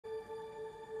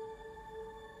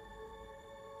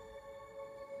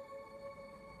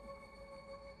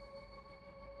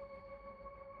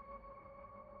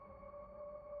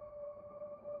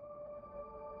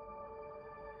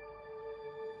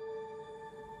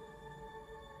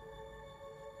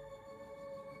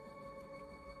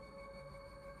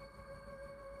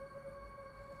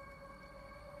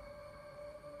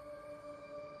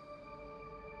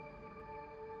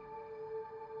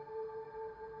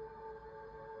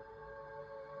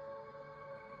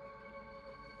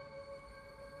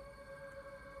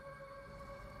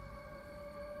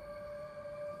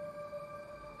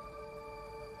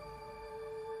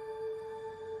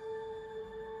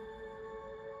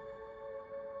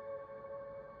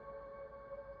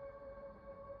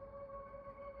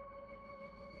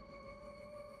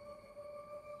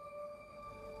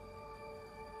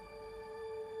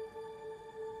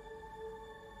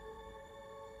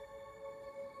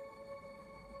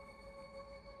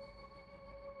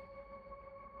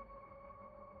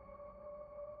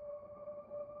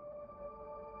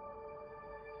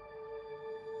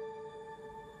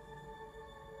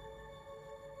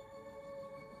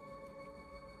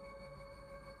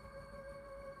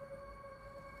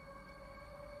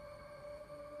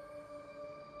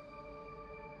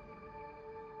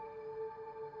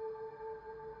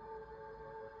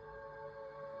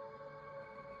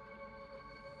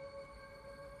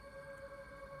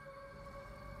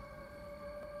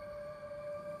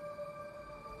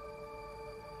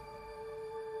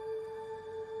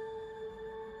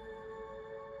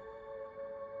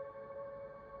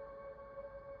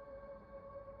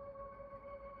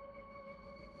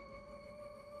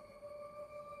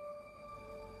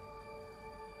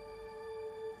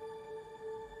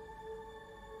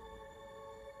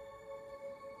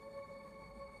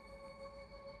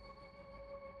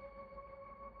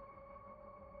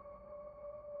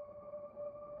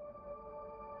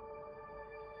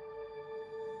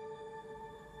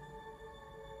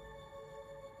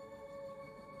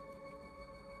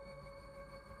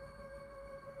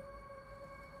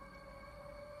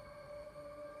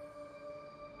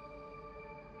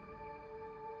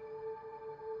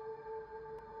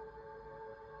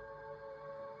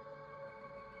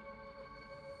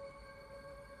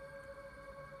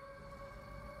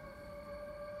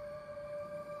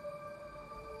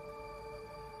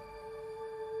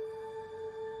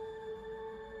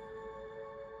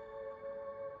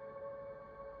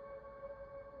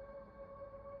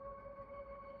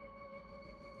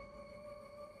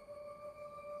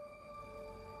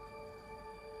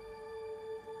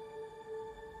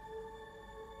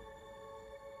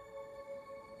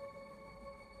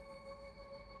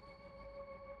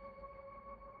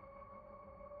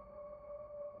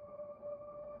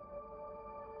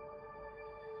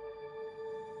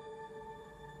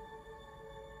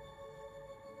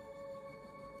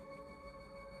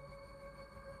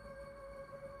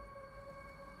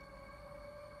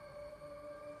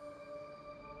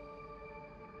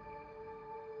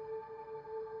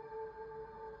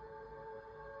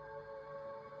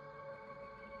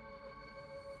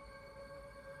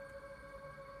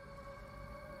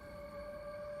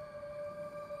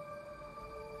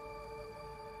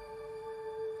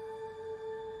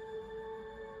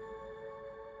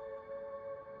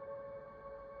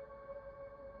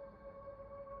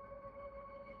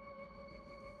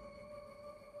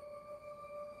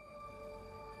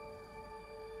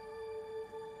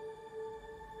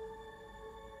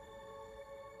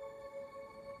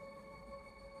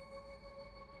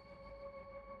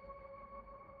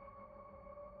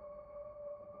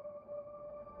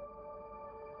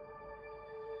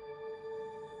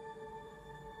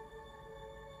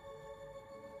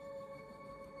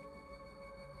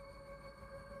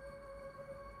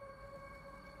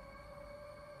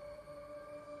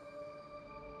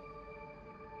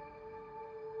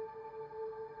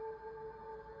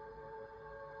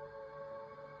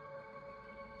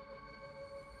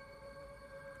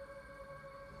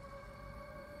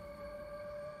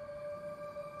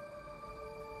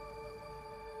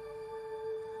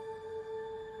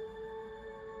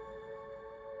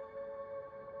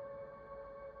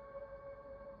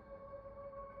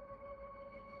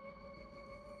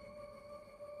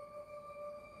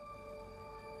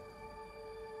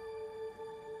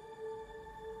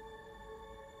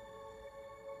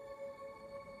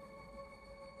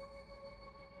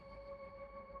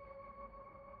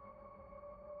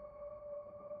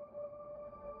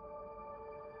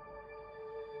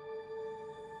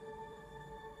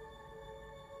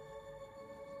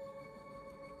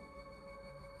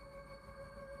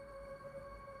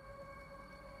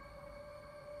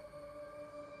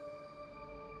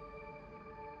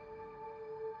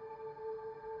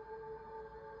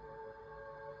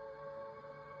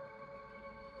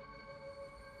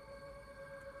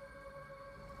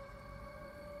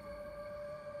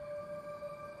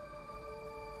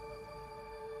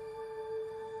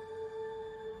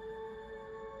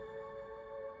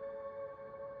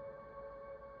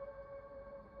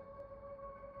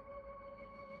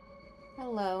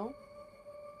hello,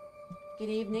 good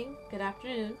evening, good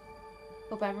afternoon.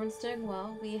 Hope everyone's doing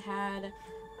well. We had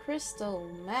Crystal,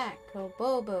 Mac,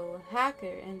 Bobo,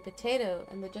 Hacker, and Potato,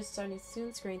 and they're just starting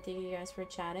soon screen. Thank you guys for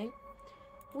chatting.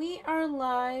 We are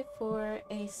live for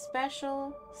a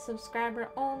special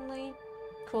subscriber-only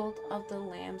Cult of the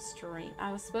Lamb stream.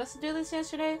 I was supposed to do this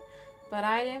yesterday, but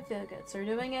I didn't feel good, so we're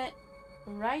doing it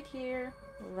right here,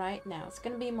 right now. It's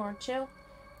gonna be more chill.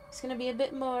 It's gonna be a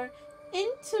bit more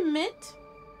intimate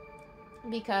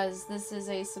because this is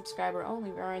a subscriber only.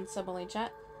 We are in sub-only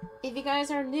chat. If you guys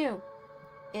are new,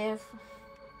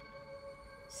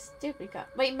 stupid cop.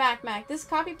 Wait, Mac, this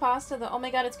copy pasta, oh my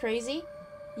god, it's crazy.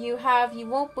 You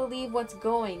won't believe what's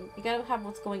going. You gotta have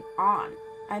what's going on.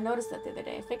 I noticed that the other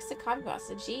day. I fixed the copy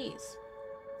pasta. Jeez.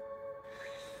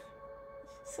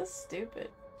 So stupid.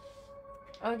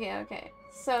 Okay.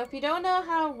 So if you don't know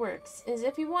how it works, is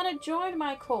if you want to join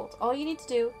my cult, all you need to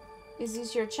do is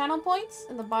use your channel points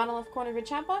in the bottom left corner of your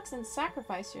chat box and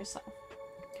sacrifice yourself.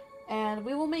 And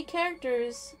we will make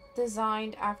characters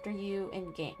designed after you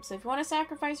in game. So if you want to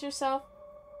sacrifice yourself,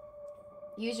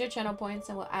 use your channel points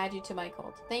and we'll add you to my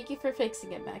cult. Thank you for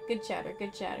fixing it, Mac. Good chatter.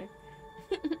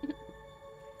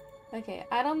 Okay,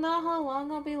 I don't know how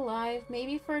long I'll be live.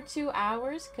 Maybe for 2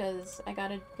 hours, because I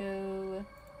gotta go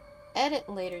edit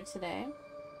later today.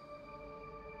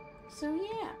 So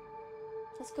yeah,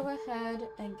 let's go ahead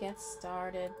and get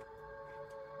started.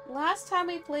 Last time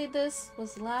we played this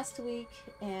was last week,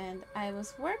 and I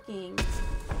was working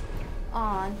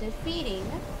on defeating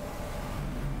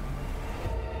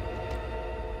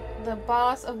the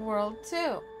boss of World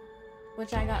 2,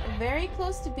 which I got very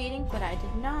close to beating, but I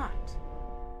did not.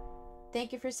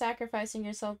 Thank you for sacrificing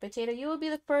yourself, Potato. You will be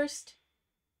the first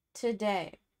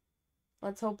today.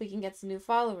 Let's hope we can get some new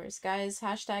followers. Guys,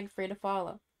 hashtag free to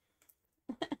follow.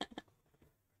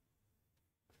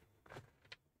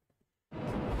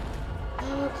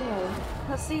 Okay,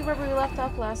 let's see where we left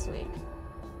off last week.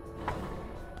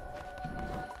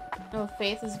 Oh,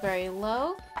 faith is very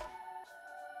low.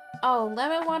 Oh,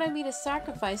 Lemon wanted me to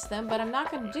sacrifice them, but I'm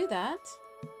not going to do that.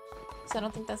 So I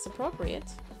don't think that's appropriate.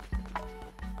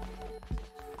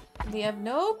 We have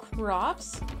no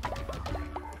crops.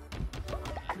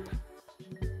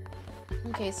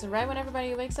 Okay, so right when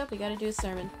everybody wakes up, we gotta do a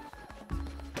sermon.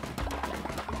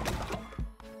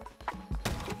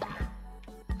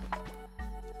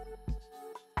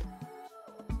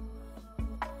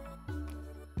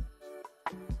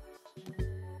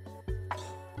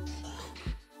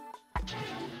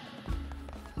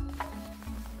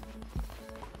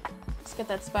 Let's get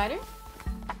that spider.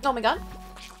 Oh my god.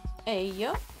 Hey,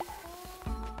 yo.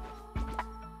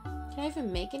 Can I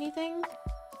even make anything?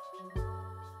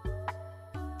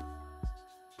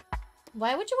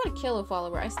 Why would you want to kill a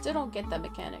follower? I still don't get that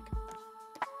mechanic.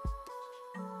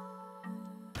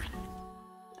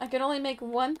 I can only make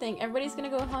one thing. Everybody's gonna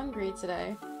go hungry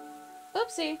today.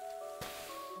 Oopsie.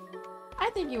 I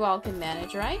think you all can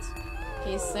manage, right?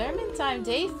 Okay, sermon time,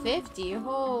 day 50.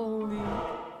 Holy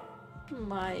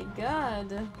my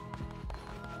god.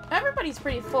 Everybody's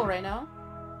pretty full right now.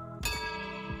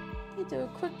 You do a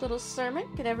quick little sermon,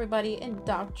 get everybody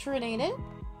indoctrinated.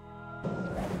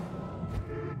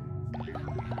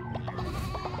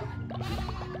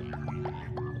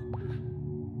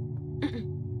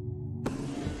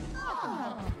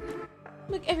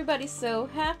 Look, everybody's so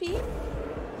happy.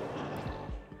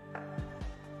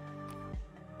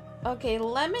 Okay,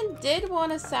 Lemon did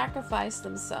want to sacrifice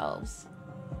themselves.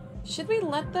 Should we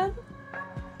let them?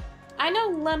 I know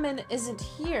Lemon isn't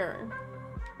here.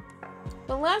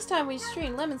 But last time we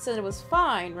streamed, Lemon said it was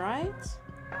fine, right?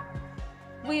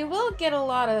 We will get a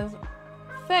lot of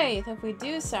faith if we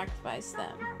do sacrifice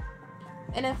them.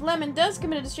 And if Lemon does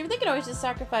come into the stream, they can always just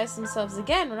sacrifice themselves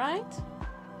again, right?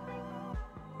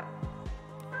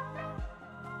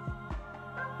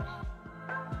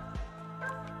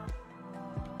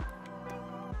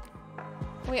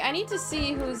 Wait, I need to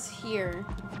see who's here.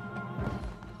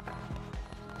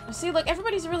 See, look,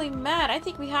 everybody's really mad. I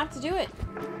think we have to do it.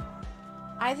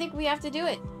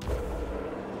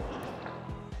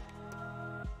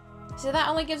 So that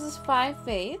only gives us 5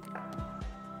 faith.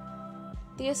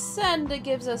 The Ascend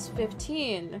gives us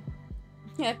 15.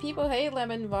 Yeah, people hate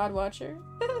Lemon VOD Watcher.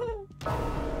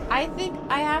 I think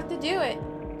I have to do it.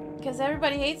 Because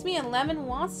everybody hates me and Lemon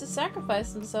wants to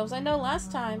sacrifice themselves. I know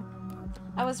last time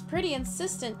I was pretty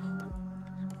insistent.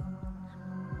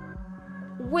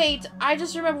 Wait, I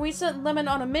just remember we sent Lemon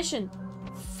on a mission.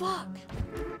 Fuck.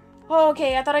 Oh,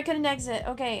 okay, I thought I couldn't exit.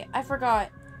 Okay, I forgot.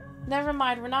 Never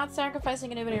mind, we're not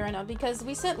sacrificing anybody right now because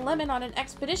we sent Lemon on an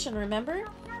expedition, remember?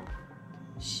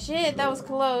 Shit, that was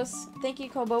close. Thank you,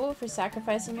 Kobobo, for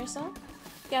sacrificing yourself.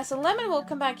 Yeah, so Lemon will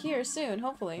come back here soon,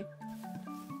 hopefully.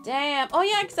 Damn. Oh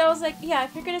yeah, because I was like, yeah,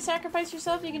 if you're gonna sacrifice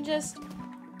yourself, you can just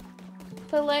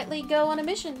politely go on a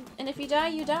mission. And if you die,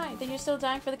 you die. Then you're still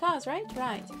dying for the cause, right?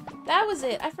 Right. That was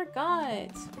it. I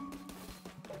forgot.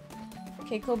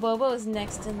 Okay, Kobobo is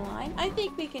next in line. I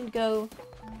think we can go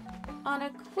on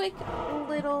a quick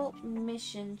little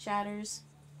mission, chatters.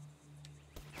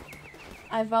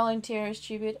 I volunteer as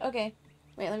tribute. Okay.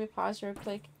 Wait, let me pause real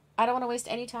quick. I don't want to waste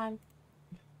any time.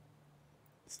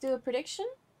 Let's do a prediction.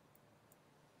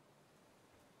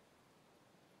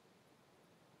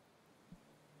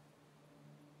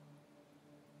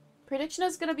 Prediction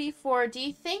is gonna be for, do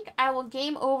you think I will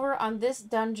game over on this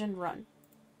dungeon run?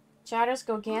 Chatters,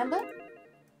 go Gamba.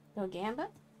 Go Gamba.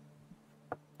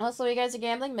 Also, you guys are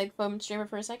gambling. Make foam streamer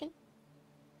for a second.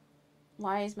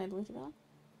 Why is my Bluetooth on?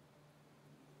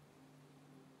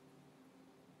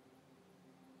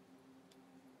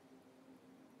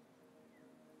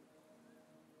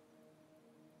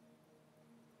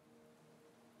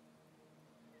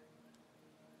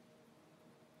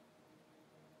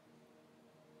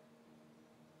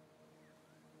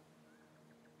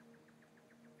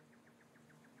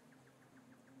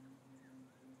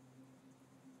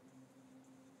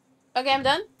 Okay, I'm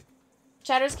done.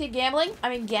 Chatters, keep gambling. I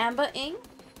mean, Gamba-ing.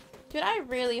 Dude, I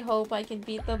really hope I can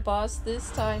beat the boss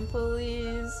this time,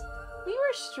 please. We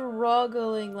were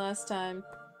struggling last time.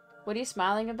 What are you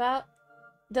smiling about?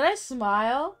 Did I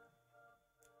smile?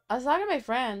 I was talking to my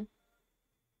friend.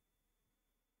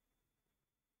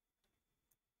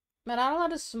 Man, I don't know how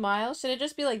to smile. Should it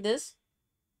just be like this?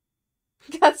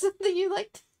 Got something you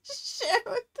like to share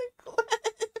with the clan?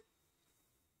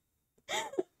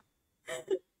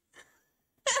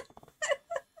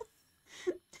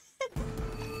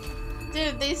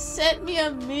 Dude, they sent me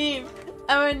a meme.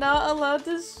 Am I not allowed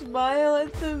to smile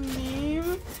at the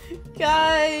meme?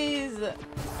 Guys!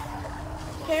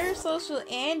 Parasocial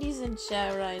Andy's in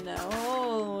chat right now.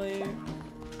 Holy.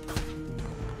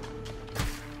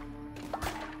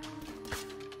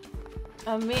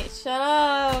 Shut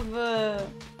up!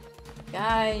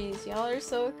 Guys, y'all are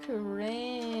so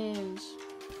cringe.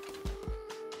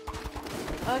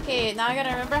 Okay, now I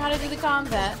gotta remember how to do the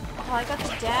combat. Oh, I got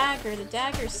the dagger. The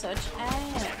dagger's such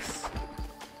ass.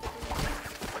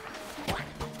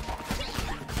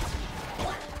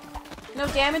 No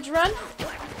damage run?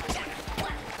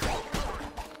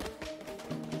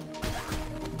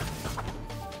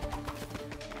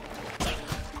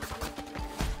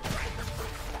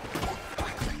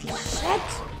 Shit!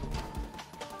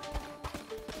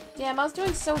 Damn, I was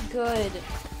doing so good.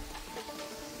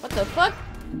 What the fuck?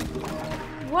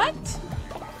 What?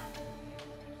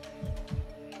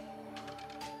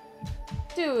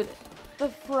 Dude, the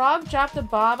frog dropped a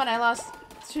bomb and I lost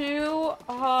 2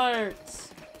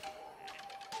 hearts.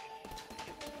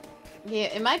 Yeah,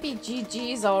 it might be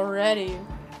GG's already.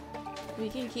 We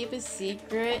can keep a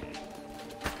secret.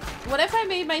 What if I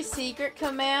made my secret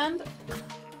command?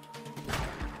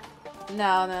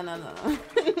 No, no, no, no.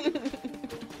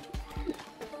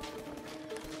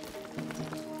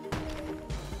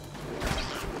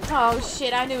 Oh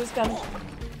shit, I knew it was coming.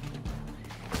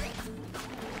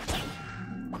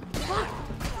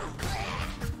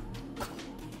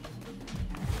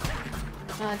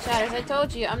 Chatters, I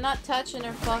told you, I'm not touching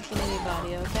or fucking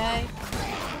anybody, okay?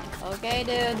 Okay,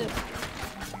 dude.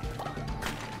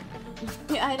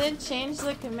 I didn't change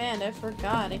the command, I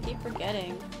forgot. I keep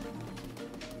forgetting.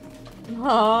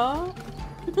 Huh?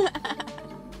 Well,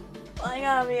 I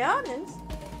gotta be honest.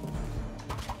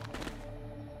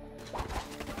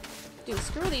 Dude,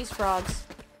 screw these frogs.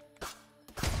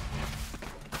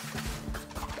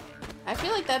 I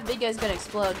feel like that big guy's gonna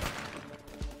explode.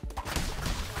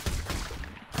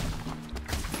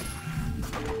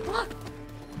 Fuck!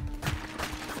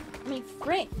 I mean,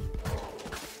 frick.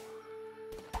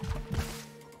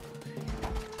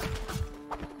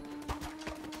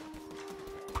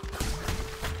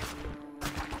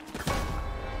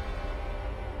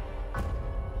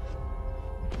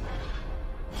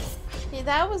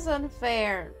 That was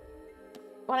unfair.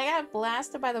 When I got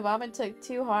blasted by the bomb and took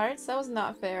 2 hearts, that was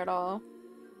not fair at all.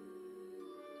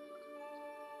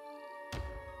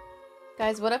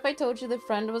 Guys, what if I told you the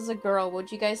friend was a girl?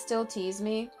 Would you guys still tease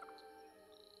me?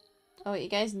 Oh, you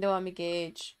guys know I'm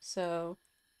engaged, so...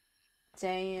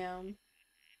 Damn.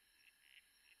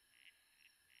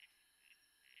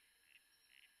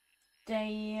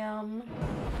 Damn.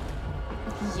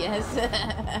 Yes.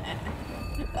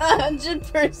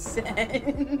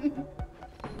 100%.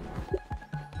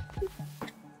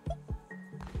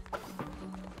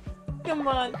 Come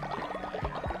on.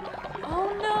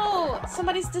 Oh no!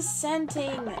 Somebody's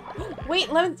dissenting. Wait,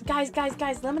 Lemon, guys,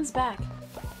 Lemon's back.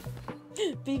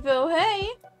 Beepo, hey.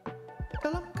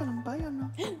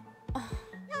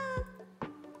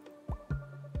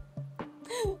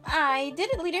 I did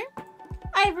it, leader.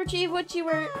 I have retrieved what you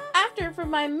were after from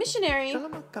my missionary.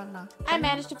 I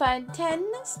managed to find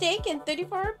 10 steak and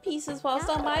 34 pieces whilst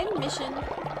on my mission.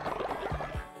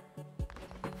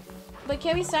 But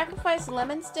can we sacrifice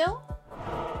Lemon still?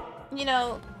 You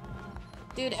know,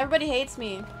 dude, everybody hates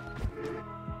me.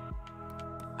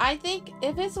 I think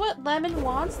if it's what Lemon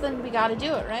wants, then we gotta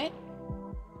do it, right?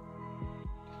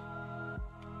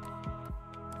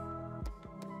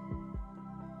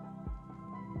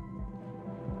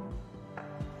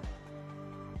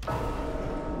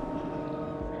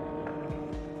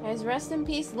 Guys, rest in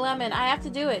peace, Lemon. I have to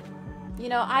do it. You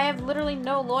know, I have literally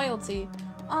no loyalty.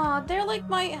 Aw, they're like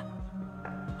my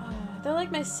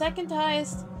second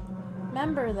highest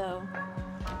member, though.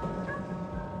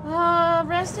 Ah,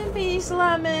 rest in peace,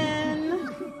 Lemon.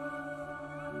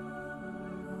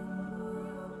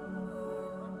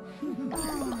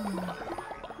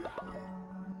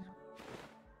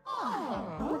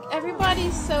 Look,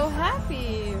 everybody's so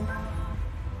happy.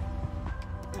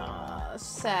 Aw,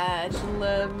 sad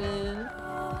Lemon.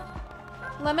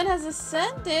 Lemon has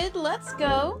ascended. Let's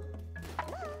go.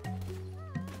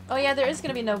 Oh yeah, there is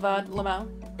gonna be no VOD, Lamau.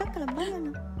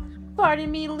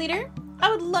 Pardon me, leader. I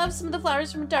would love some of the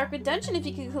flowers from Darkwood Dungeon if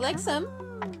you could collect some.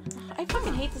 I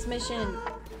fucking hate this mission.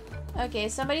 Okay,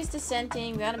 somebody's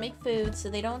dissenting. We gotta make food so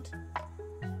they don't...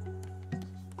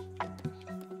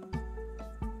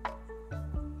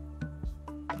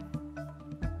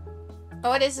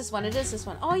 Oh, it is this one. It is this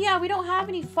one. Oh yeah, we don't have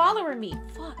any follower meat.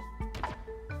 Fuck.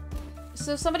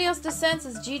 So if somebody else dissents,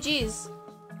 it's GG's.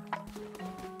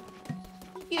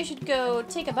 You should go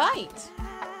take a bite.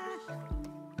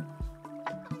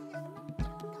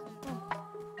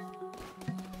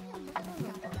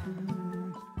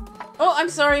 Oh, I'm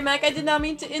sorry, Mac. I did not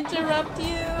mean to interrupt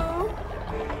you.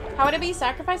 How would it be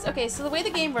sacrificed? Okay, so the way the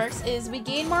game works is we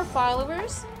gain more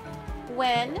followers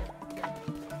when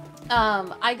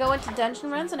I go into dungeon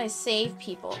runs and I save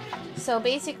people. So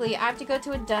basically, I have to go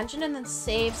to a dungeon and then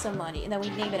save somebody, and then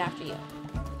we name it after you.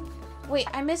 Wait,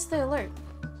 I missed the alert.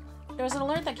 There was an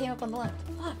alert that came up on the left.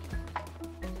 Fuck.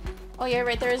 Oh yeah,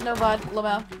 right, there is no VOD,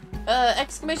 Lamau.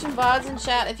 Exclamation VODs in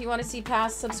chat if you want to see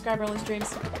past subscriber-only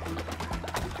streams.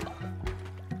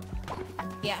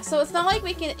 Yeah, so it's not like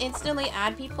we can instantly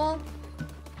add people.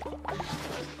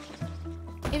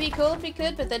 It'd be cool if we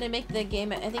could, but then it'd make the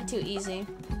game, I think, too easy.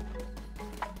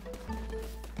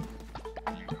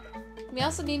 We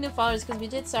also need new followers because we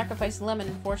did sacrifice Lemon,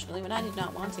 unfortunately, when I did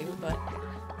not want to, but...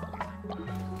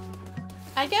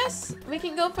 I guess we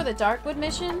can go for the Darkwood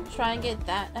mission, try and get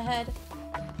that ahead.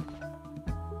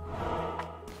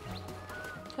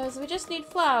 Because we just need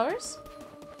flowers.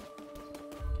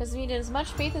 Because we need as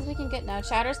much faith as we can get now.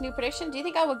 Chatter's new prediction. Do you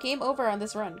think I will game over on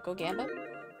this run? Go Gamba.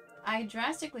 I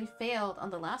drastically failed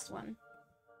on the last one.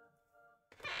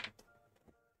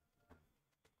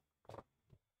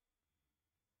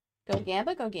 Go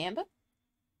Gamba, go Gamba.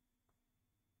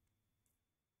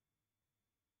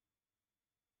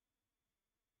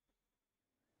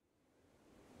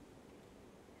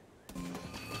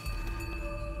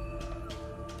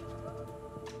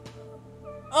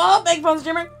 Oh, big phone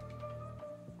streamer.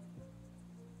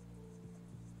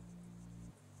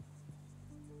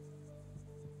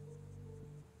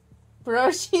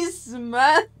 Bro, she's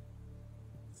smart.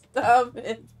 Stop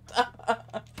it.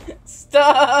 Stop.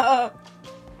 Stop.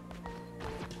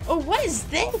 Oh, what is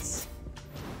this?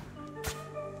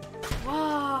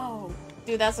 Wow.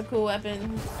 Dude, that's a cool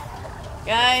weapon.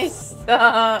 Guys,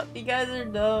 stop. You guys are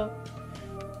dumb.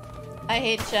 I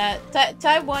hate chat.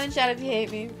 Type 1 in chat if you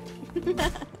hate me.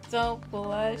 Don't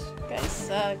blush. You guys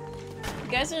suck.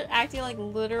 You guys are acting like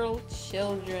literal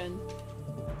children.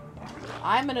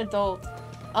 I'm an adult.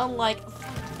 Unlike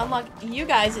you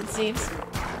guys, it seems.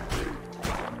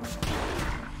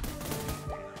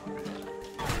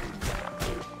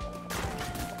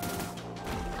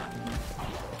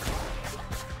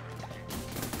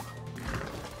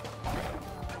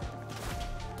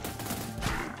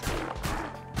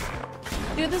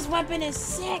 Dude, this weapon is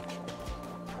sick.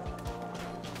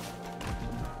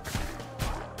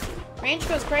 Range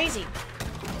goes crazy.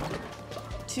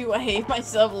 Do I hate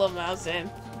myself, love mouse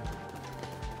in.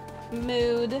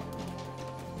 Mood.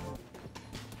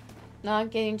 No, I'm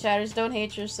kidding, chatters. Don't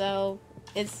hate yourself.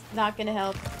 It's not gonna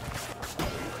help.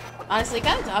 Honestly,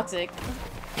 kind of toxic.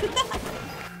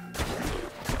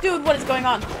 Dude, what is going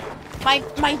on?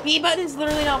 My B button is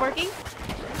literally not working.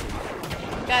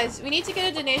 Guys, we need to get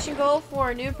a donation goal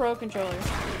for a new Pro controller.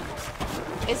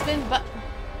 It's been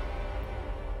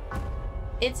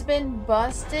It's been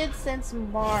busted since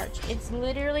March. It's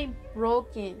literally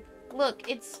broken. Look,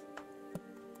 it's...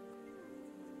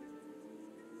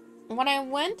 When I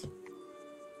went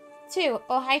to...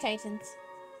 Oh, hi, Titans.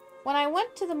 When I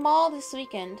went to the mall this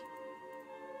weekend,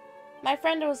 my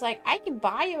friend was like, I can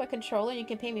buy you a controller and you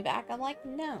can pay me back. I'm like,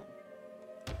 no.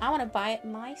 I want to buy it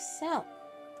myself.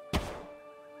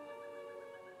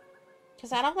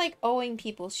 Because I don't like owing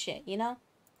people shit, you know?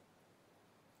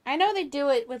 I know they do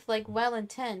it with, like, well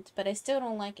intent, but I still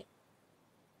don't like it.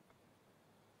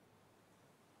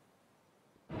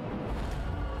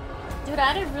 Dude,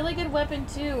 I had a really good weapon,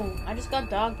 too. I just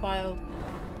got dogpiled.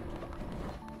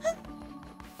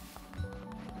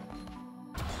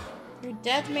 Your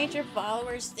death made your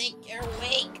followers think you're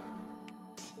weak.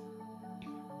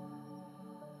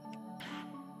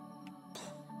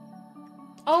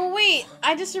 Oh, wait.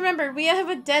 I just remembered. We have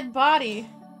a dead body.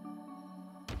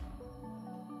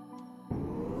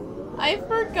 I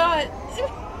forgot.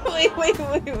 Wait.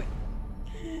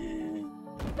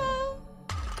 Oh.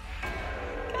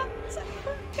 Guys, I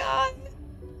forgot.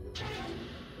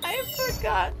 I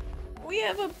forgot. We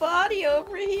have a body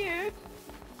over here.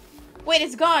 Wait,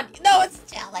 it's gone. No, it's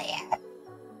still here.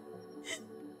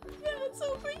 Yeah, it's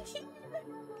over here.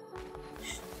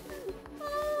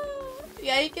 Oh.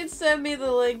 Yeah, you can send me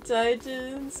the link,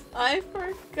 Titans. I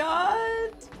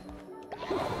forgot.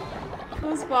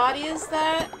 Whose body is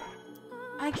that?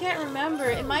 I can't remember.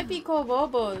 It might be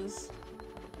Kobobo's.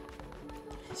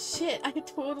 Shit, I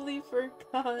totally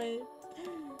forgot.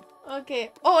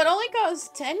 Okay. Oh, it only costs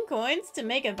 10 coins to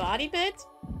make a body bit?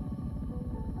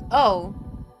 Oh.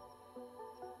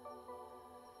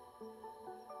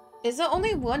 Is it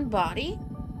only one body?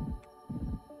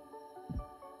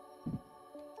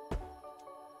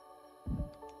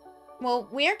 Well,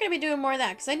 we aren't going to be doing more of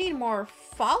that because I need more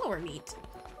follower meat.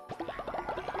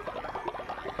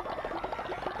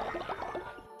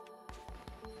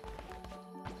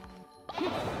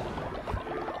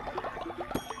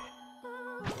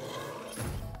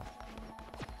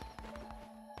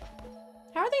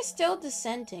 How are they still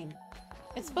dissenting?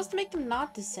 It's supposed to make them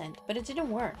not dissent, but it didn't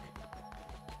work.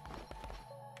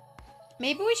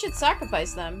 Maybe we should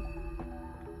sacrifice them.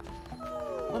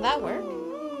 Will that work?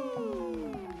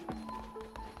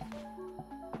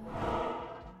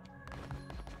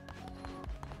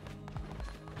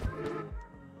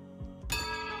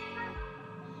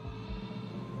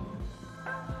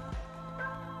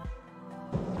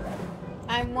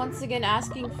 I'm once again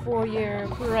asking for your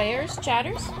prayers,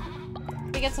 chatters.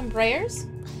 Can we get some prayers?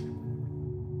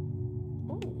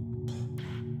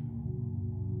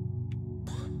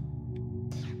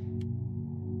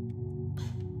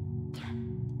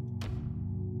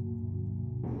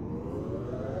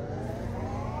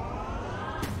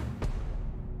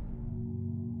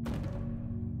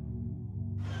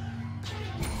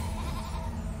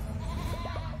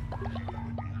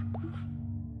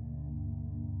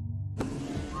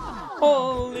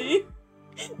 Holy.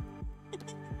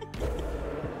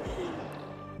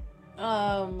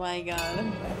 Oh my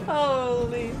god.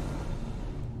 Holy.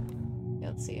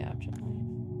 Let's see afterlife.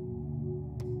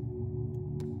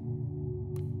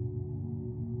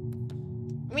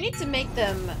 We need to make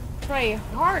them pray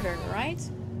harder, right?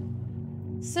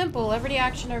 Simple, everyday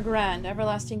action or grand,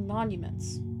 everlasting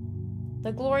monuments.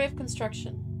 The glory of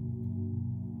construction.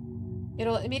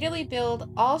 It'll immediately build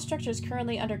all structures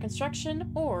currently under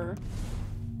construction or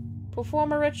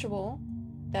perform a ritual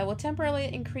that will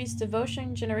temporarily increase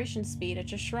devotion generation speed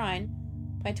at your shrine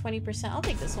by 20%. I'll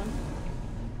take this one.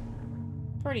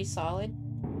 Pretty solid.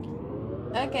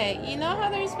 Okay, you know how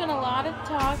there's been a lot of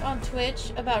talk on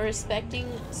Twitch about respecting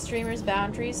streamers'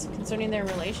 boundaries concerning their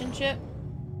relationship?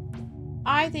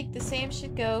 I think the same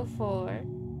should go for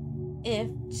if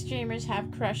streamers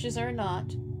have crushes or not.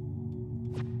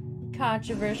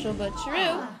 Controversial but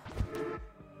true.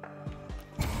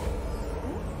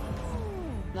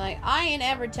 Like, I ain't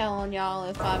ever telling y'all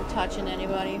if I'm touching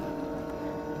anybody.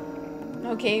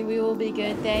 Okay, we will be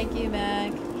good. Thank you,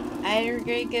 Mac. I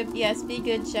agree. Good. Yes, be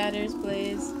good, chatters,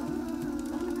 please.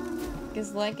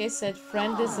 Because, like I said,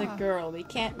 friend is a girl. We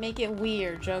can't make it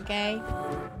weird, okay?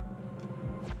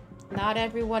 Not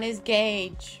everyone is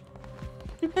gauge.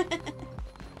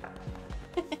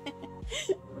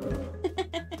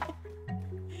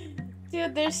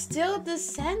 Dude, they're still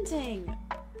dissenting.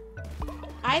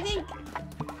 I think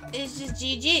it's just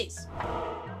GG's.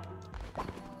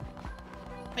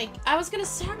 Like, I was gonna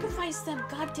sacrifice them.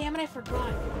 God damn it, I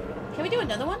forgot. Can we do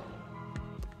another one?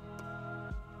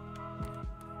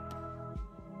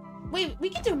 Wait, we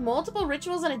can do multiple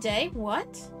rituals in a day?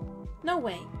 What? No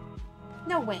way.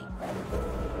 No way.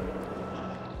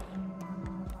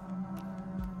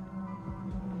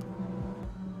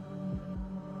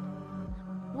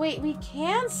 wait, we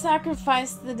can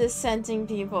sacrifice the dissenting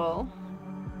people.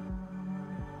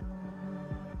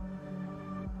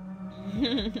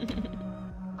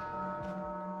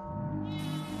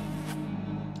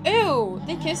 Ew!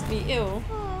 They kissed me, ew.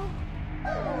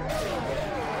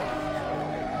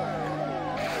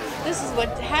 This is what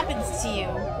happens to you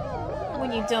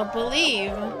when you don't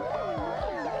believe.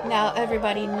 Now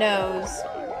everybody knows.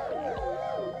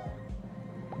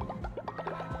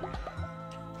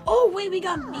 Oh, wait, we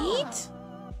got meat?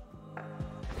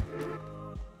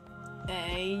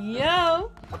 Hey,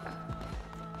 yo.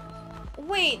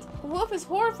 Wait, Wolf is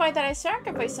horrified that I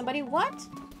sacrificed somebody. What?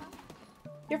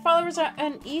 Your followers are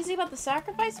uneasy about the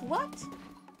sacrifice? What?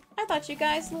 I thought you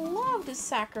guys loved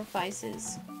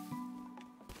sacrifices.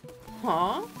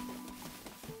 Huh?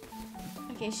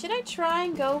 Okay, should I try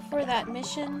and go for that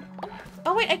mission?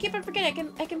 Oh wait, I keep on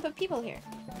forgetting. I can put people here.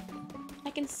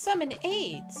 I can summon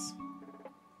aids.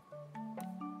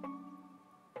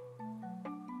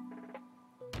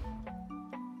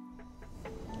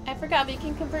 I forgot, but you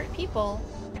can convert people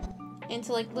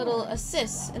into like little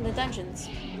assists in the dungeons.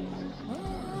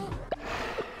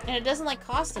 And it doesn't like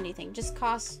cost anything, just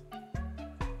costs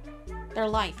their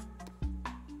life.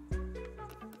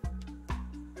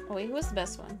 Oh wait, who was the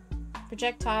best one?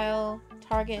 Projectile,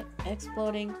 target,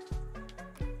 exploding.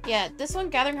 Yeah, this one,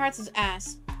 Gathering Hearts, is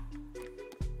ass.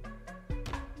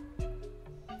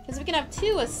 Because we can have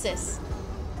 2 assists.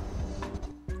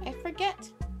 I forget.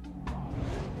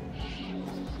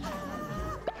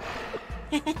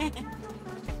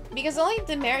 Because the only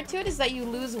demerit to it is that you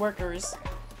lose workers.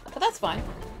 But that's fine.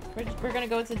 We're gonna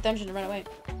go to the dungeon and run away.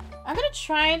 I'm gonna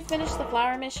try and finish the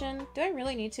flower mission. Do I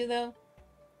really need to, though?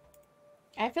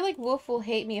 I feel like Wolf will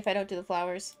hate me if I don't do the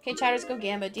flowers. Okay, chatters, go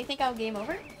Gamba. Do you think I'll game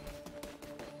over?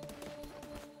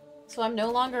 So I'm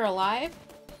no longer alive?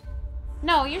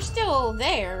 No, you're still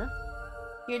there.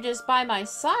 You're just by my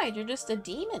side. You're just a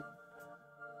demon.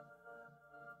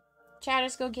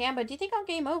 Chatters, go Gamba. Do you think I'll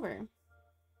game over?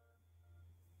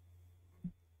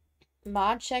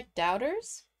 Mod check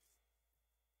doubters?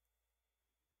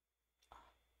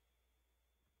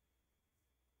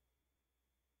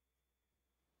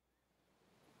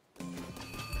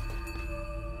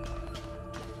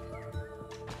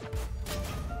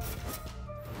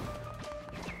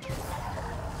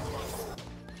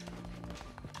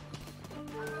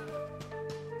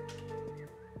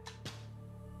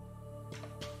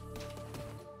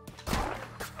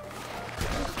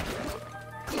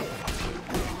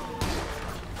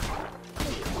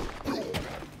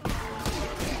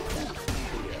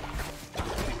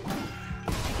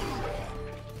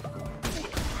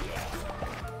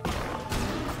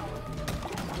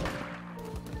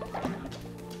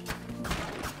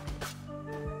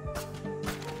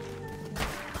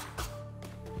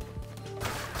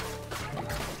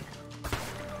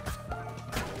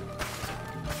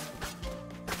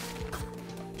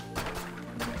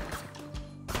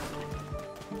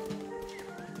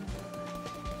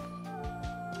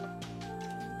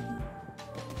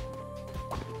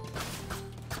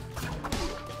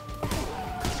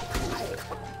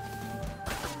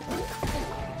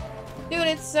 Dude,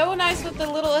 it's so nice with the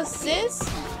little assist.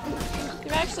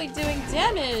 You're actually doing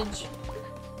damage.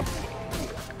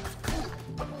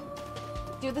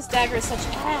 Dude, this dagger is such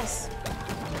ass.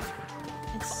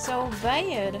 It's so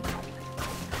bad.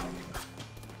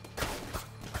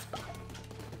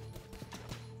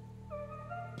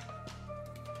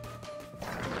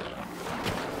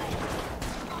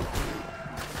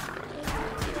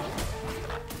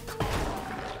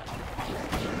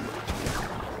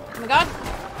 Oh my god.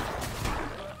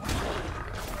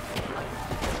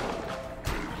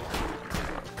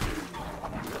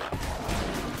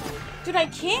 Dude, I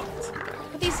can't!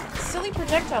 With these silly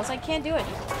projectiles, I can't do it.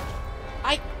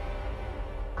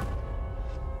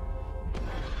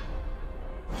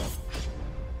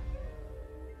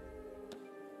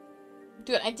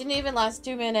 Dude, I didn't even last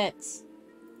 2 minutes.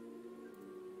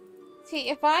 See,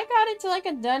 if I got into like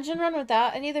a dungeon run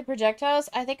without any of the projectiles,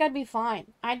 I think I'd be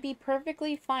fine. I'd be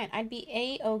perfectly fine. I'd be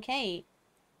A-okay.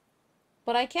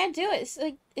 But I can't do it. It's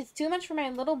like, it's too much for my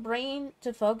little brain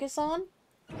to focus on.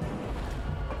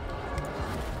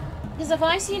 Because if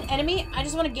I see an enemy, I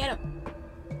just want to get him.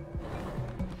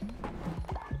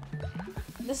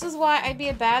 This is why I'd be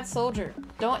a bad soldier.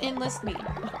 Don't enlist me.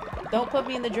 Don't put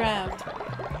me in the draft.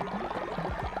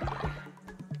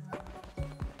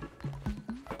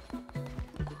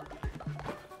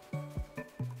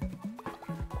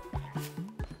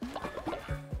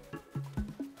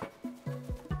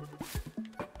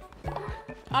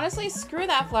 Honestly, screw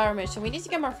that flower mission. We need to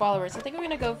get more followers. I think I'm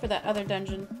gonna go for that other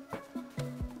dungeon.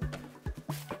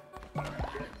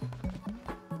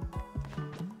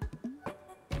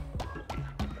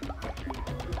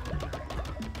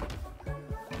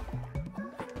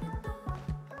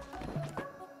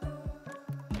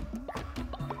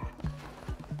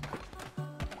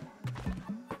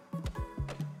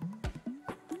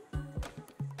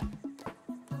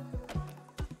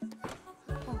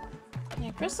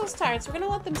 Crystal's tired, so we're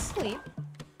gonna let them sleep.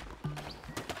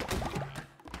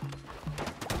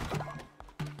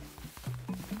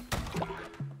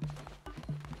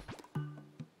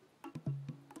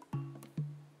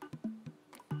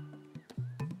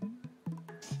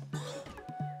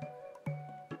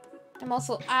 I'm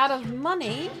also out of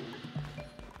money.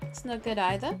 It's no good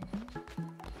either.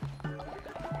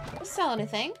 Sell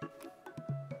anything.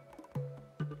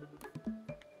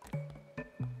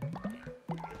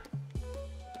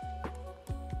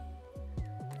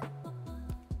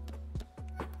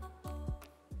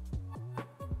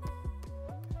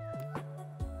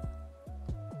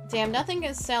 Damn, nothing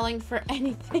is selling for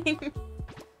anything.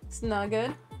 It's not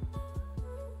good.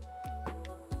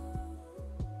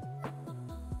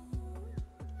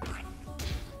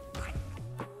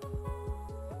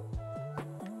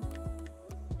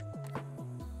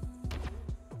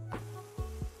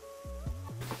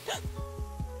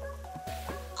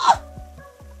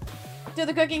 Dude,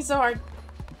 the cooking's so hard.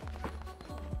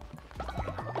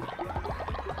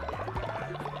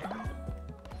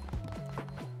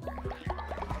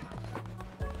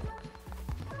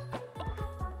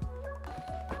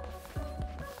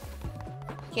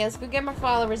 Okay, let's go get more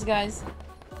followers, guys.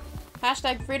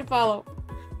 Hashtag free to follow.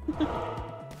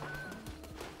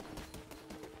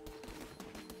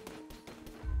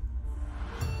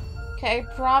 Okay, I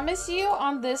promise you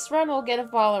on this run we'll get a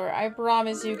follower. I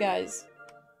promise you guys.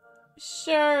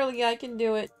 Surely I can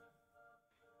do it.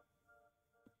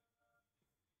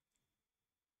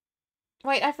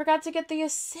 Wait, I forgot to get the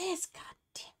assist. God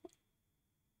damn it.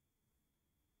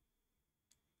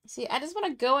 See, I just want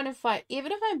to go in and fight.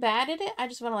 Even if I'm bad at it, I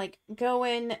just want to, like, go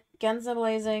in, guns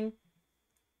a-blazing.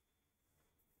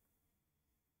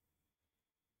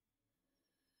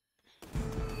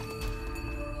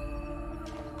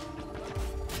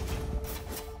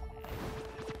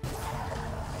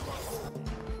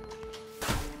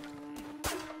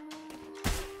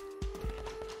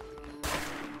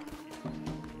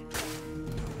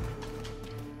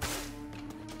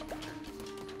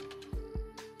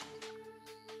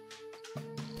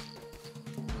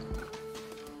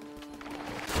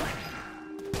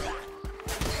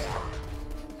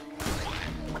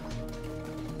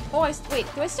 Oh, wait,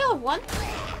 do I still have one?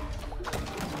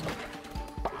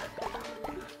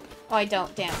 Oh, I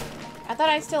don't, damn. I thought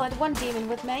I still had one demon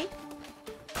with me.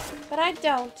 But I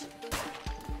don't.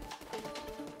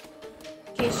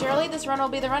 Okay, surely this run will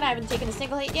be the run. I haven't taken a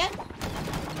single hit yet.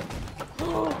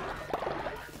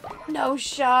 No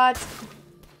shot.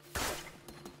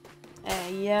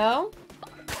 Yo.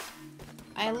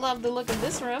 I love the look of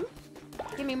this room.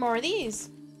 Give me more of these.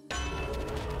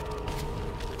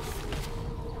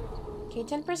 Okay,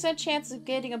 10% chance of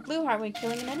getting a blue heart when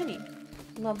killing an enemy.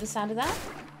 Love the sound of that.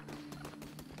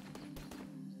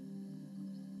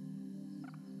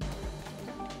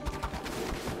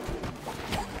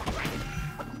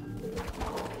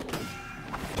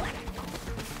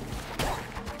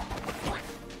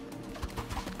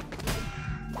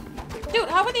 Dude,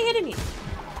 how are they hitting me?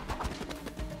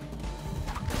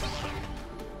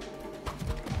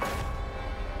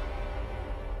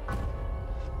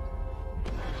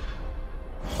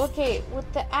 Okay,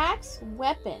 with the axe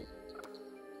weapon,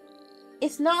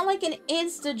 it's not like an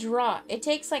insta draw. It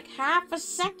takes like half a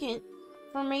second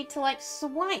for me to like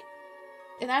swipe.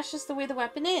 And that's just the way the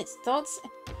weapon is. Don't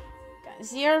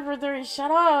guys, you're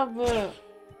shut up.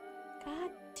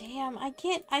 God damn, I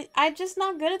can't I'm just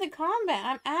not good at the combat.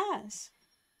 I'm ass.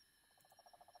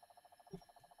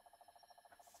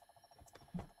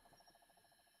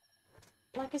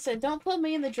 Like I said, don't put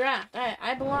me in the draft.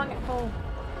 I belong at home.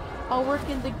 I'll work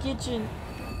in the kitchen.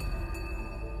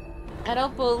 I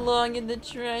don't belong in the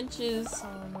trenches.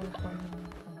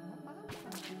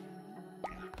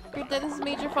 Great that this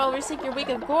major followers take your wake,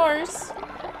 of course.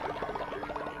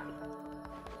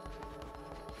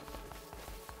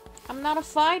 I'm not a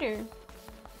fighter.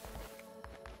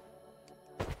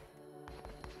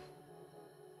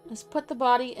 Let's put the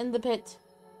body in the pit.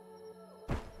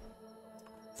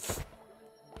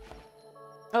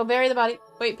 Oh, bury the body.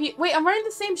 Wait, wait, I'm wearing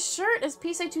the same shirt as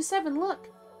PSA27. Look.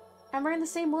 I'm wearing the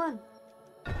same one.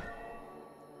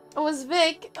 Oh, it's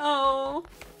Vic. Oh.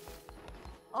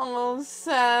 Oh,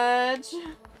 Sag.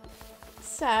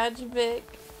 Sag Vic.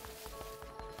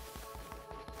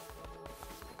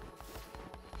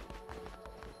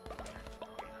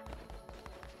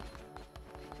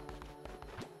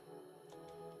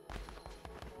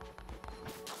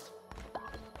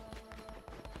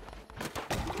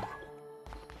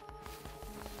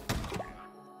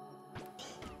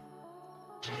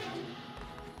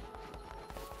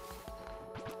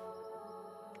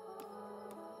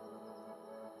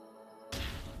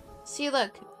 See,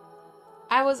 look.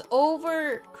 I was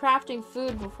over crafting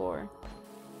food before.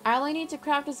 I only need to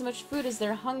craft as much food as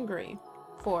they're hungry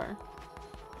for.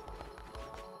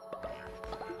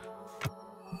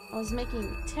 I was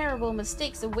making terrible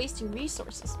mistakes of wasting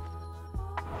resources.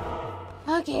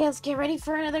 Okay, let's get ready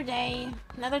for another day.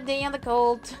 Another day on the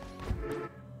cold.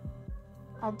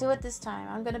 I'll do it this time.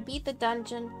 I'm gonna beat the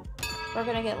dungeon. We're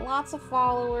gonna get lots of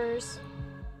followers.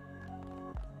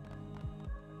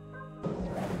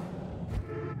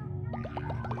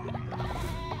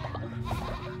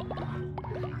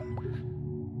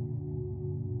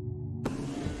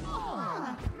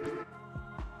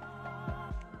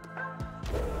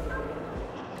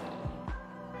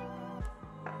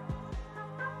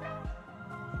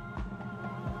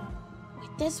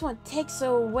 Wait, this one takes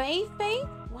away faith?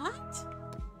 What?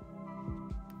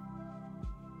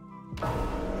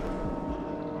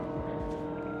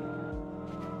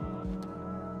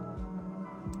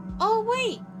 Oh,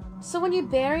 wait. So when you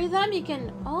bury them, you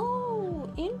can...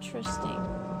 Oh, interesting.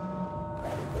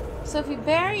 So if you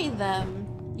bury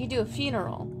them, you do a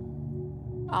funeral.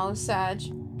 Oh, Sag.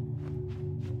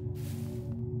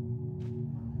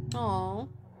 Oh.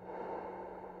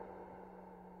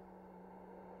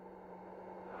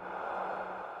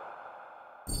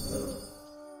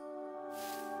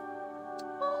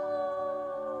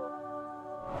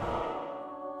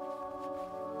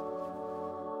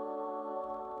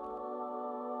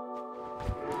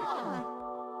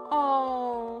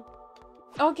 Oh.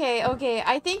 Okay, okay.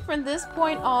 I think from this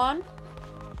point on,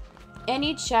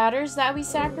 any chatters that we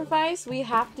sacrifice, we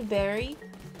have to bury.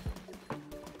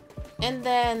 And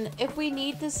then, if we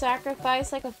need to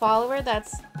sacrifice, like, a follower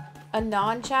that's a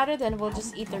non-chatter, then we'll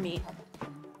just eat their meat.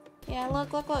 Yeah,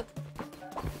 look, look, look.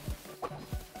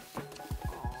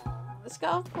 Let's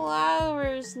go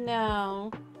flowers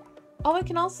now. Oh, we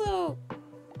can also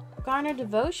garner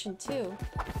devotion, too.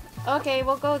 Okay,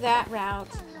 we'll go that route.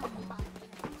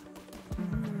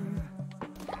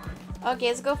 Okay,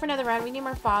 let's go for another round. We need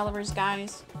more followers,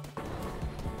 guys.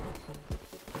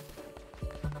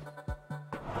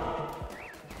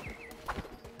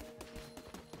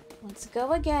 Let's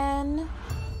go again.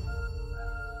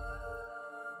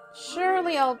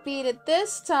 Surely I'll beat it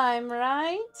this time,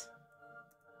 right?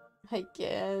 I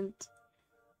can't.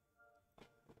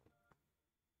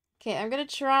 Okay, I'm gonna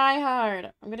try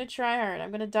hard. I'm gonna try hard.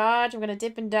 I'm gonna dodge. I'm gonna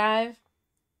dip and dive.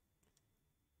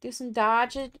 Do some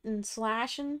dodging and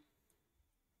slashing.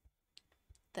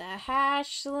 The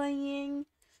hash slinging.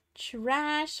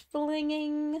 Trash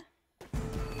flinging.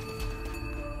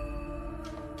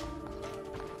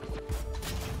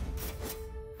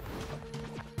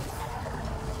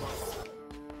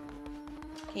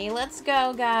 Okay, let's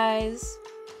go, guys.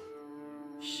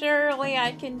 Surely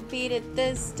I can beat it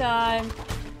this time.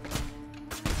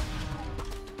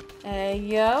 Hey,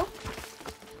 yo.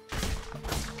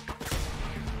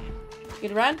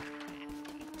 Good run.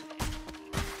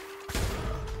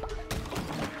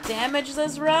 Damage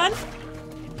this run.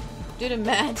 Dude,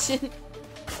 imagine.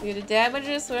 Dude, a damage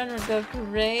this run would go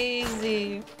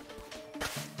crazy.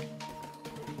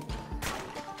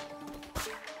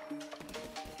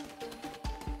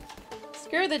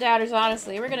 Screw the doubters,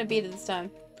 honestly. We're gonna beat it this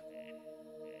time.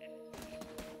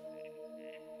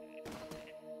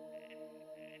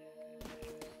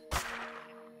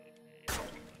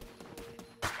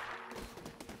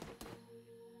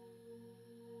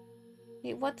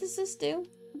 Wait, what does this do?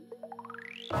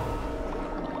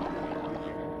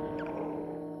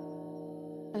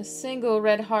 A single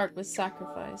red heart was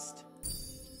sacrificed.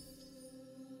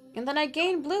 And then I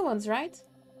gained blue ones, right?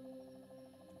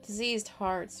 Diseased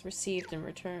hearts received in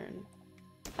return.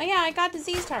 Oh yeah, I got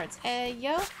diseased hearts.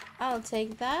 Yo, I'll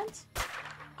take that.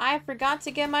 I forgot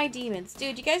to get my demons.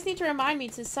 Dude, you guys need to remind me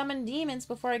to summon demons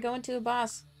before I go into a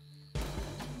boss.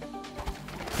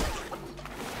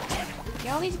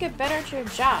 Y'all need to get better at your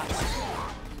jobs.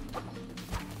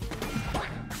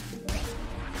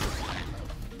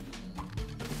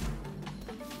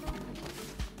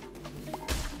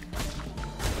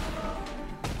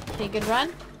 Okay, good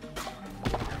run.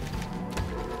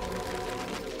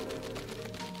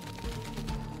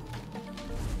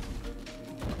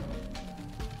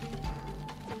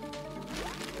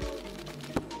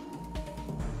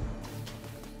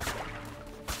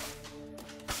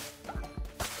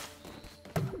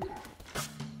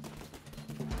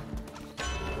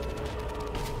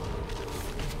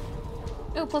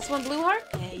 Oh, +1 blue heart.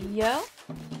 Hey, yo.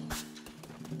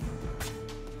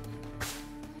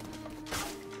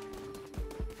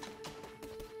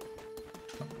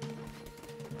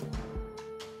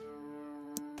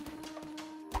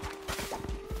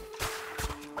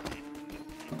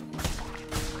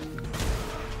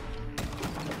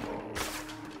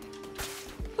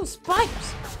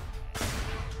 spiders!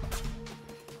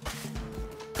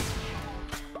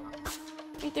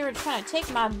 I think they were trying to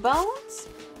take my bones?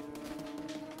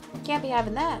 Can't be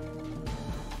having that.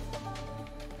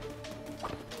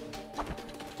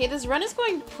 Okay, this run is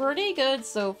going pretty good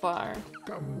so far.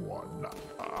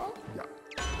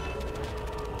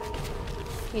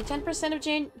 Okay, 10% of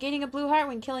gaining a blue heart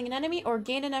when killing an enemy, or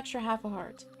gain an extra half a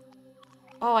heart.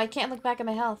 Oh, I can't look back at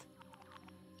my health.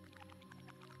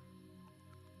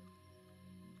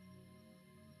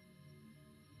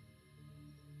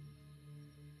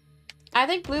 I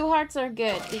think blue hearts are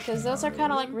good, because those are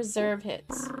kind of like reserve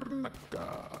hits.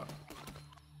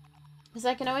 Because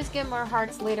I can always get more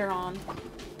hearts later on.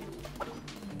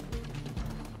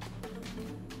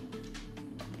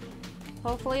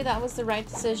 Hopefully that was the right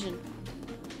decision.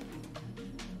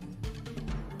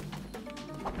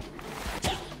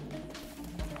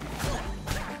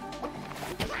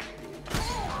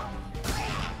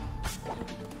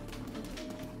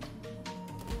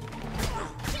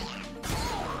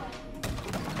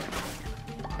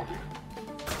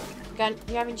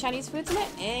 You having Chinese food tonight?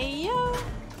 Hey, yo!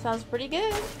 Sounds pretty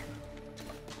good.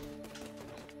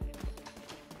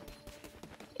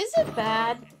 Is it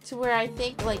bad to where I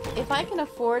think, like, if I can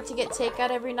afford to get takeout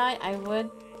every night, I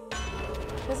would?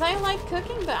 Because I like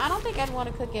cooking, but I don't think I'd want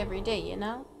to cook every day, you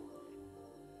know?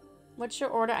 What's your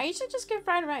order? I usually just get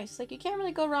fried rice. Like, you can't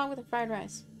really go wrong with a fried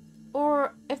rice.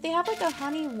 Or if they have, like, a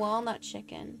honey walnut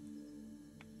chicken.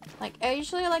 Like, I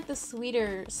usually like the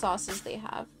sweeter sauces they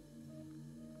have.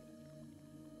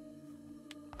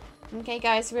 Okay,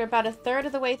 guys, we're about a third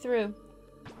of the way through.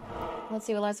 Let's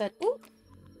see what I said. Ooh.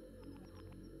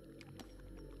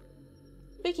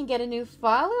 We can get a new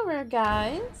follower,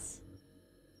 guys.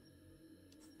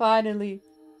 Finally.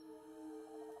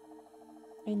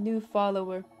 A new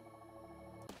follower.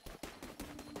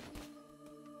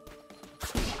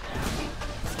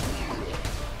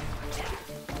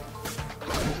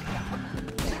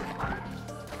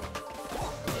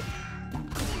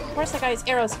 Of course, that guy has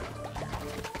arrows.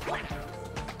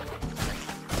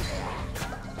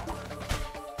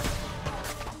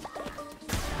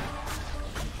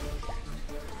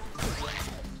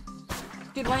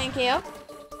 Dude, one in KO.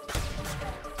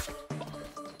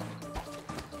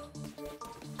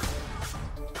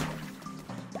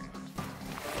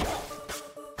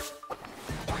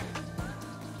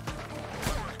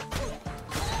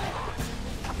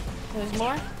 There's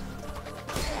more.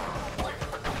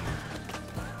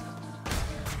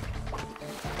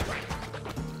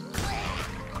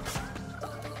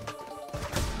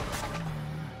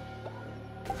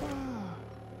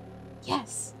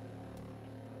 Yes.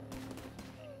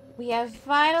 We have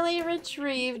finally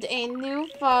retrieved a new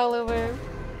follower.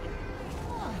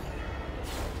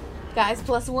 Guys,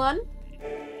 +1.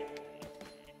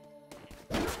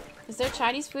 Is there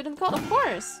Chinese food in the cult? Of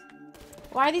course.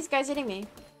 Why are these guys hitting me?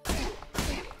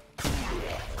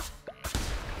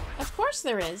 Of course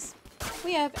there is.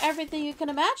 We have everything you can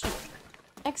imagine.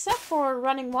 Except for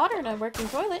running water and a working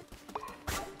toilet.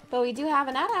 But we do have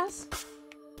an outhouse.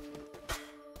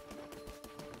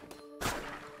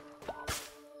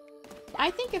 I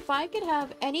think if I could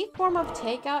have any form of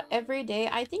takeout every day,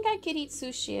 I think I could eat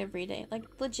sushi every day. Like,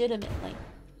 legitimately.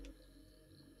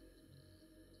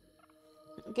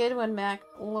 Good one, Mac.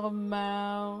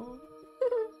 Lamau.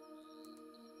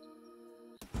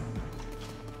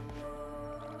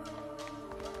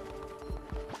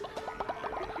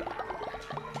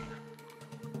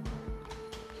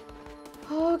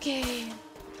 Okay.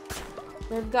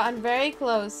 We've gotten very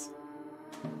close.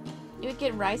 You would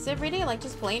get rice every day? Like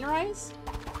just plain rice?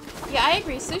 Yeah, I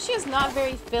agree. Sushi is not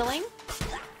very filling.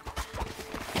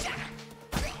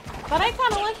 But I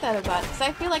kind of like that about it. Because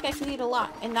I feel like I can eat a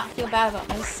lot and not feel bad about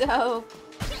myself.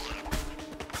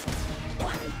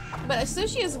 But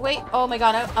sushi is way... Oh my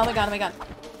god. Oh my god. Oh my god.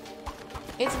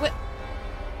 It's way...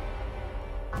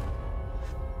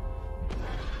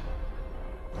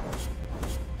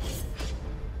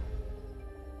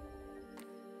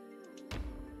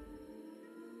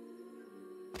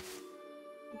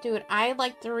 Dude, I had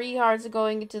like 3 hearts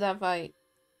going into that fight.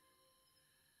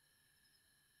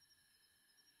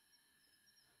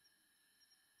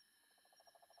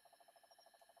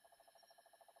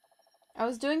 I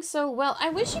was doing so well.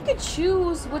 I wish you could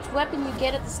choose which weapon you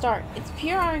get at the start. It's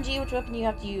pure RNG which weapon you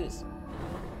have to use.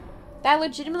 That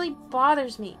legitimately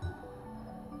bothers me.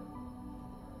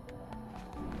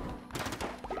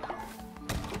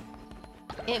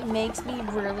 It makes me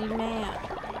really mad.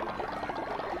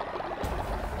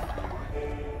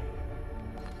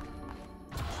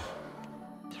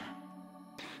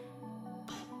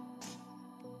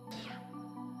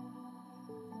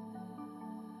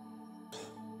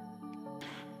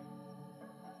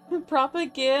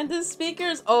 Propaganda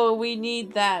speakers? Oh, we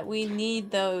need that. We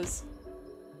need those.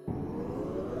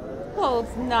 Oh,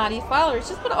 naughty followers.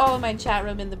 Just put all of my chat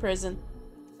room in the prison.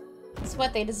 It's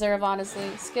what they deserve, honestly.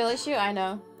 Skill issue? I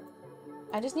know.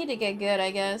 I just need to get good,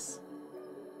 I guess.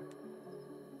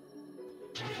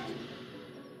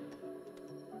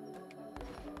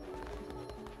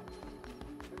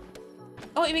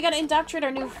 Oh, and we gotta indoctrinate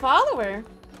our new follower.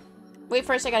 Wait,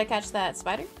 first I gotta catch that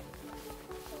spider.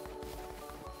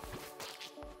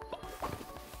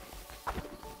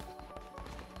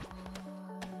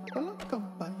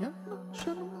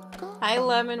 Hi,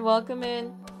 Lemon. Welcome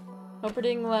in. Hope you're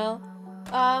doing well.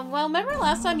 Well, remember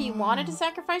last time you wanted to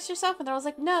sacrifice yourself? And I was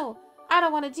like, no, I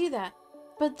don't want to do that.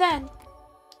 But then,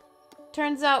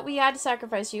 turns out we had to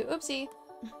sacrifice you. Oopsie.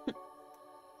 But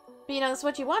you know, that's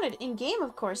what you wanted. In-game,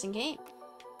 of course, in-game.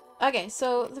 Okay,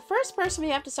 so the first person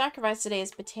we have to sacrifice today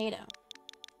is Potato.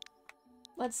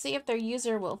 Let's see if their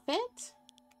user will fit.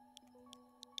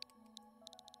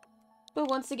 But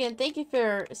once again, thank you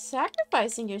for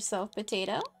sacrificing yourself,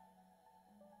 Potato.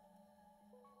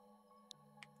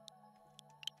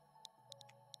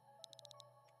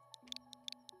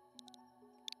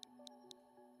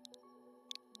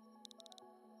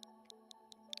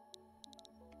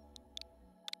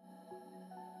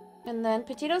 And then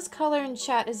Potato's color in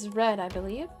chat is red, I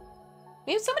believe.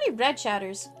 We have so many red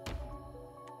chatters.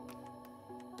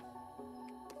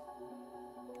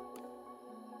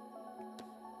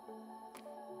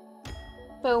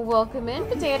 But welcome in,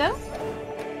 Potato.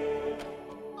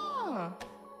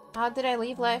 How did I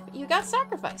leave life? You got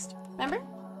sacrificed, remember?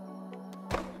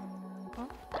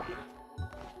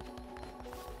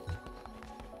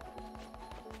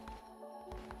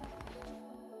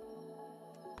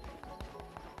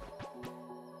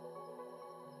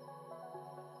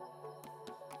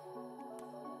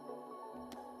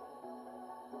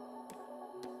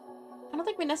 I don't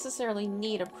think we necessarily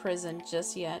need a prison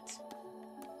just yet.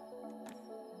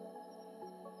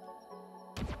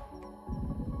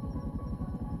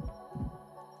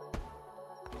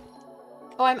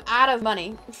 Oh, I'm out of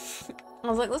money. I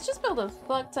was like, let's just build a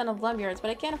fuck ton of lumberyards,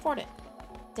 but I can't afford it.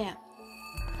 Damn.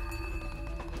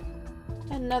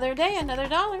 Another day, another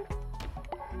dollar.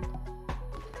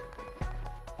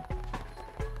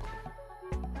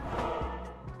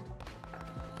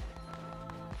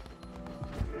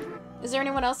 Is there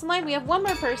anyone else in line? We have one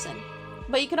more person.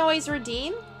 But you can always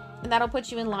redeem, and that'll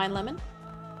put you in line, Lemon.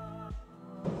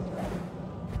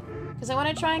 Because I want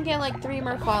to try and get like 3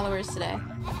 more followers today.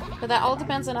 But that all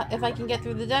depends on if I can get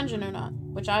through the dungeon or not.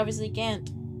 Which I obviously can't.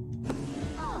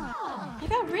 I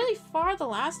got really far the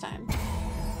last time.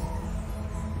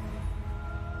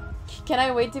 Can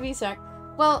I wait to be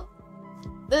Well,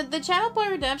 the channel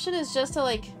point redemption is just to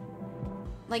like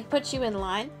put you in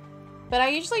line. But I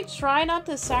usually try not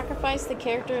to sacrifice the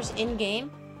characters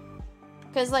in-game.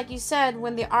 Because like you said,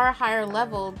 when they are higher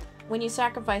leveled, when you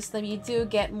sacrifice them, you do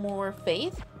get more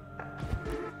faith.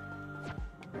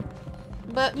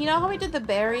 But you know how we did the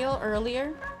burial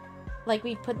earlier? Like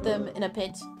we put them in a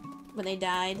pit when they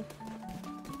died.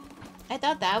 I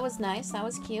thought that was nice. That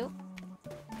was cute.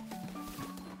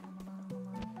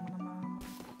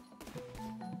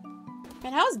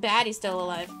 And how is Batty still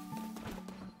alive?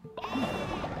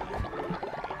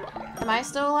 Am I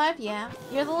still alive? Yeah.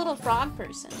 You're the little frog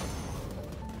person.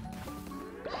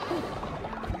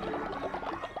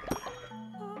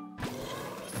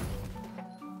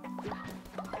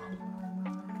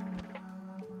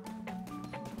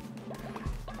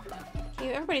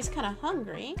 Okay, everybody's kind of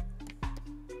hungry.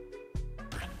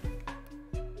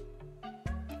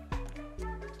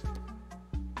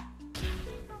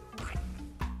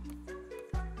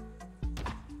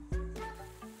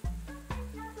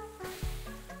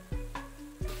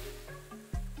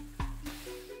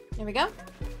 Here we go.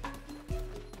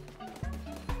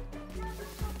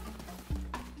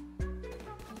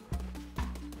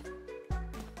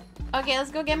 Okay, let's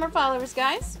go get more followers,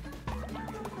 guys.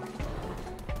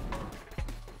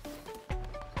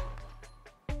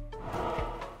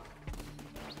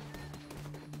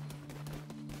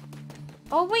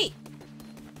 Oh, wait.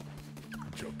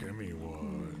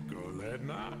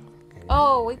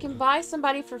 Oh, we can buy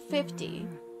somebody for 50.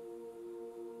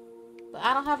 But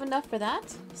I don't have enough for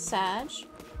that. Sag.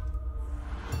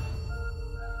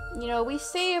 You know, we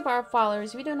save our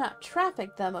followers. We do not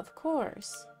traffic them, of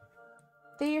course.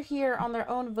 They are here on their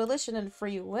own volition and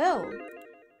free will.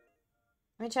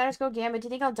 My chatters go gambit. Do you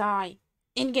think I'll die?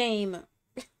 In-game.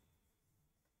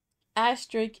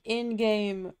 Asterisk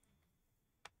in-game.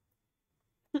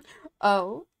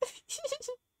 Oh.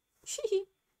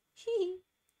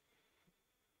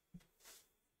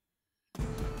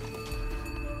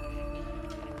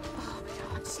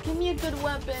 Just give me a good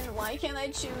weapon. Why can't I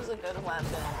choose a good weapon?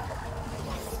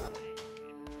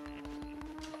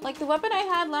 Like the weapon I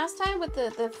had last time with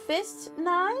the fist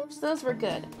knives, those were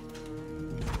good.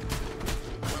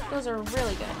 Those are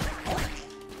really good.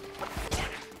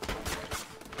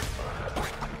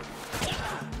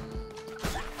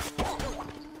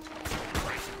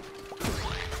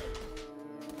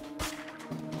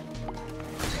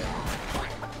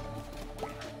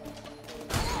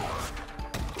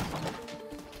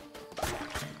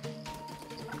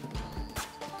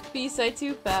 B-side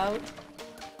 2 foul.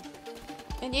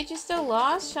 And yet you still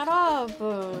lost? Shut up!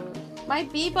 My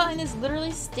B button is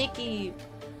literally sticky.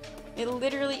 It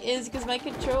literally is because my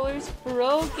controller's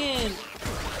broken.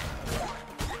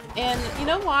 And you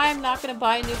know why I'm not gonna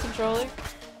buy a new controller?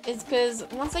 It's because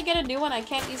once I get a new one, I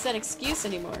can't use that excuse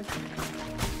anymore.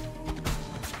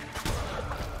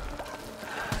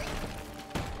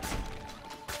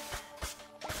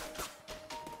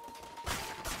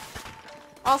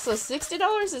 Also,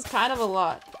 $60 is kind of a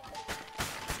lot.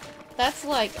 That's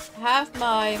like half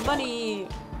my money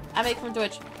I make from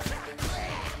Twitch.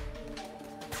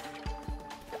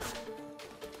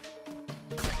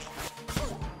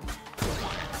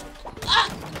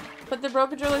 Ah! But the Pro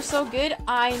Controller's so good,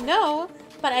 I know,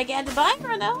 but I can't buy it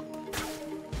right now.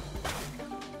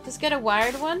 Just get a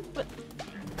wired one? But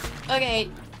okay,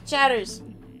 chatters.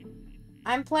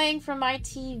 I'm playing from my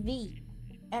TV,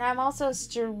 and I'm also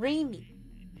streaming.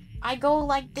 I go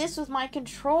like this with my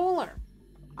controller.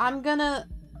 I'm gonna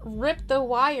rip the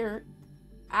wire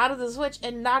out of the switch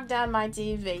and knock down my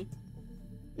TV.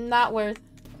 Not worth.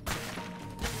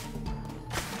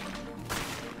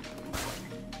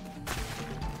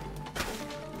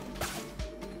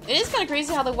 It is kind of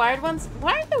crazy how the wired ones...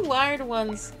 Why are the wired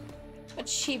ones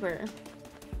much cheaper?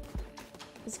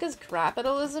 It's because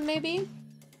capitalism, maybe?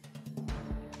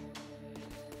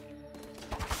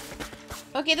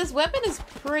 Okay, this weapon is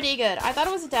pretty good. I thought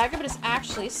it was a dagger, but it's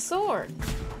actually a sword.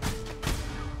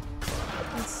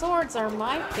 And swords are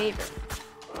my favorite.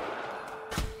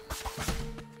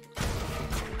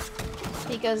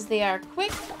 Because they are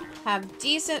quick, have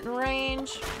decent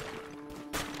range,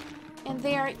 and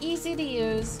they are easy to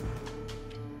use.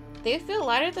 They feel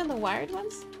lighter than the wired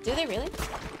ones? Do they really?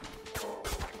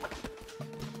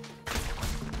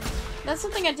 That's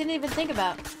something I didn't even think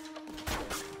about.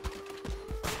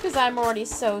 Because I'm already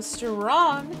so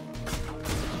strong.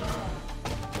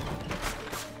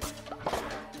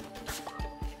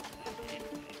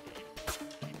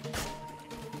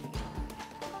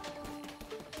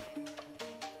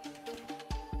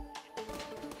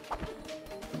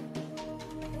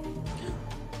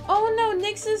 Oh no,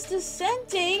 Nyx is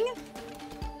dissenting!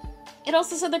 It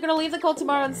also said they're gonna leave the cult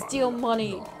tomorrow and steal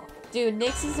money. Dude,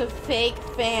 Nyx is a fake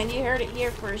fan. You heard it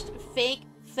here first. Fake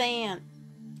fan.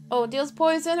 Oh, deals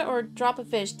poison or drop a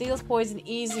fish? Deals poison.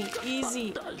 Easy.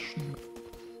 Easy.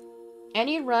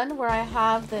 Any run where I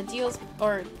have the deals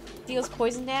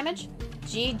poison damage?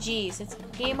 GG's. It's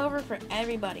game over for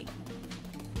everybody.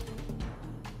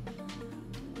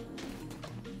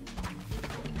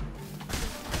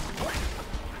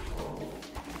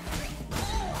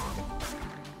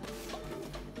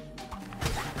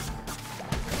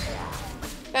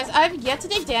 Guys, I've yet to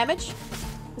take damage.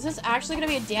 Is this actually gonna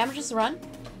be a damageless run?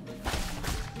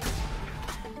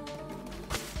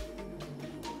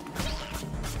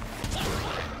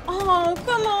 Oh,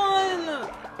 come on!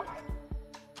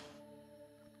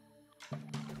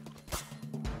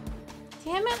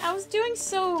 Damn it, I was doing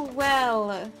so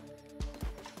well.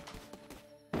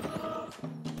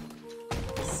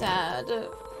 Sad.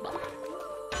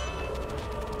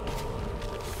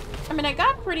 I mean, I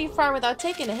got pretty far without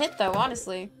taking a hit, though,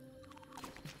 honestly.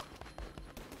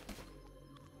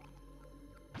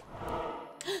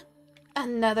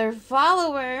 Another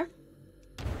follower!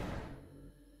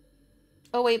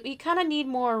 Oh wait, we kind of need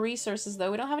more resources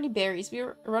though. We don't have any berries.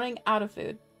 We're running out of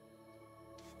food.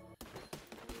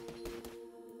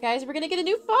 Guys, we're gonna get a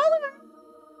new follower!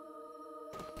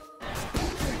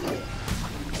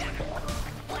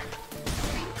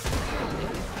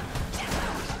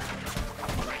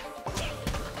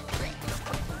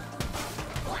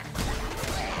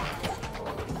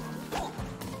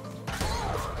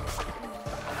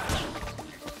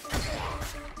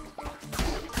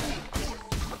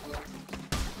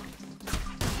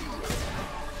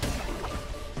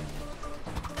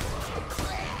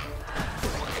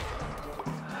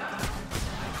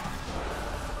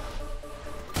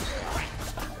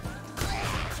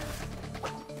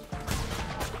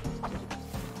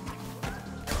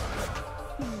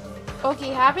 Okay,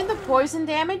 having the poison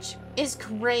damage is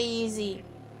crazy.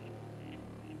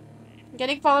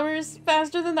 Getting followers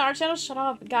faster than the art channel? Shut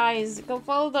up, guys. Go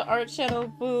follow the art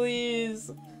channel,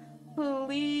 please.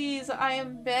 Please, I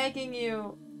am begging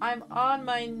you. I'm on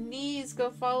my knees. Go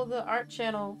follow the art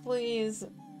channel, please.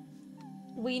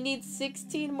 We need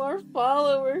 16 more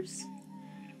followers.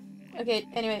 Okay,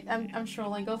 anyway, I'm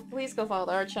trolling. Please go follow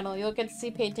the art channel. You'll get to see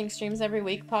painting streams every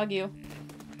week. Pog you.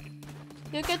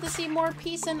 You'll get to see more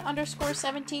peace and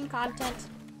 _17 content.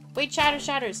 Wait,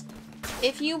 chatters.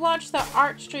 If you watch the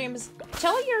art streams,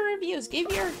 tell your reviews.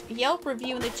 Give your Yelp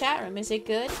review in the chat room. Is it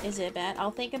good? Is it bad?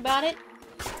 I'll think about it.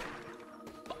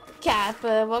 Cap,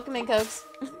 welcome in, Cokes.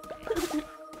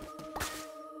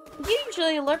 You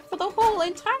usually lurk for the whole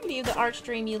entirety of the art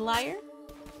stream, you liar.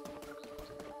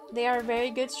 They are very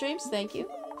good streams, thank you.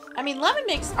 I mean, Lemon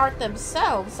makes art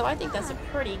themselves, so I think that's a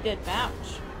pretty good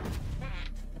vouch.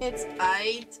 It's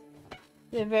aight.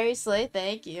 They're very slay,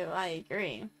 thank you. I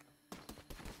agree.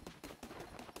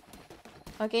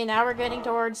 Okay, now we're getting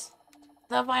towards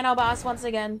the final boss once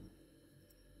again.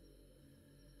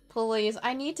 Please,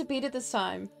 I need to beat it this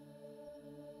time.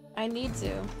 I need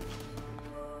to.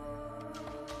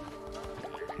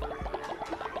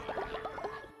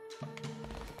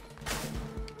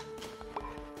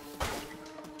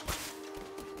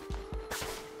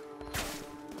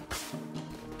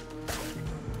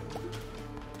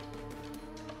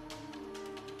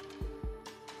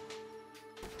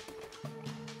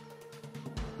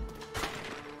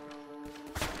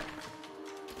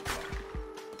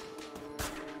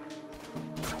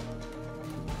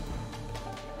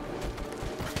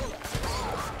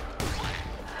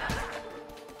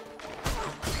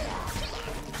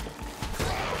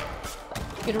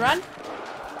 Good run.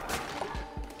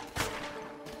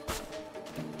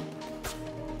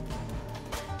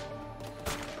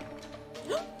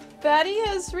 Batty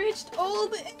has reached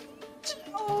old age.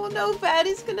 Oh no,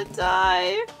 Batty's gonna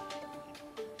die.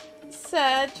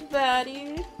 Sad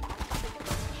Batty.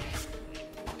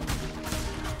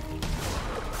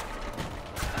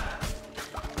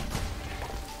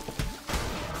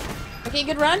 Okay,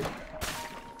 good run.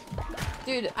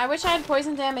 Dude, I wish I had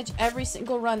poison damage every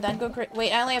single run. That'd go great.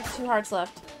 Wait, I only have 2 hearts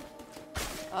left.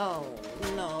 Oh,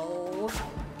 no.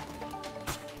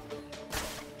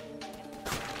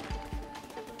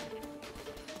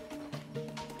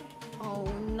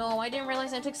 Oh, no. I didn't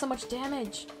realize I took so much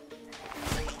damage.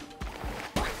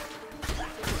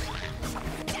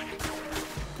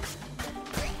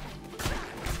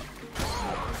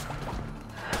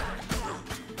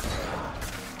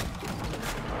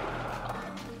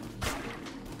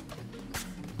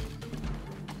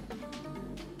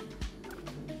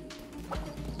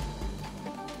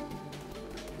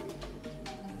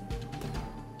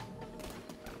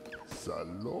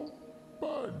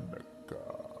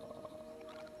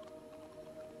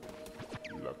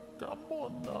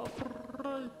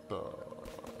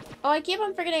 Oh, I keep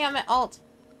on forgetting I'm at alt.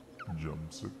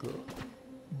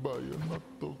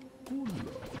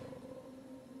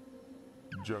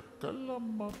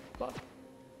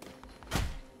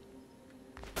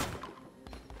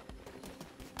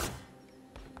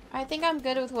 I think I'm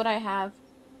good with what I have.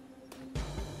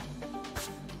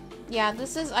 Yeah,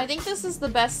 I think this is the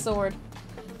best sword.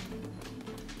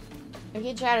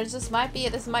 Okay, chatters, this might be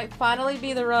it. This might finally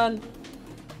be the run.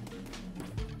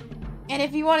 And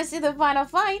if you want to see the final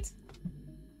fight,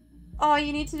 all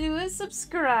you need to do is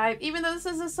subscribe. Even though this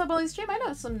is a sub-only stream, I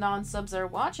know some non-subs are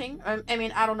watching. I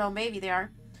mean, I don't know, maybe they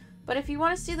are. But if you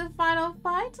want to see the final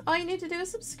fight, all you need to do is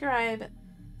subscribe.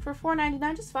 For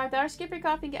 $4.99, just $5, skip your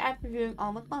coffee and get ad reviewing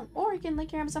all month long. Or you can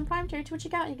link your Amazon Prime to your Twitch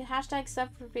account and you can hashtag sub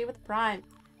for free with Prime.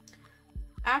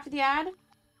 After the ad,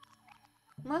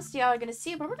 most of y'all are going to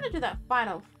see it, but we're going to do that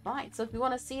final fight. So if you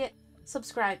want to see it,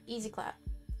 subscribe. Easy clap.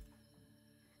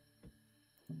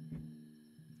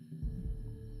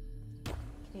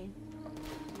 Okay.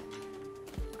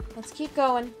 Let's keep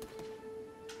going.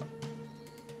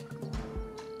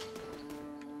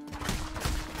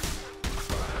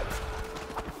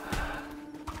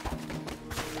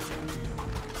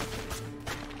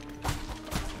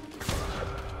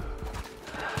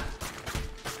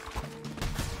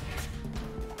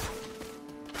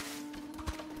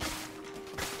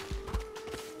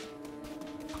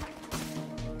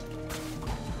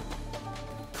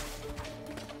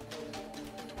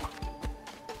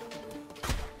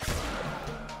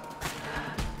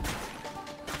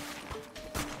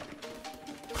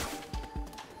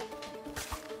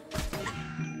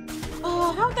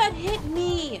 How'd that hit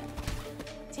me?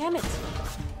 Damn it.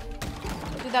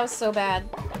 Dude, that was so bad.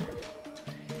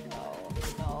 No,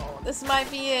 no. This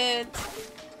might be it.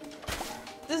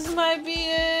 This might be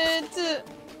it.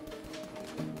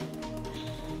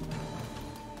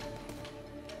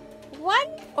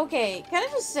 What? Okay, can I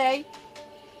just say,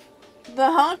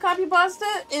 the hot copy pasta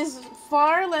is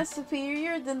far less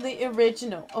superior than the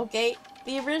original, okay?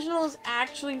 The original is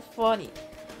actually funny.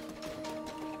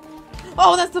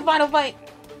 Oh, that's the final fight!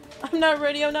 I'm not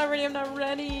ready, I'm not ready, I'm not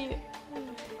ready.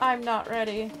 I'm not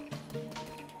ready.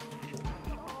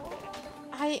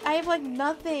 I have like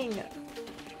nothing.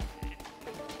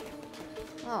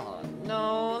 Oh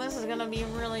no, this is gonna be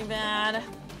really bad.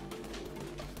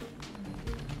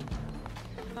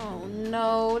 Oh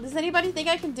no, does anybody think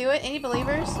I can do it? Any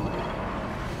believers?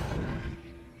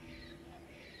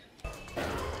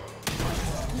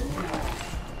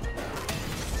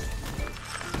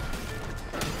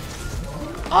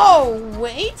 Oh,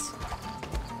 wait!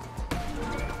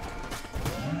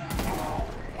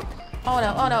 Oh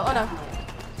no, oh no, oh no.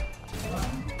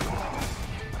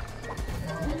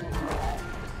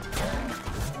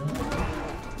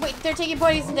 Wait, they're taking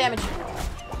poison damage.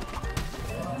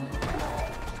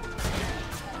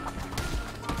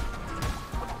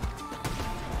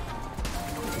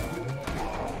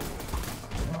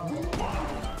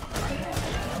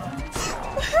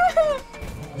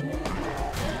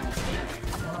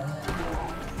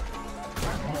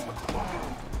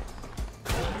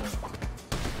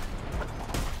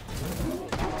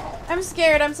 I'm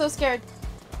scared, I'm so scared.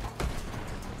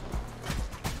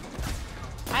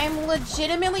 I am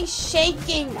legitimately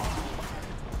shaking.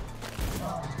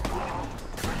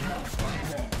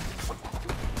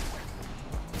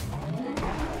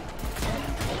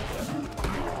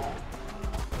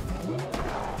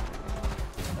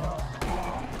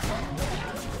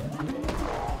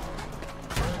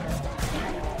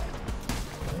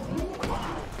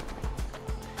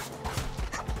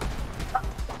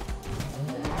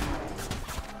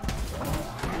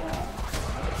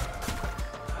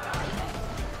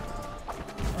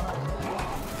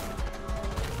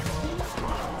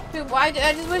 Dude, why?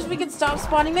 I just wish we could stop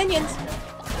spawning minions.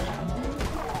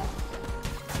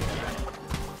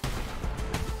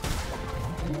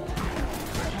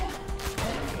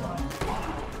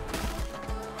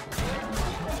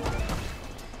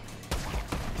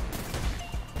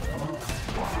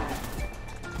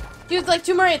 Dude, like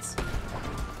 2 more hits.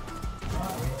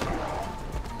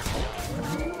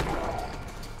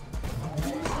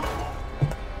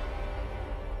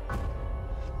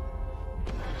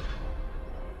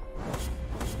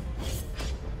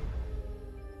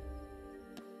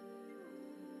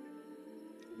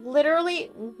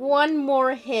 Literally 1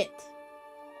 more hit.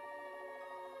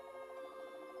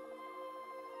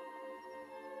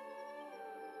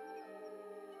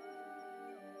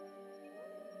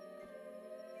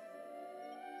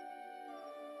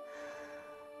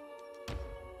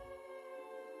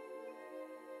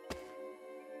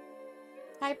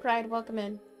 Hi, Pride. Welcome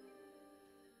in.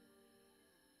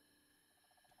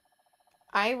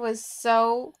 I was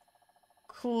so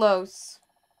close.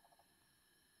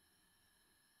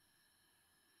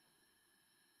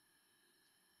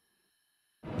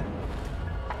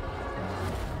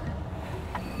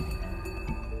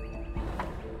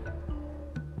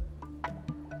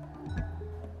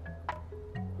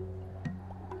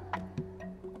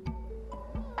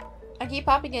 I keep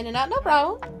popping in and out, no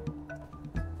problem.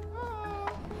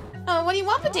 Oh, what do you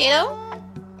want, Potato?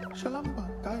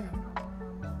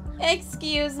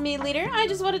 Excuse me, leader. I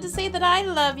just wanted to say that I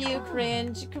love you.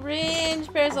 Cringe. Cringe,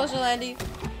 parasocial Andy.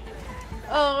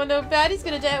 Oh no, Patty's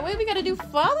gonna die. Wait, we gotta do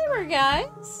follower,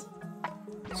 guys.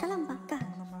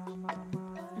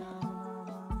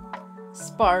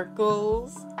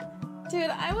 Sparkles. Dude,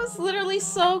 I was literally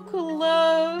so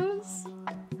close.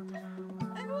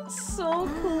 I was so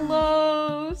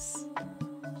close.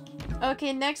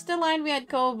 Okay, next in line we had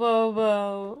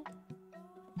Kobobo.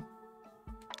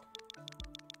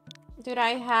 Dude, I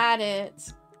had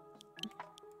it.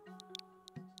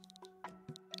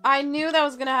 I knew that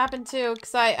was gonna happen too,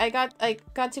 cause I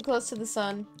got too close to the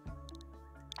sun.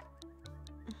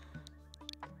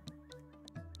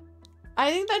 I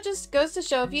think that just goes to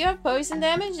show if you have poison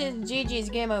damage, it's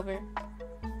GG's, game over.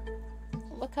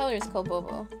 What color is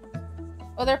Kobobo?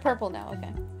 Oh, they're purple now,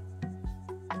 okay.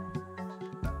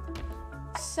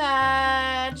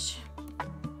 Sag.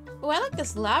 Oh, I like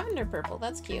this lavender purple,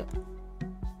 that's cute.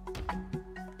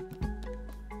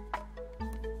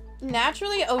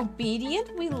 Naturally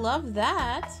obedient? We love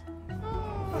that.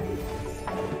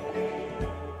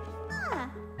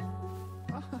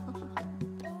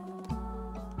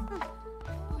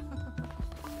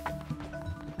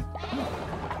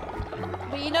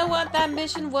 But you know what? That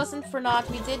mission wasn't for naught.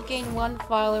 We did gain 1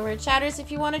 follower. Chatters,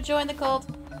 if you want to join the cult,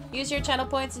 use your channel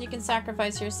points and you can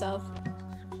sacrifice yourself.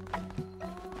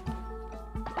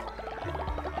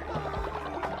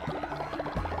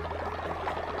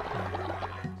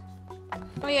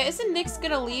 Oh yeah, isn't Nick's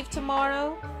gonna leave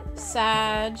tomorrow?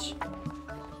 Sag.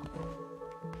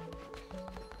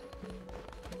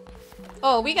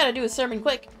 Oh, we gotta do a sermon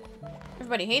quick.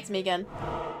 Everybody hates me again.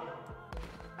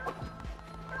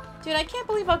 Dude, I can't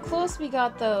believe how close we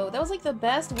got, though. That was like the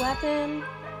best weapon.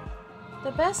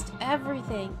 The best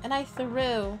everything. And I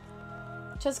threw.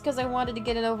 Just because I wanted to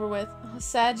get it over with.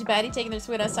 Sag baddie taking their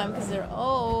sweet ass time because they're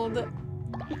old.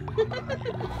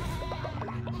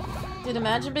 Dude,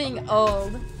 imagine being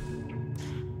old.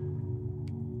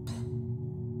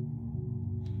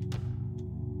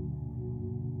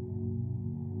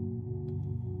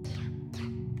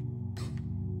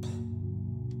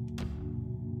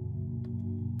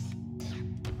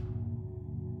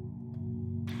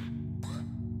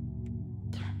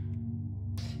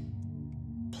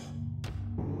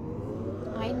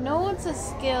 I know it's a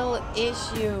skill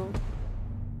issue.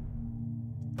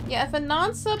 Yeah, if a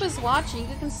non-sub is watching,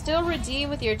 you can still redeem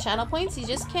with your channel points, you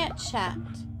just can't chat.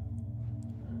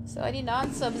 So any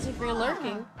non-subs, if you're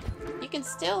lurking, you can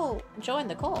still join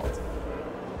the cult.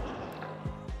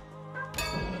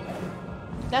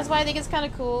 That's why I think it's kind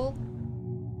of cool,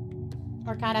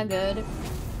 or kind of good,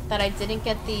 that I didn't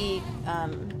get the,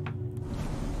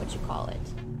 what you call it?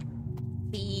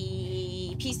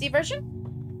 The PC version?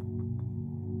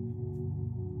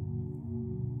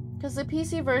 Because the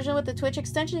PC version with the Twitch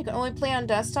extension, you can only play on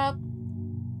desktop.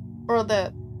 Or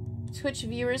the Twitch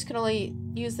viewers can only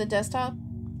use the desktop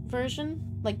version.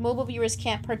 Like, mobile viewers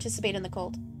can't participate in the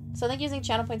cult. So I think using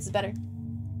channel points is better.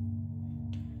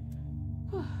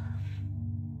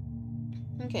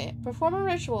 Okay. Perform a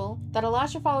ritual that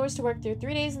allows your followers to work through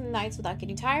 3 days and nights without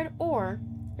getting tired, or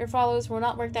your followers will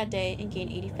not work that day and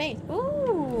gain 80 faith.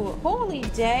 Ooh! Holy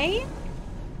day?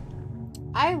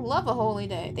 I love a holy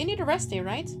day. They need a rest day,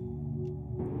 right?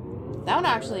 That one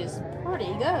actually is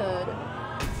pretty good.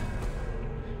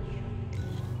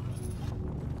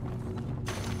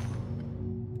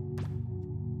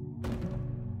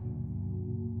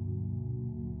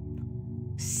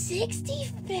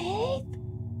 $60 faith?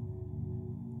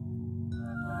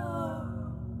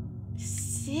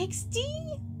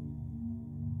 60?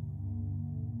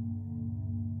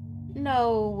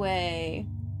 No way.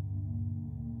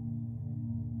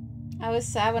 I was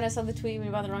sad when I saw the tweet when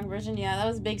you bought the wrong version. Yeah, that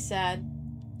was big sad.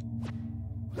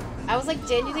 I was like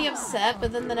genuinely upset,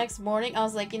 but then the next morning I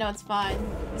was like, you know, it's fine.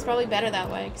 It's probably better that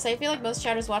way. Because I feel like most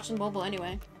chatters watching mobile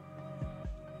anyway.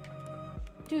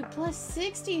 Dude, plus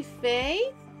 60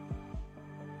 faith?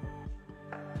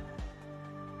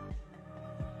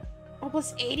 Oh,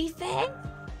 plus 80 faith?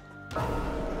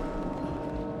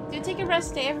 Dude, take a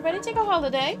rest day, everybody. Take a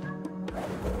holiday.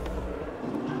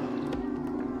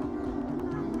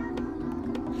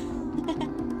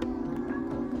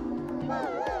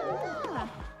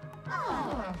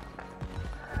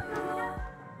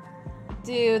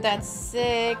 Dude, that's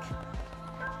sick.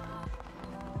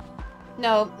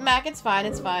 No, Mac, it's fine,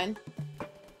 it's fine.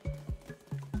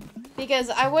 Because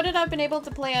I wouldn't have been able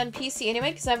to play on PC anyway,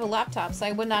 because I have a laptop, so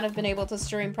I would not have been able to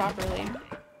stream properly.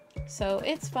 So,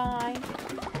 it's fine.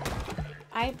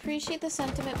 I appreciate the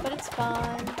sentiment, but it's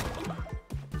fine.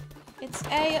 It's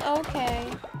A-okay.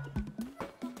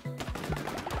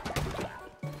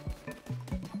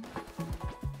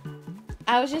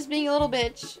 I was just being a little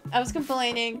bitch. I was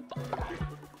complaining.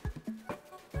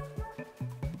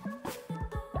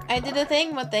 I did a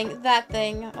thing, what thing? That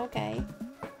thing. Okay.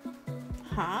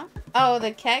 Huh? Oh,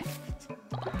 the kek?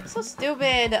 So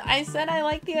stupid. I said I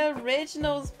like the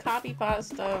original copy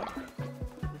pasta.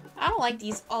 I don't like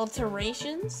these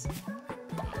alterations.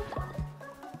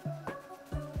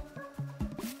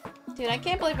 Dude, I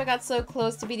can't believe I got so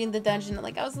close to beating the dungeon.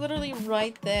 Like, I was literally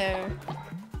right there.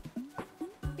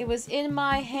 It was in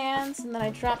my hands, and then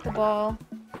I dropped the ball.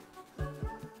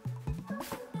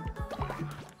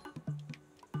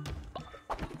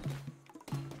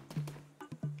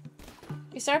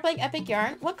 You started playing Epic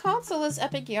Yarn? What console is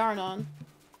Epic Yarn on?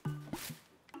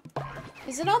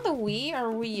 Is it on the Wii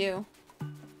or Wii U?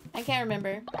 I can't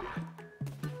remember.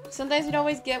 Sometimes we don't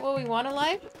always get what we want in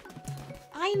life.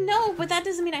 I know, but that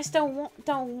doesn't mean I still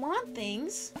don't want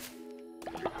things.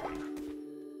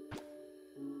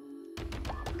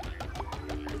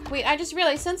 Wait, I just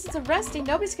realized since it's a rest day,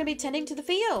 nobody's gonna be tending to the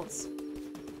fields.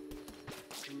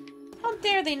 How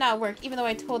dare they not work, even though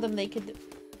I told them they could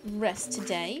rest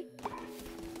today?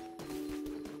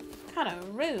 Kinda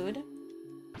rude.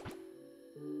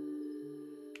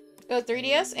 Go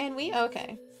 3DS and Wii?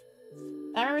 Okay.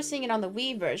 I remember seeing it on the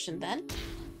Wii version then.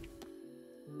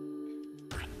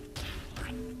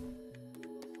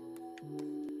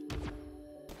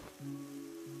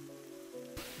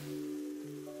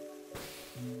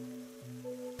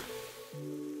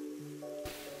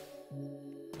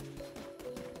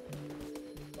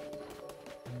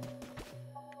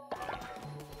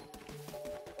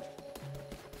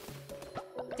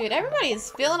 Dude, everybody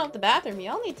is filling up the bathroom.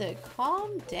 Y'all need to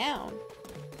calm down.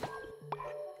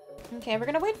 Okay, we're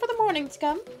gonna wait for the morning to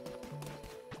come.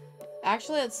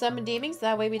 Actually, let's summon demons.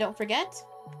 That way we don't forget.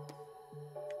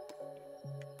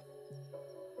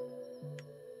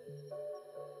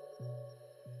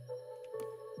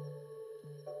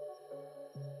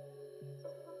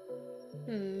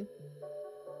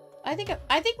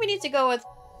 I think we need to go with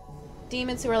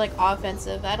demons who are like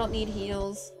offensive. I don't need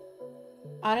heals.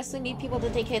 Honestly, need people to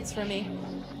take hits for me.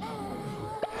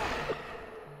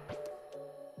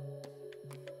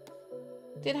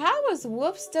 Dude, how is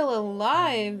Whoop still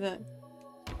alive?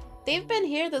 They've been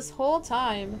here this whole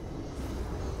time.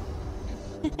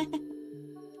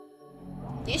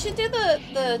 You should do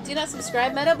the do not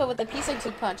subscribe meta, but with the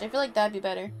P62 punch. I feel like that'd be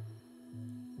better.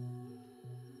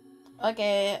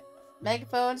 Okay,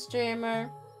 megaphone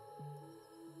streamer.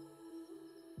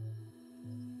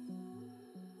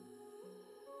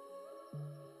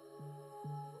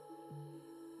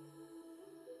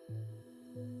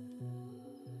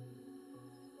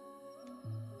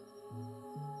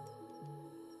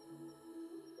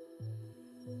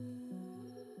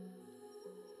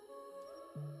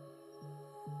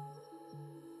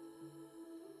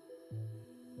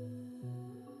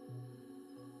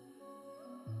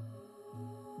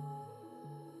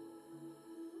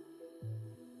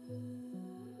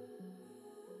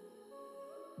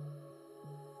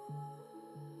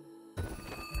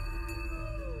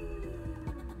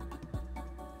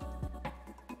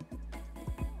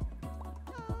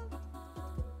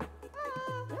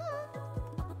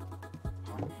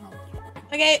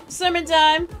 Okay, sermon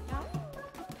time.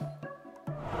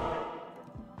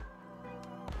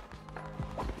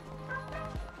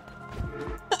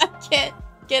 I can't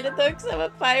get it though because I'm a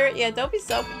pirate. Yeah, don't be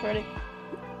self-reporting.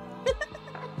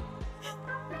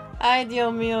 Ay,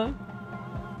 Dios mío.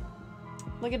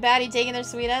 Look at Batty taking their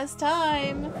sweet ass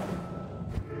time.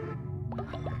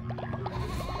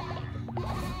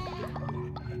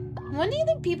 When do you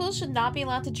think people should not be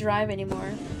allowed to drive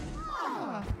anymore?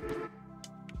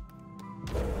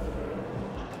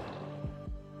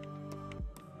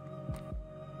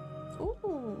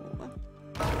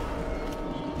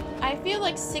 I feel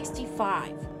like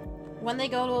 65 when they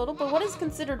go to little, but what is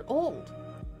considered old?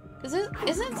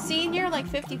 Isn't senior like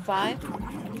 55?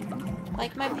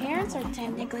 Like my parents are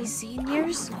technically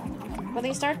seniors, but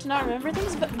they start to not remember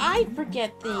things, but I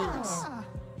forget things.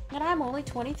 And I'm only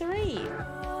 23.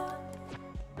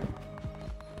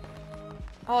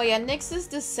 Oh yeah, Nyx is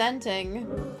dissenting.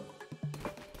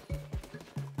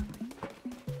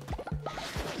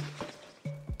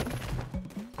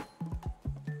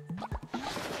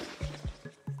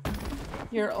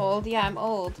 You're old? Yeah, I'm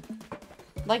old.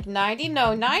 Like 90?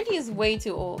 No, 90 is way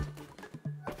too old.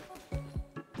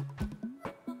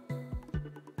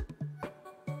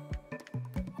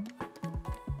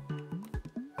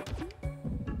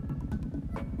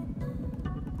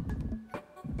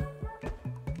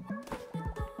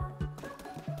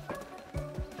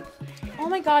 Oh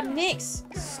my god, Nyx!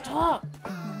 Stop!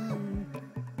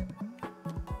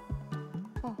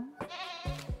 Oh.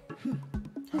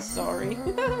 Sorry.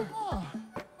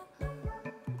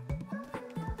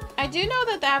 I do know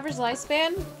that the average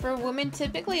lifespan for women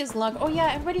typically is long. Oh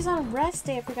yeah, everybody's on rest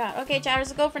day, I forgot. Okay, chatters,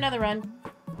 let's go for another run.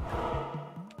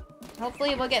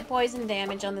 Hopefully we'll get poison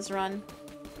damage on this run.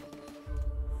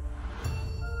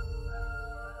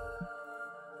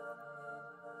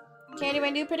 Candy, my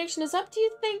new prediction is up. Do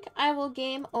you think I will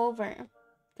game over?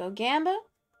 Go Gamba?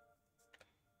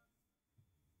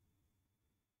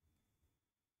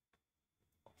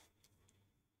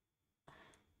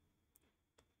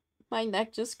 My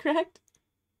neck just cracked.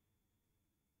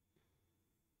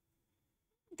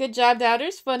 Good job,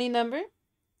 doubters. Funny number.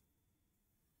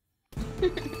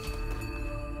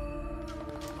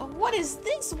 Oh, what is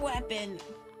this weapon?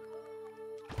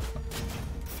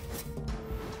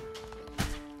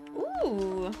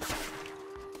 Ooh.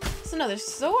 It's another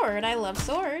sword. I love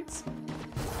swords.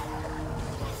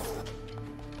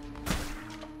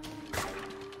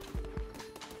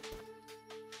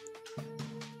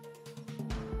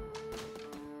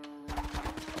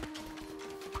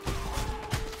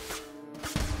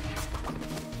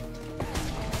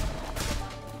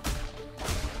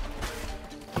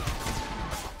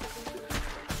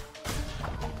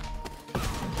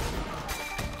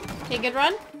 Okay, good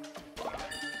run.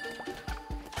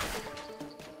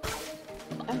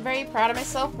 I'm very proud of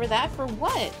myself for that. For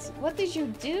what? What did you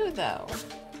do, though?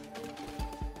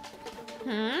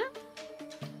 Hmm?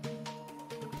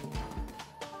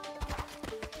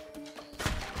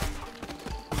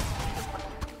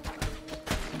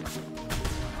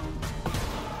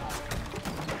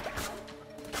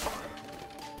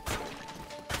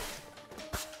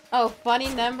 Oh, funny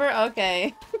number?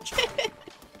 Okay.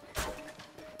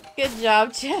 Good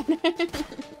job, Jen.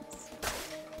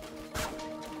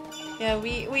 Yeah,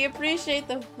 we appreciate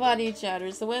the funny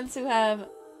chatters, the ones who have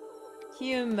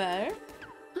humor.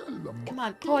 Come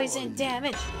on, poison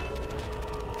damage.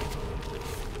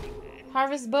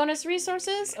 Harvest bonus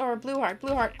resources or blue heart?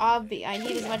 Blue heart, obvi. I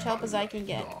need as much help as I can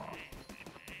get.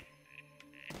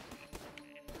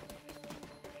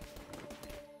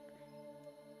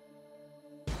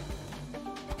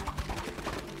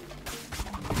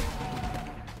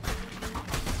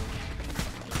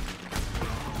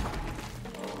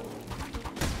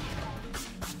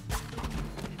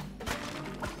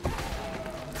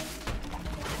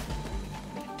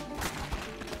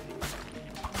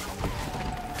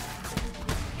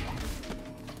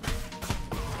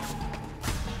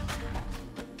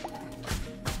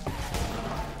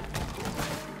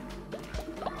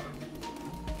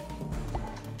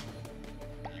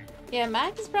 Yeah,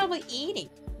 Mac is probably eating.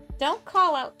 Don't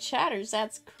call out chatters,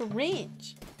 that's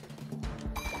cringe.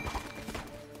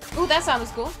 Ooh, that sound was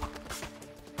cool.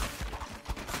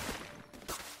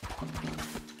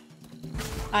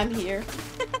 I'm here.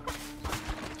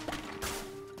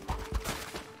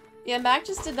 Yeah, Mac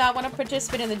just did not want to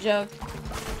participate in the joke.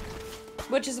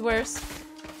 Which is worse.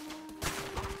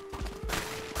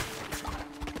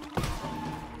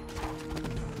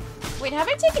 Wait, have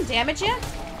I taken damage yet?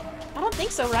 I don't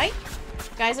think so, right?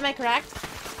 Guys, am I correct?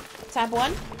 Tab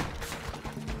 1.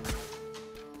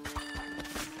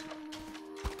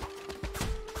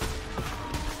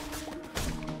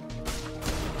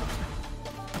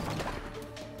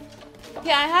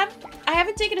 Yeah, I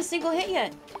haven't taken a single hit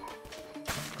yet.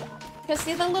 Because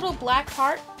see the little black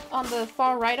heart on the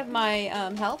far right of my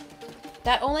health?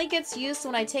 That only gets used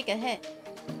when I take a hit.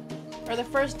 Or the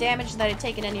first damage that I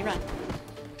take in any run.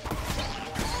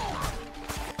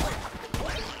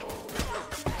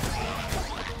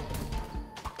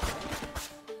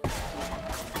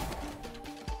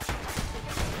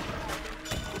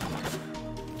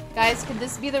 Guys, could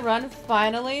this be the run,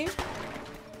 finally?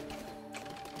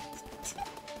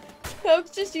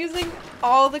 Coke's just using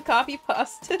all the copy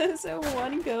pastas in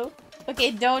one go.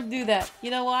 Okay, don't do that. You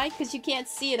know why? Because you can't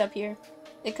see it up here.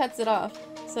 It cuts it off.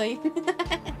 So you...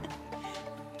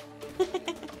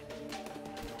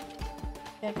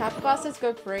 Yeah, copy pastas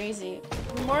go crazy.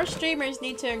 More streamers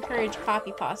need to encourage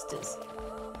copy pastas.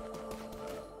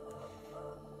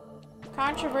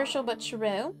 Controversial but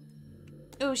true.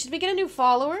 Ooh, should we get a new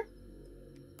follower?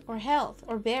 Or health?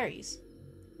 Or berries?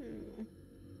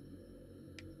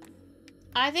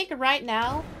 I think right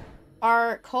now,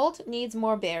 our cult needs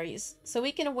more berries. So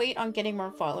we can wait on getting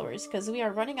more followers, because we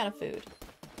are running out of food.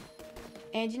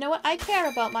 And you know what? I care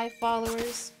about my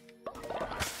followers.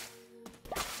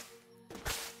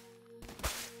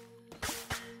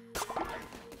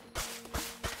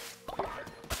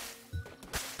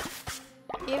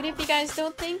 Even if you guys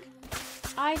don't think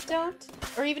I don't,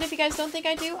 or even if you guys don't think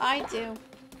I do, I do.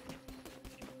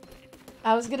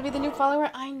 I was gonna be the new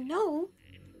follower, I know.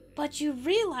 But you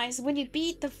realize when you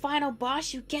beat the final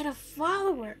boss, you get a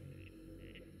follower.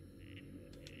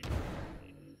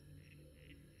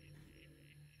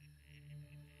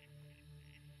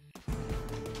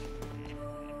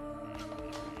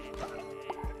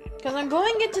 Because I'm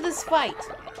going into this fight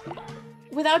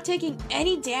without taking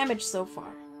any damage so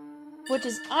far. Which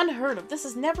is unheard of. This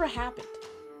has never happened.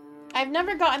 I've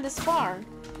never gotten this far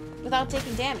without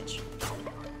taking damage.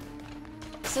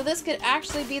 So this could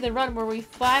actually be the run where we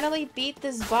finally beat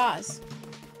this boss.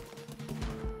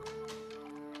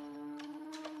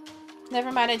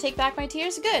 Never mind, I take back my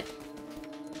tears. Good.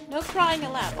 No crying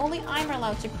allowed. Only I'm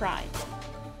allowed to cry.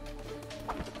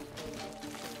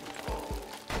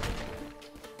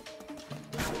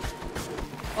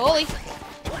 Holy.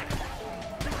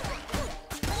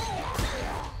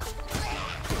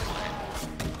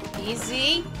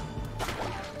 Easy.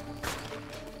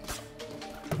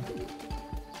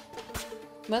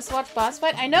 Must watch boss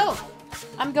fight? I know!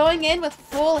 I'm going in with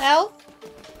full health.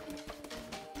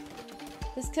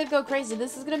 This could go crazy.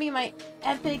 This is gonna be my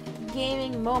epic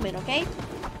gaming moment, okay?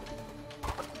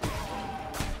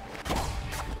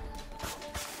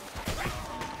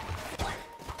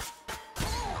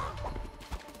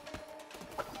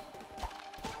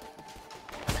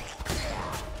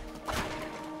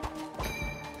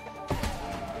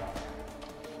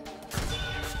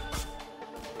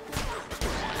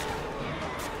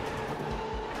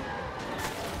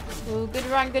 Ooh, good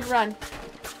run, good run.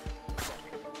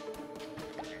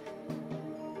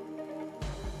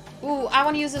 Ooh, I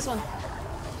want to use this one.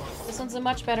 This one's a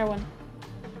much better one.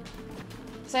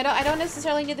 So I don't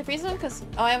necessarily need the freeze one because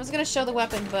I was gonna show the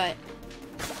weapon, but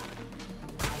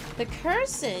The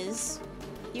curses,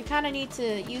 you kind of need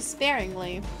to use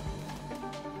sparingly.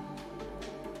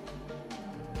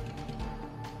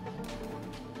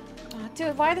 Oh,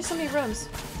 dude, why are there so many rooms?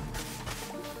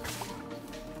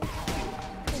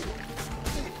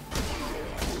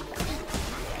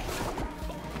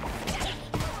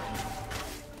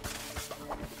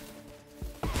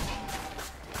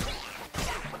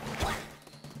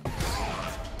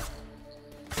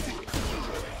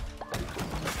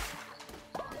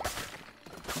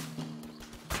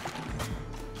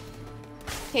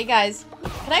 Okay, guys,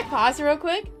 can I pause real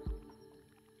quick?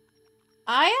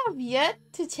 I have yet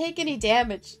to take any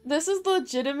damage. This is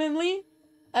legitimately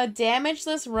a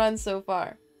damageless run so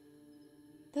far.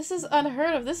 This is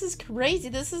unheard of. This is crazy.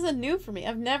 This is a new for me.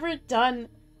 I've never done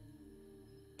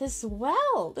this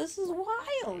well. This is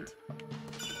wild.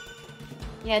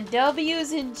 Yeah,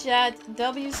 W's in chat.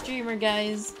 W streamer,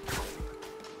 guys.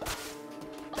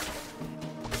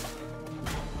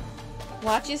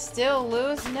 Watch you still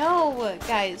lose? No,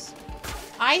 guys.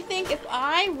 I think if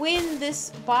I win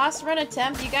this boss run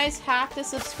attempt, you guys have to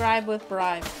subscribe with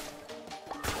Bribe.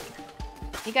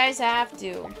 You guys have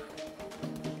to.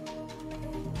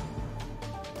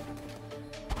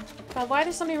 God, why are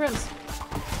there so many rooms?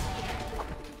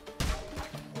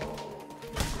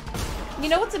 You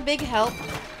know what's a big help?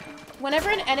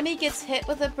 Whenever an enemy gets hit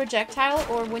with a projectile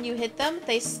or when you hit them,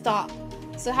 they stop.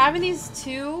 So having these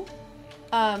two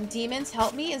demons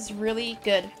help me is really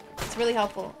good. It's really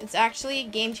helpful. It's actually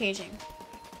game-changing.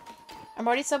 I'm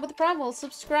already subbed with the Prime. We'll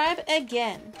subscribe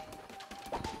again.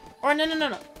 Or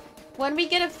no. When we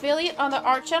get affiliate on the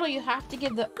art channel, you have to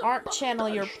give the art channel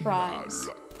your primes.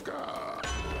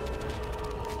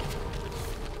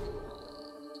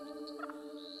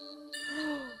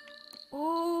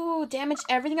 Ooh, damage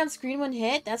everything on screen when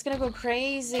hit? That's gonna go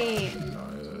crazy.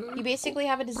 You basically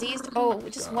have a diseased... Oh,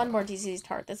 just one more diseased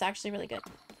heart. That's actually really good.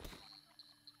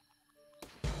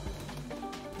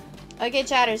 Okay,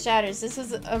 chatters. This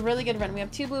is a really good run. We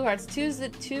have 2 blue hearts,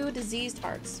 2 diseased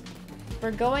hearts.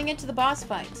 We're going into the boss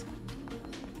fight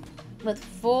with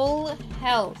full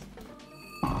health.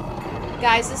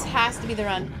 Guys, this has to be the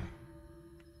run.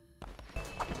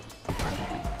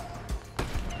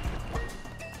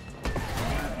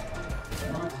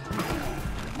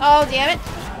 Oh, damn it.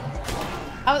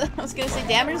 I was gonna say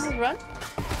damage is the run.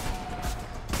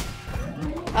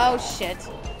 Oh, shit.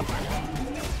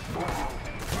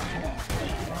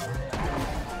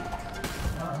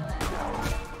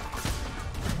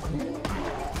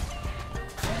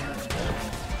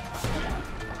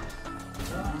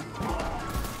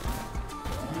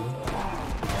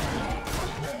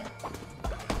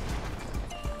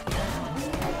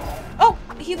 Oh,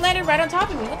 he landed right on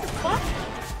top of me. What the fuck?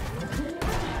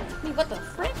 I mean, what the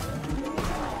frick?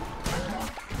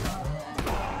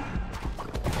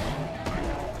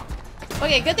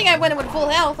 Okay, good thing I went in with full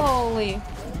health. Holy.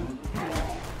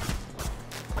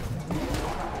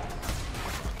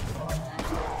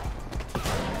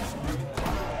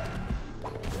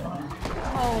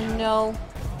 Oh no.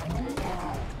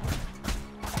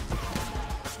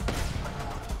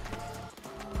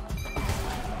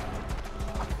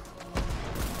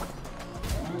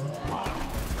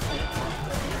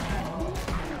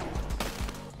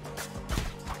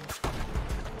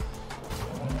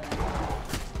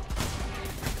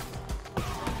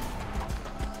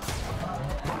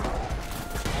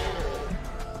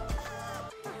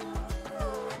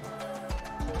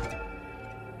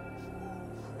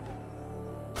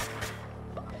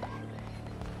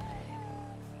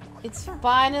 It's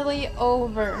finally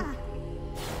over.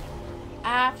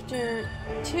 After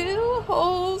 2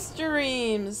 whole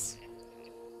streams,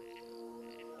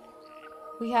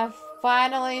 we have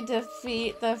finally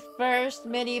defeated the first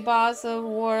mini-boss of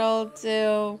World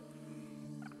 2.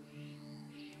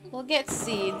 We'll get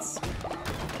seeds.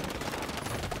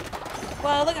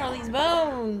 Wow, look at all these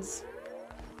bones!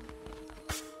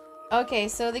 Okay,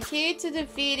 so the key to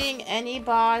defeating any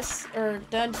boss or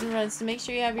dungeon runs is to make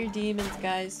sure you have your demons,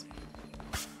 guys.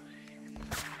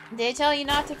 They tell you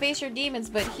not to face your demons,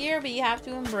 but you have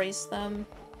to embrace them.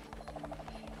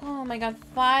 Oh my god,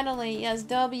 finally! Yes,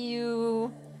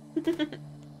 W!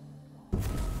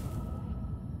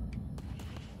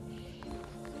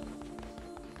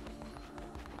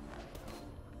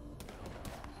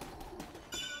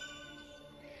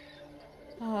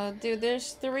 Oh, dude,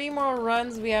 there's 3 more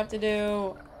runs we have to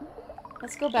do.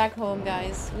 Let's go back home,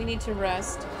 guys. We need to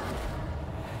rest.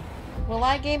 Will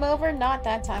I game over? Not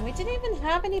that time. We didn't even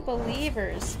have any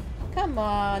believers. Come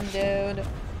on, dude.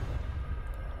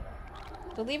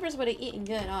 Believers would have eaten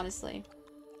good, honestly.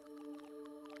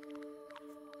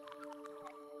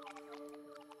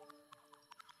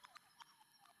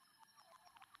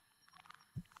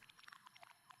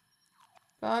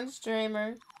 Gone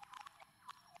streamer.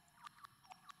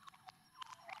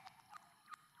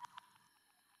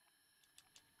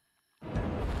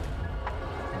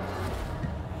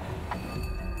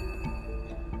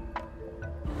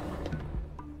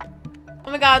 Oh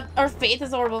my god, our faith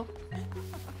is horrible.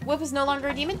 Whoop is no longer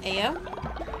a demon. Ayo.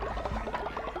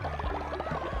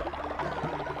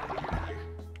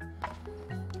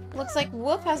 Looks like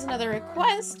Whoop has another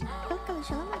request.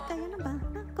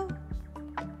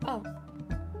 Oh.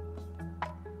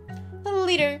 The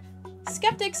leader.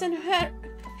 Skeptics and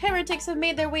heretics have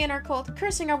made their way in our cult,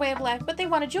 cursing our way of life, but they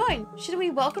want to join. Should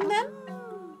we welcome them?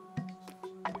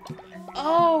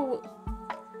 Oh.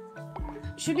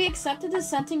 Should we accept a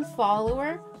dissenting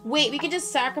follower? Wait, we could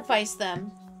just sacrifice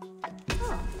them.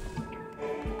 Huh.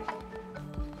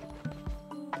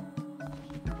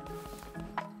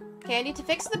 Okay, I need to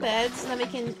fix the beds, and then we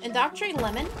can indoctrinate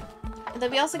Lemon. And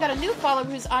then we also got a new follower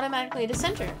who's automatically a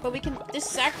dissenter, but we can just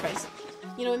sacrifice them.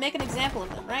 You know, we make an example of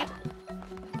them, right?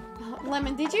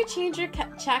 Lemon, did you change your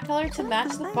chat color to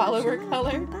match the follower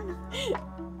color?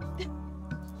 You're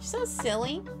so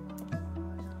silly.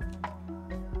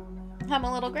 I'm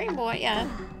a little green boy, yeah.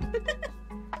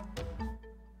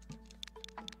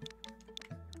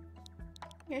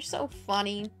 You're so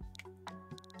funny.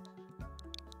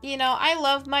 You know, I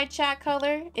love my chat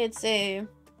color. It's a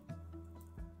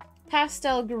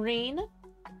pastel green.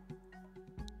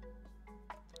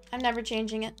 I'm never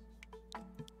changing it.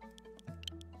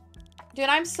 Dude,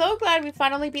 I'm so glad we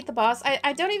finally beat the boss.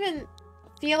 I don't even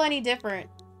feel any different.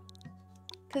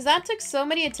 Because that took so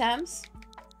many attempts.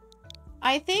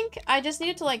 I think I just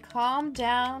needed to, like, calm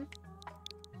down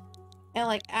and,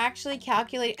 like, actually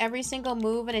calculate every single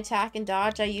move and attack and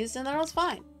dodge I used, and then it was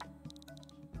fine.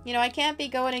 You know, I can't be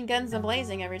going in guns and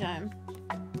blazing every time.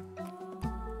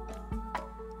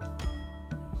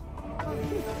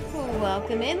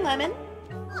 Welcome in, Lemon.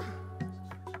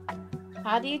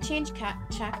 How do you change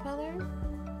chat color?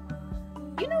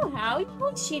 You know how. You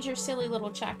always change your silly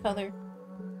little chat color.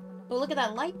 Oh, look at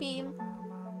that light beam.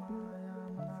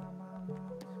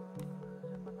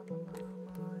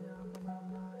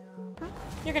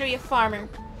 You're gonna be a farmer.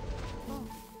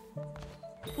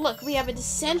 Look, we have a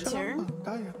dissenter.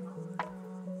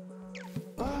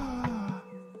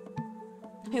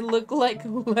 They look like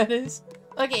lettuce.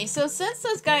 Okay, so since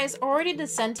this guy is already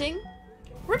dissenting,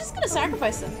 we're just gonna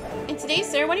sacrifice them. In today's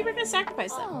ceremony, we're gonna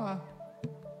sacrifice them.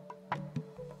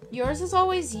 Yours is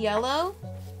always yellow.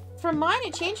 For mine,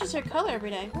 it changes her color every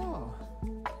day.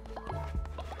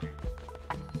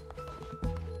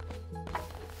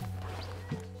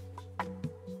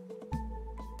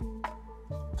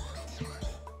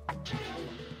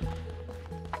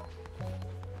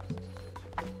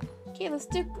 Okay, let's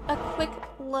do a quick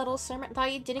little sermon.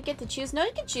 Thought you didn't get to choose. No,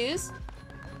 you can choose.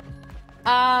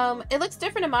 It looks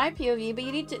different in my POV, but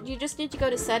you just need to go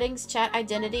to settings, chat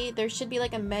identity. There should be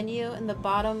like a menu in the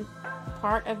bottom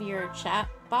part of your chat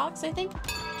box, I think.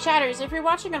 Chatters, if you're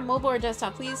watching on mobile or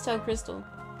desktop, please tell Crystal.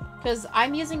 Because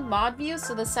I'm using mod view,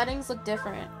 so the settings look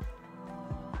different.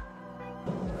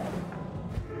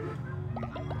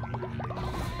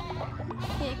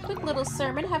 Okay, quick little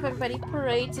sermon. Have everybody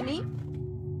pray to me.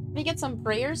 Let me get some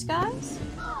prayers, guys.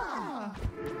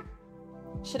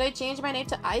 Should I change my name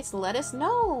to Ice Lettuce?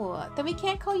 No! Then we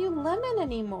can't call you Lemon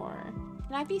anymore.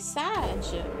 And I'd be sad.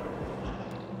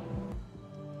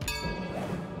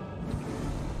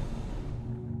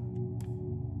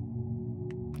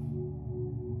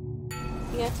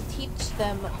 We have to teach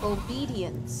them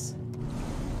obedience.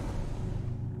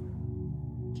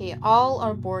 Okay, all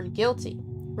are born guilty.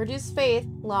 Reduce faith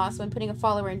loss when putting a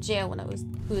follower in jail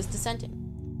who is dissenting.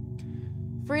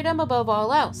 Freedom above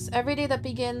all else. Every day that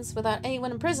begins without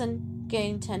anyone in prison,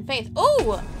 gain 10 faith.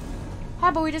 Oh! How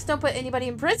about we just don't put anybody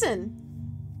in prison?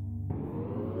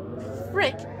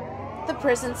 Frick. The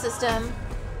prison system.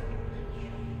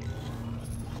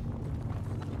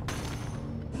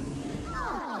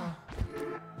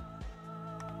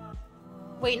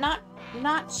 Wait, not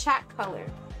chat color.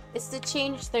 It's to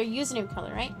change their username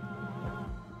color, right?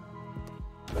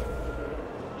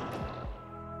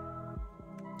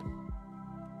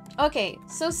 Okay,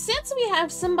 so since we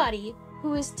have somebody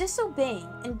who is disobeying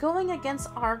and going against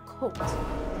our cult,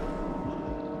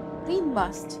 we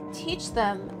must teach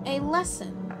them a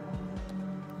lesson.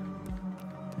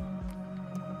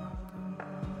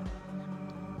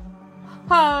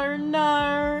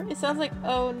 Harnar. It sounds like,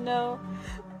 oh no.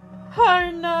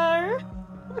 Harnar.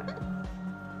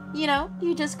 You know,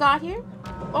 you just got here,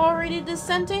 already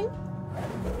dissenting.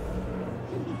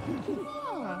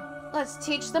 Let's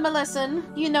teach them a lesson.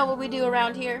 You know what we do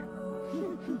around here.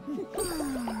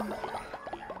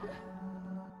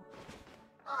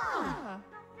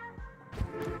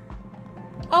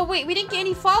 Oh wait, we didn't get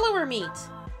any follower meat.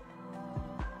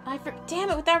 Damn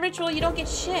it, with that ritual you don't get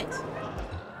shit.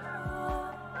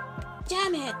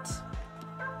 Damn it.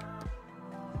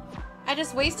 I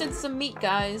just wasted some meat,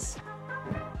 guys.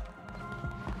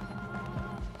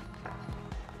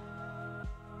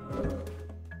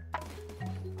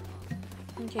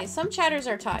 Okay, some chatters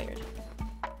are tired.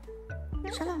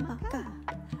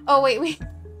 Oh wait.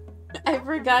 I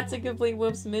forgot to complete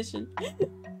Whoop's mission.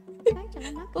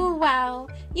 Oh wow,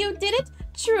 you did it!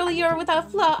 Truly you're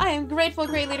without flaw. I am grateful,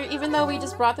 great leader, even though we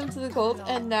just brought them to the cult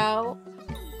and now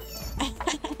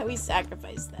we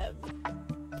sacrificed them.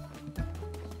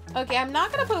 Okay, I'm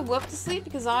not gonna put Whoop to sleep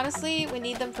because honestly, we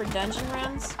need them for dungeon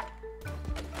runs.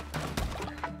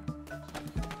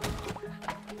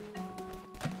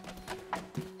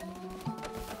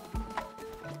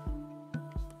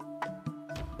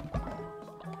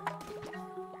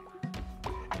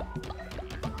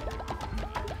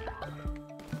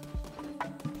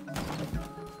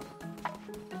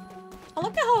 Oh,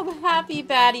 look at how happy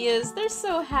Batty is. They're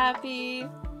so happy.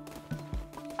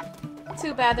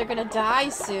 Too bad they're gonna die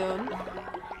soon.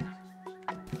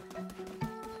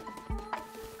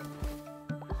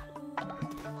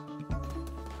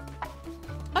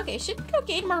 Okay, should we go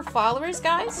gain more followers,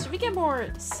 guys? Should we get more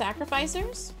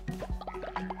sacrificers?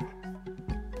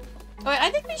 Oh, I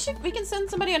think we can send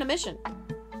somebody on a mission.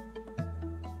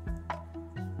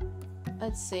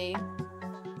 Let's see.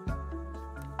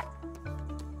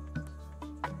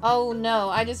 Oh no,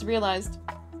 I just realized.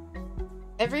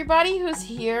 Everybody who's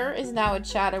here is now a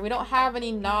chatter. We don't have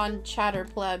any non-chatter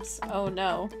plebs. Oh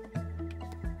no.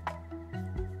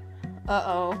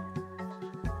 Uh-oh.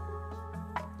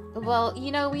 Well,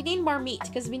 you know, we need more meat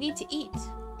because we need to eat.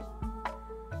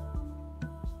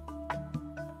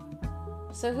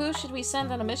 So who should we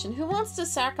send on a mission? Who wants to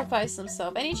sacrifice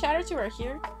themselves? Any chatters who are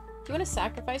here? Do you want to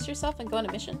sacrifice yourself and go on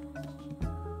a mission?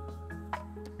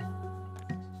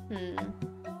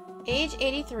 Age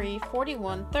 83,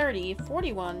 41, 30,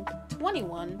 41,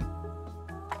 21.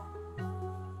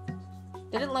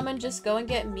 Didn't Lemon just go and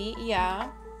get meat? Yeah.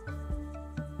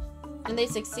 And they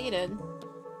succeeded.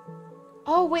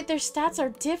 Oh, wait, their stats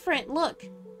are different. Look.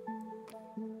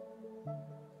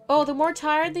 Oh, the more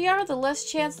tired they are, the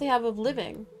less chance they have of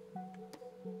living.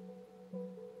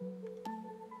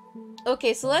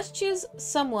 Okay, so let's choose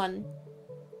someone.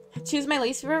 Choose my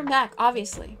least favorite, Mac,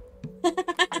 obviously.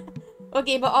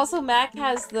 Okay, but also Mac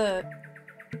has like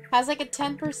a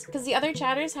 10%, because the other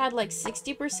chatters had like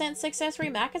 60% success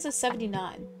rate. Mac has a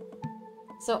 79.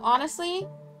 So honestly,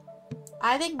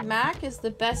 I think Mac is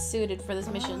the best suited for this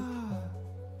mission.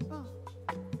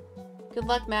 Good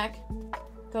luck, Mac.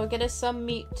 Go get us some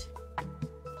meat.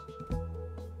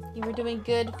 You were doing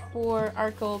good for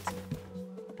our cult.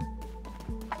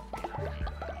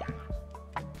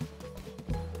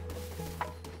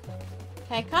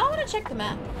 Okay, I kinda wanna check the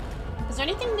map. Is there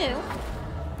anything new?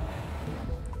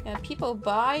 Yeah, people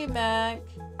buy Mac.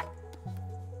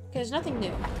 Okay, there's nothing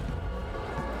new.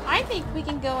 I think we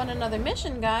can go on another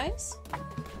mission, guys.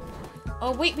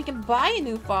 Oh wait, we can buy a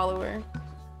new follower.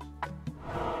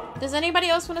 Does anybody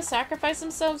else want to sacrifice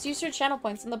themselves? Use your channel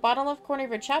points. In the bottom left corner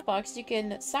of your chat box, you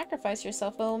can sacrifice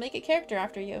yourself and we'll make a character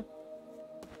after you.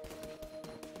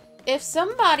 If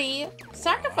somebody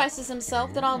sacrifices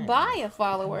himself, then I'll buy a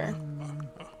follower.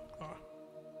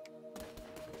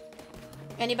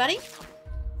 Anybody?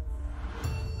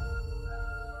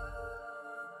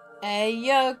 Hey,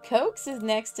 yo, Cokes is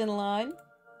next in line.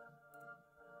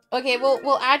 Okay,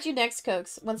 we'll add you next,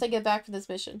 Cokes, once I get back from this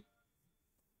mission.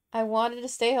 I wanted to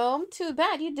stay home. Too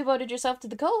bad you devoted yourself to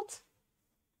the cult.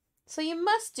 So you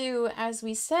must do as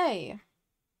we say.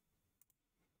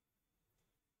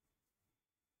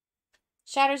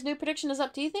 Shatter's new prediction is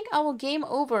up. Do you think I will game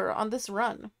over on this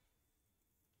run?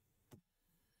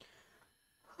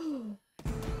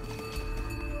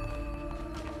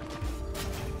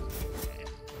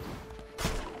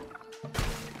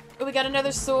 Oh, we got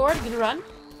another sword. Good run.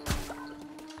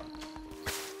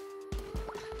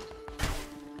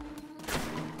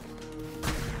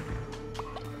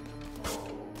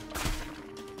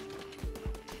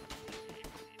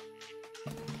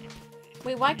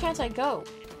 Wait, why can't I go?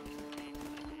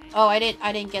 Oh, I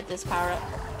didn't get this power up.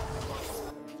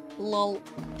 Lol.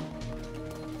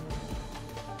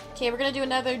 Okay, we're gonna do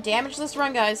another damageless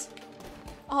run, guys.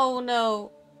 Oh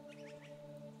no.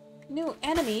 New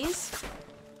enemies?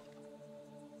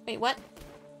 Wait, what?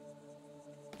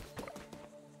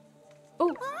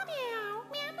 Oh.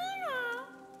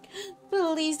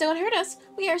 Please don't hurt us.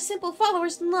 We are simple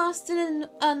followers lost in an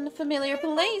unfamiliar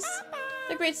place.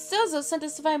 The great Sozo sent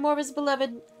us to find more of his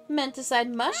beloved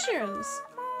menticide mushrooms.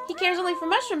 He cares only for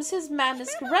mushrooms. His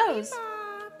madness grows.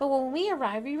 But when we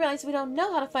arrive, we realize we don't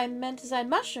know how to find menticide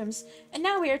mushrooms, and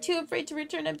now we are too afraid to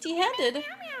return empty-handed.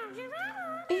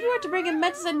 If you were to bring him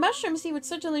menticide mushrooms, he would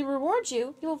certainly reward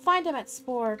you. You will find him at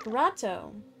Spore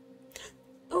Grotto.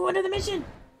 Ooh, another mission!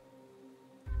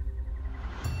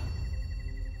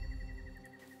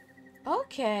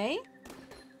 Okay.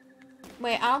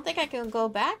 Wait, I don't think I can go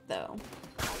back, though.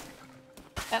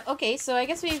 Okay, so I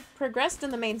guess we've progressed in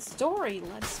the main story.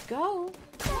 Let's go.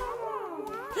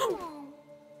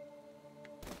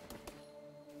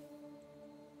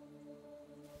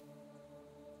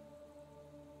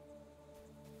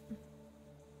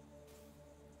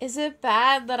 Is it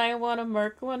bad that I want to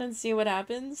murk one and see what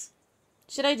happens?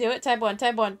 Should I do it? Type 1,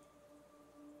 type 1.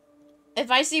 If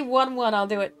I see 1-1, I'll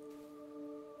do it.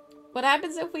 What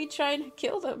happens if we try and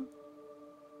kill them?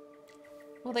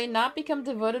 Will they not become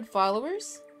devoted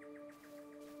followers?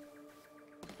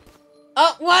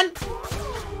 Oh, 1!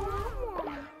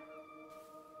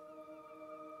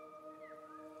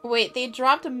 Wait, they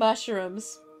dropped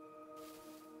mushrooms.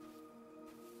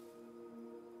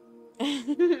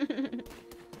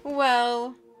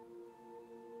 Well...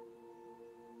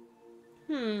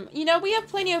 You know, we have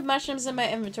plenty of mushrooms in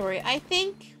my inventory. I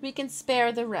think we can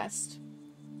spare the rest.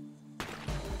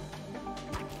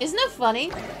 Isn't it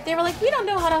funny? They were like, we don't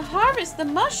know how to harvest the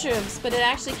mushrooms, but it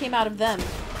actually came out of them.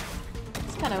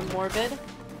 It's kind of morbid.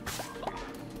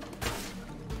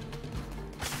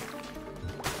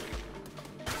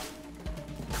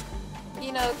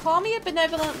 You know, call me a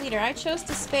benevolent leader. I chose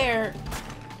to spare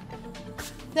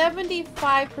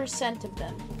 75% of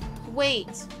them.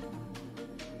 Wait.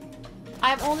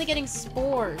 I'm only getting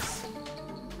spores.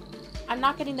 I'm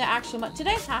not getting the actual... Did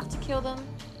I have to kill them?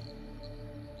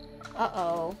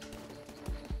 Uh-oh.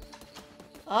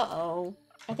 Uh-oh.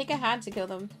 I think I had to kill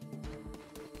them.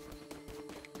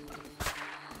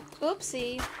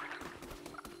 Oopsie.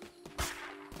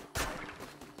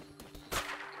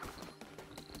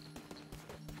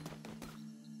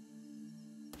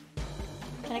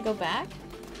 Can I go back?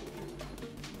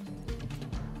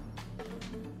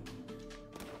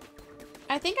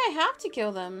 I think I have to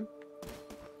kill them.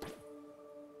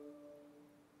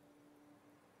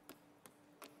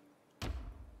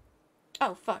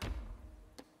 Oh, fuck.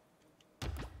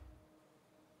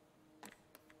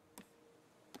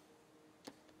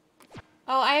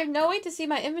 Oh, I have no way to see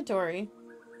my inventory.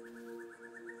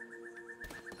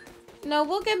 No,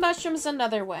 we'll get mushrooms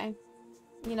another way.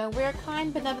 You know, we're a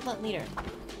kind, benevolent leader.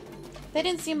 They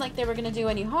didn't seem like they were gonna do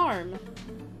any harm.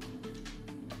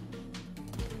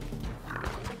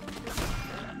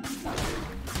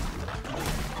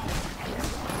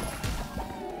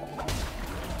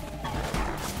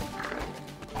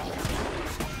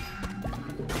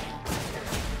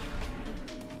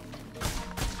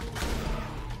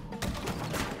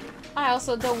 I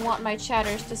also don't want my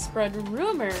chatters to spread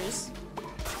rumors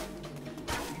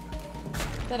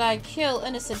that I kill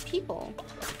innocent people.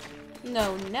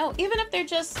 No, no. Even if they're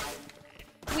just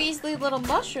weaselly little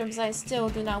mushrooms, I still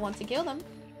do not want to kill them.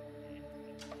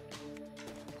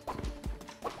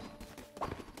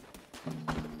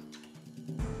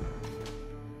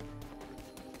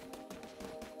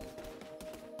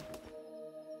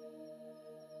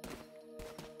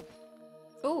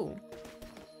 Ooh.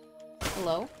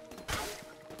 Hello?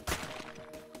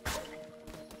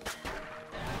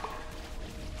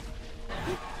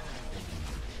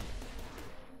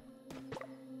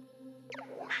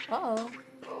 Uh-oh.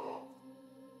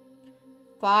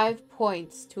 5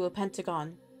 points to a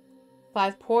pentagon.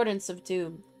 5 portents of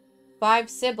doom. 5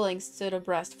 siblings stood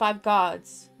abreast. 5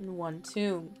 gods in 1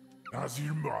 tomb.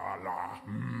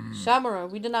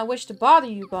 Shamura, we did not wish to bother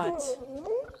you, but...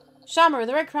 Shamura,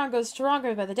 the Red Crown goes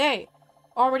stronger by the day.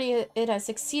 Already it has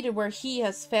succeeded where he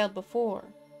has failed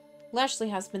before. Leslie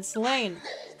has been slain.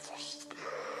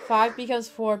 5 becomes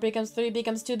 4, becomes 3,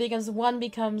 becomes 2, becomes 1,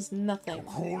 becomes nothing.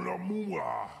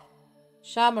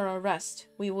 Shamura, rest.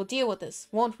 We will deal with this,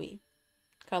 won't we?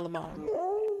 Kalamar.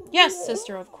 Yes,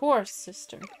 sister, of course,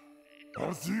 sister.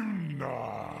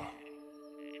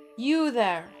 You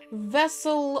there,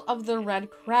 vessel of the Red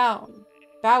Crown.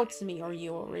 Bow to me or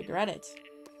you will regret it.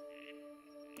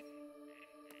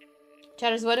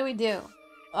 Chatters, what do we do?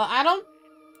 I don't...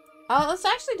 let's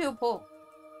actually do a poll.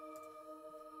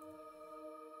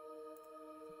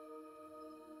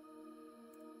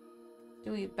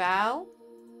 Do we bow?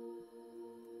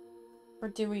 Or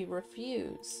do we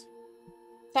refuse?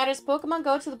 Chatters, Pokemon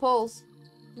Go to the polls.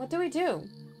 What do we do?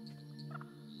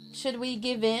 Should we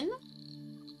give in?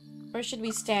 Or should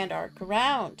we stand our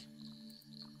ground?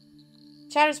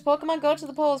 Chatters, Pokemon Go to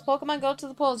the polls. Pokemon Go to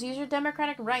the polls. Use your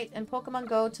democratic right and Pokemon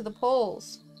Go to the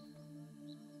polls.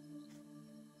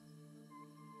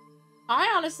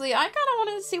 I honestly, I kind of want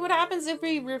to see what happens if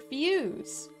we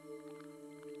refuse.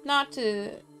 Not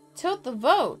to tilt the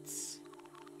votes.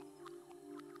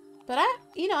 But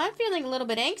I'm feeling a little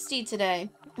bit angsty today.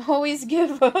 Always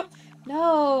give up.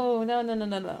 No.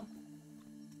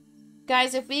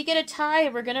 Guys, if we get a tie,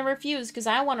 we're gonna refuse, because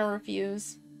I want to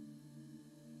refuse.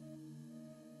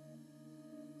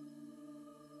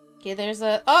 Okay, there's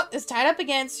a... Oh, it's tied up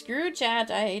again. Screw chat.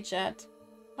 I hate chat.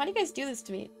 Why do you guys do this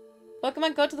to me?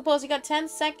 Pokemon, go to the polls. You got 10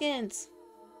 seconds.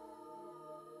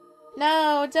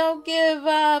 No, don't give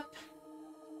up.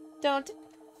 Don't...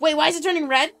 Wait, why is it turning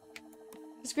red?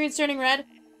 The screen's turning red.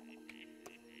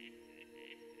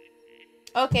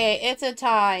 Okay, it's a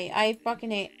tie. I fucking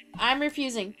hate... I'm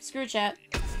refusing. Screw chat.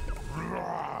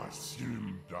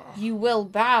 You will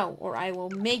bow, or I will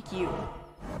make you.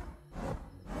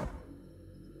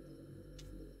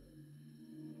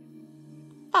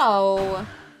 Oh.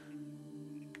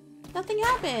 Nothing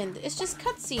happened. It's just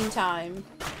cutscene time.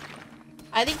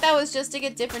 I think that was just to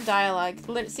get different dialogue.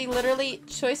 See, literally,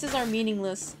 choices are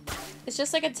meaningless. It's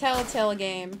just like a telltale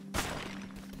game.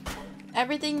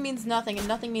 Everything means nothing, and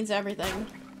nothing means everything.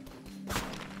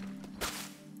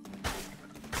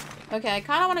 Okay, I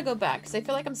kind of want to go back, because I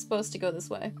feel like I'm supposed to go this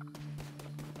way.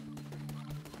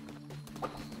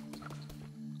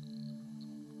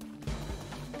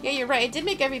 Yeah, you're right. It did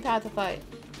make every path a fight.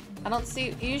 I don't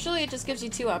see... Usually it just gives you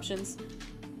 2 options.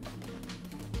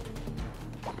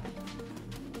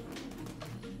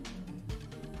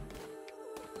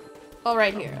 Oh,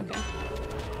 right here. Okay.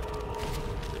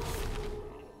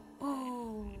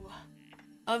 Oh.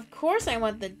 Of course I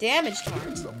want the damage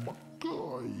part.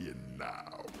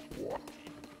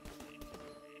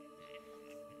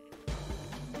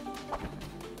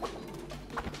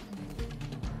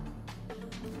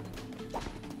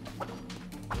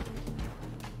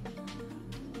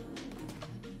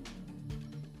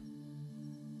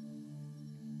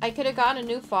 I could have gotten a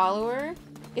new follower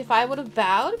if I would have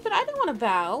bowed, but I don't want to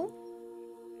bow.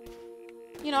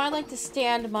 You know, I like to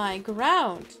stand my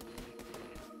ground.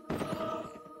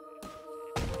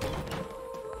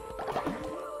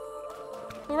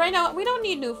 But right now, we don't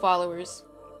need new followers.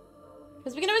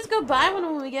 Because we can always go buy one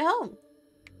when we get home.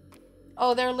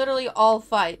 Oh, they're literally all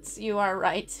fights. You are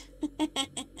right.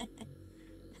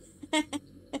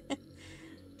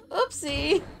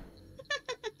 Oopsie.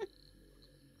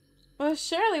 Well,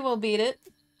 surely we'll beat it.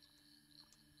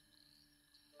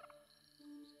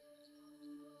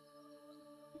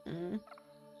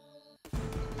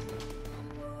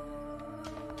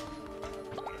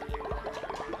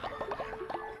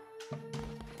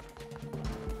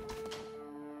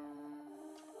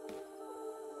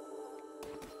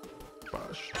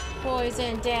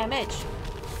 Poison damage.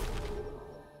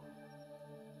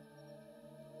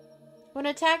 When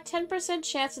attacked, 10%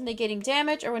 chance of negating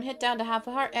damage, or when hit down to half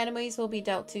a heart, enemies will be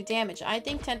dealt 2 damage. I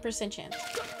think 10% chance.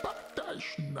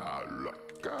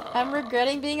 I'm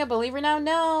regretting being a believer now?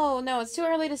 No, it's too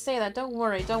early to say that. Don't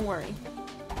worry.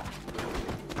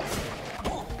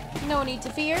 No need to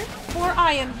fear, for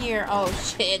I am here. Oh,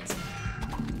 shit.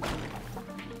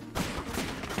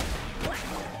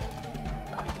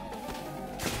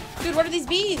 Dude, what are these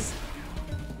bees?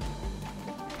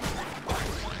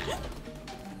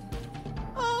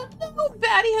 Oh no,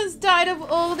 Batty has died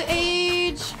of old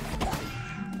age.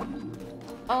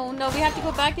 Oh no, we have to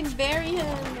go back and bury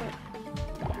him.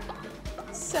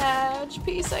 Sag,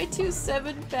 peace, I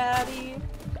 2-7 Batty.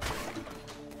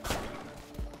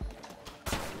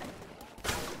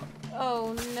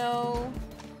 Oh no.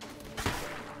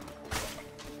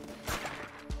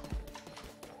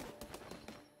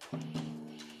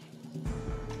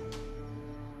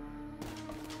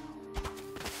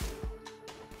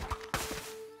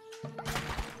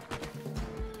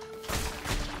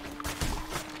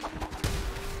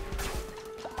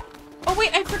 Oh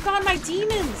wait, I forgot my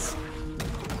demons!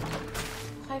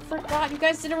 I forgot. You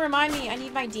guys didn't remind me. I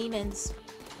need my demons.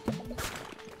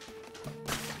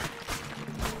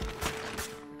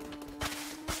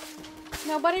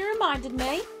 Nobody reminded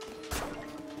me.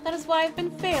 That is why I've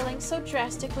been failing so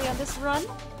drastically on this run.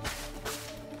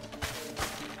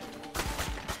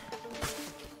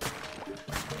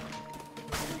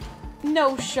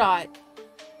 No shot.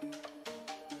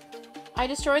 I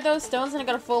destroyed those stones and I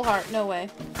got a full heart. No way.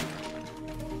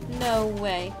 No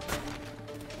way.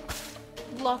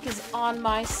 Luck is on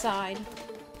my side.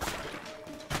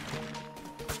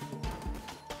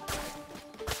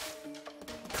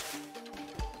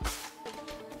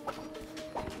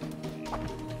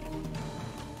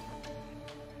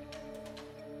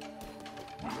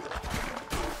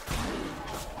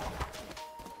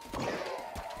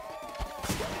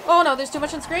 Oh no, there's too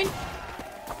much on screen.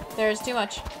 There's too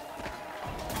much.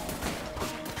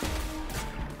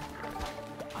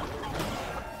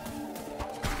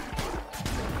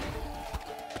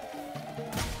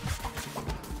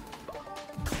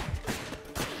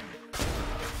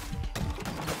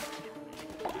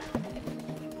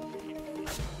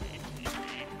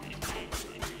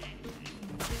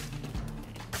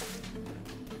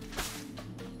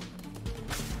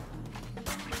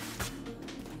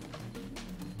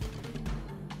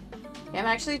 I'm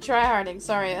actually tryharding.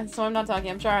 Sorry, so I'm not talking.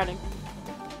 I'm tryharding.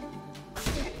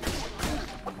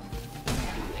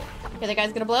 Okay, that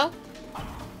guy's gonna blow.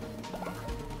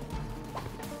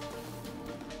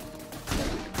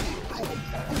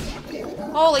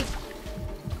 Holy.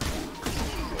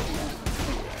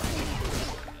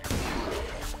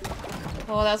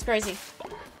 Oh, that was crazy.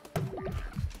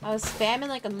 I was spamming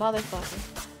like a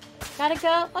motherfucker. Gotta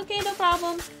go. Okay, no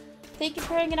problem. Thank you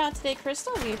for hanging out today,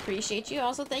 Crystal. We appreciate you.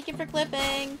 Also, thank you for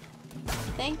clipping.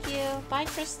 Thank you. Bye,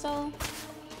 Crystal.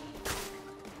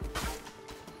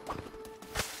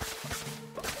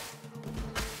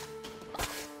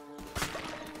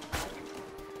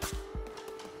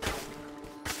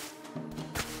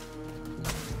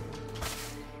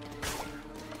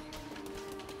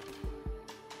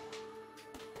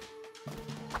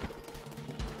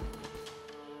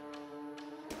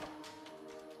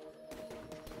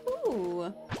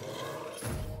 Ooh.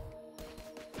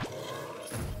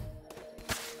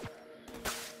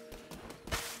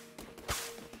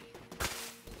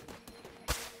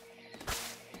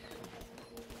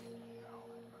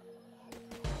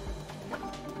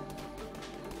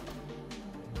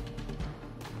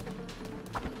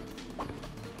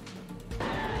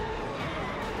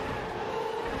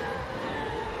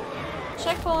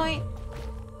 Checkpoint.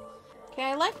 Okay,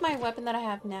 I like my weapon that I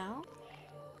have now.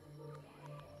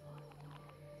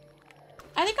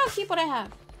 I think I'll keep what I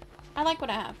have. I like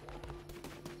what I have.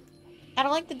 I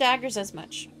don't like the daggers as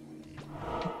much.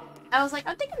 I was like,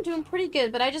 I think I'm doing pretty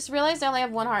good, but I just realized I only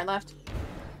have one heart left.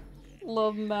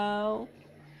 Love Mal.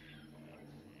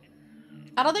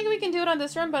 I don't think we can do it on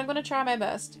this run, but I'm gonna try my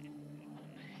best.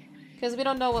 Because we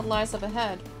don't know what lies up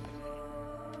ahead.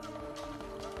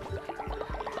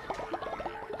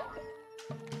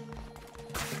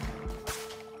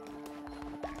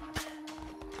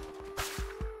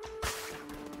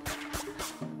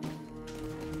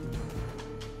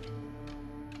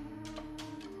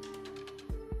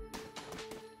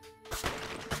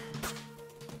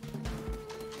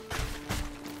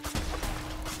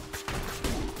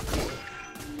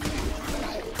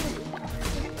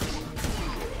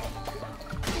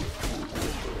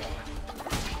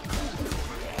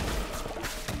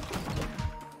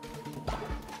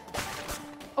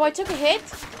 Oh, I took a hit?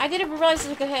 I didn't realize I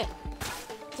took a hit.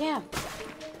 Damn.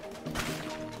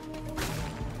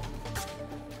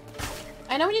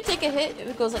 I know when you take a hit,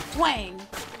 it goes like twang,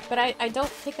 but I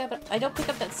don't pick up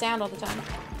that sound all the time.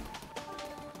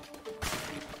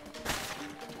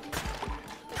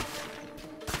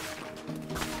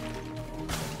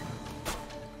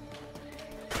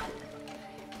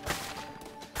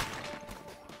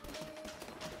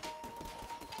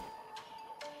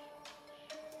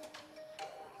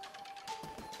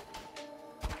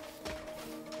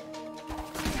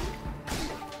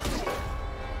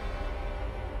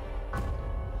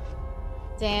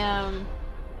 Damn.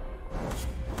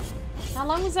 How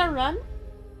long was that run?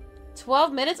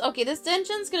 12 minutes? Okay, this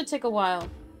dungeon's gonna take a while.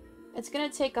 It's gonna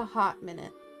take a hot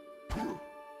minute. I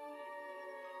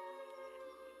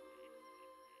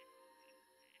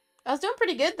was doing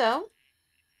pretty good, though.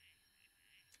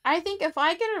 I think if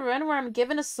I get a run where I'm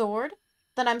given a sword,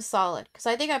 then I'm solid. Because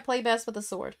I think I play best with a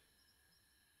sword.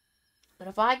 But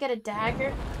if I get a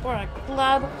dagger, or a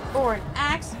club, or an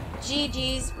axe,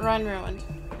 GG's, run ruined.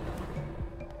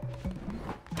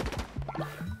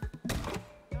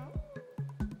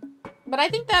 But I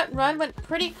think that run went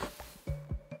pretty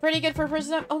good for a first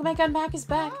time. Oh my god, Mac is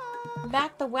back.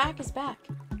 Mac the Whack is back.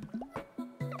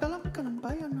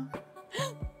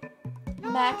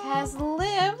 Mac has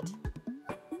lived.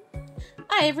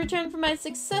 I have returned from my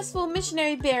successful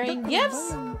missionary bearing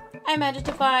gifts. I managed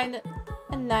to find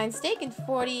a 9 steak and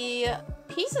 40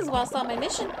 pieces whilst on my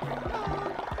mission.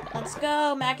 Let's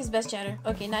go. Mac is best chatter.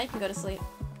 Okay, now you can go to sleep.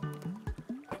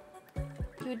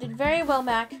 You did very well,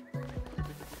 Mac.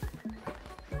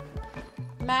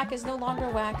 Mac is no longer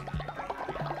whack.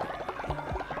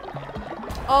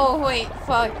 Oh, wait.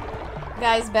 Fuck.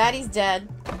 Guys, Batty's dead.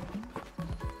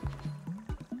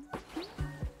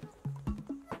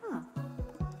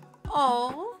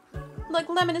 Oh. Look,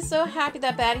 Lemon is so happy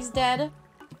that Batty's dead.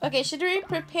 Okay, should we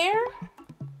prepare?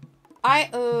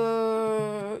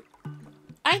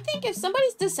 I think if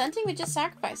somebody's dissenting, we just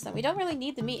sacrifice them. We don't really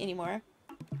need the meat anymore.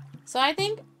 So I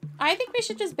think we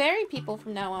should just bury people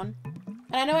from now on.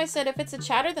 And I know I said if it's a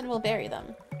chatter, then we'll bury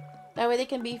them. That way they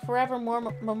can be forever more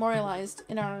memorialized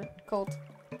in our cult.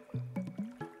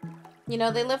 You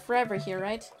know, they live forever here,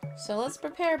 right? So let's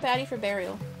prepare Batty for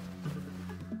burial.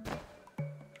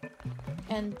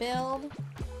 And build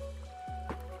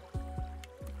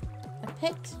a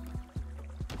pit.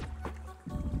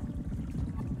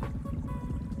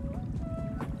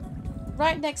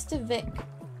 Right next to Vic.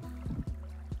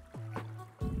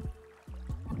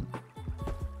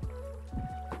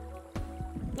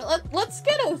 Let's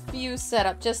get a few set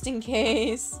up just in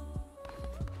case.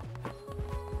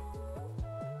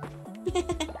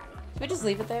 Should we just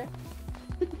leave it there?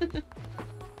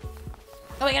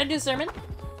 Oh, we gotta do a sermon?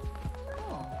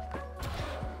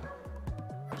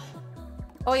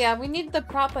 Oh yeah, we need the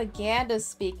propaganda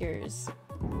speakers.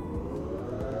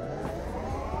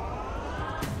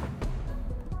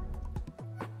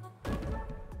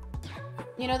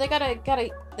 You know, they gotta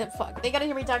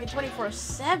hear me talking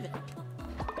 24/7.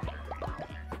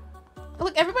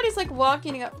 Look, everybody's like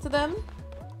walking up to them.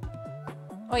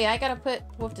 Oh yeah, I gotta put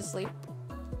Wolf to sleep.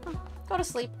 Go to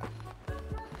sleep.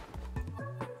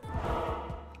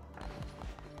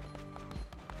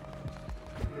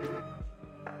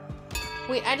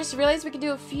 Wait, I just realized we can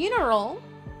do a funeral.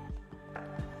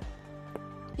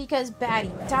 Because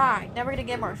Batty died. Now we're gonna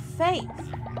get more faith.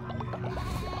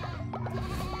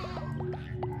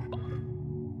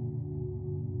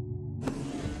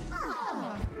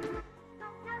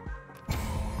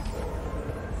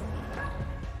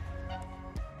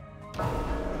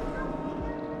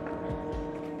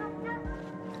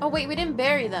 Oh wait, we didn't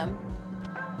bury them.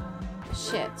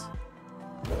 Shit.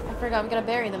 I forgot we gotta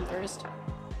bury them first.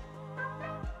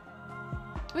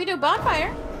 We do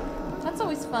bonfire. That's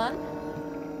always fun.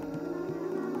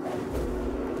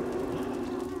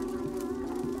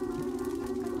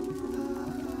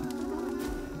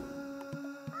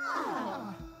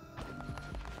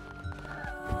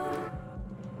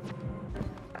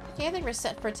 Okay, I think we're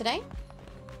set for today.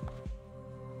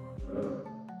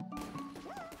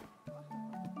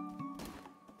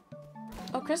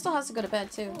 Oh, Crystal has to go to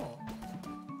bed too.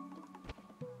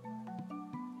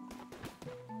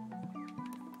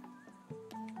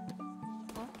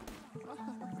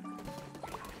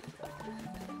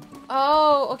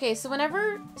 Oh, okay, so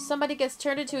whenever somebody gets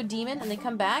turned into a demon and they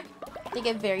come back, they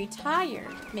get very tired.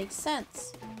 Makes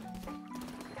sense.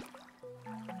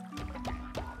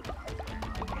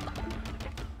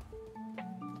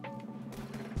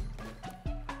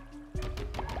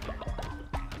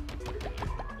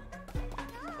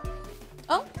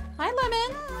 Oh, hi,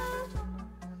 Lemon.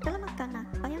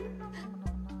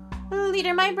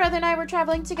 Leader, my brother and I were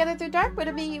traveling together through Darkwood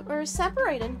and we were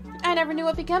separated. I never knew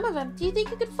what became of him. Do you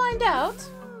think you could find out?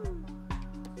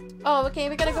 Oh, okay,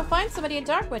 we gotta go find somebody in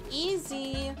Darkwood.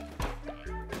 Easy.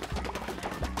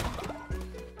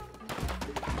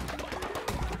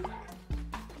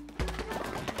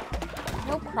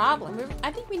 No problem.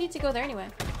 I think we need to go there anyway.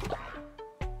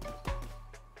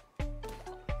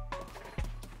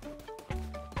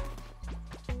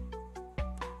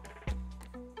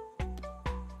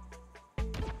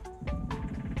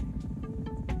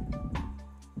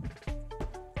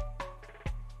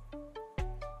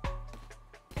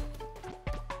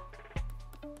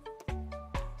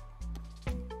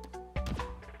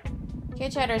 Okay,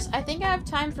 chatters, I think I have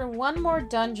time for one more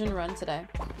dungeon run today.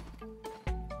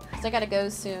 Because I gotta go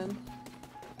soon.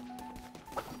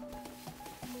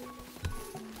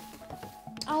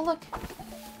 Oh, look.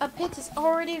 A pit is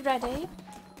already ready.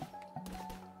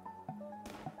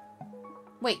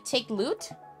 Wait, take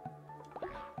loot?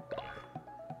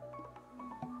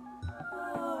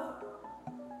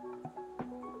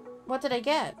 What did I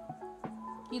get?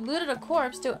 You looted a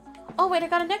corpse to... Oh, wait, I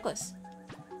got a necklace.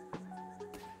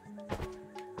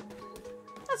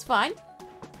 That's fine.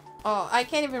 Oh, I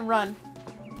can't even run.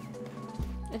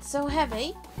 It's so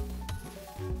heavy.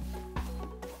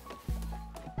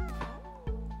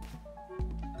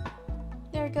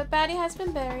 There we go. Batty has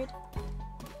been buried.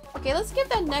 Okay, let's give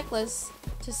that necklace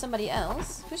to somebody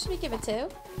else. Who should we give it to?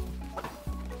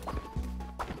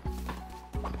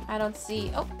 I don't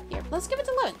see... Oh, here. Let's give it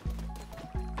to Lemon.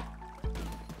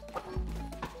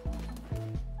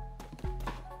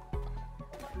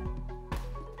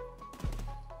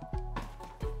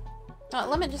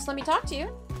 Lemon, just let me talk to you.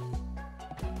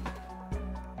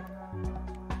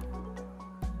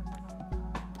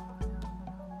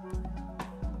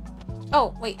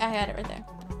 Oh, wait, I had it right there.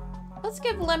 Let's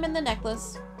give Lemon the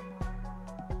necklace.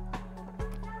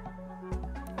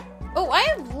 Oh, I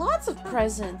have lots of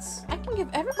presents. I can give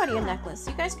everybody a necklace.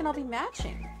 You guys can all be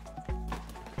matching.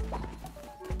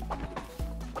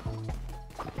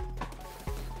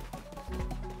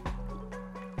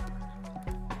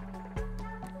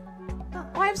 Oh,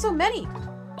 I have so many.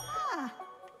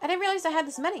 I didn't realize I had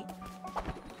this many.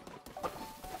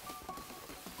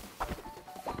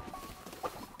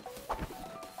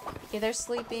 Okay, they're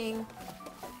sleeping.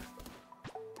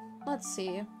 Let's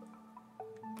see.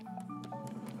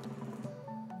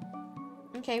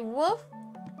 Okay, Wolf.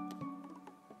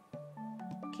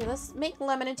 Okay, let's make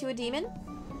Lemon into a demon.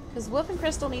 Because Wolf and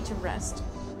Crystal need to rest.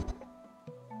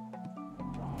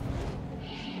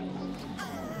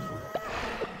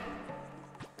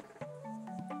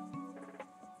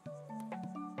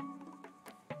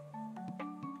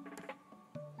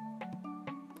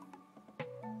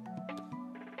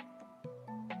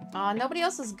 Aw, nobody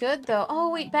else is good, though. Oh,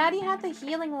 wait, Batty had the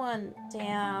healing one.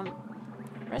 Damn.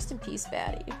 Rest in peace,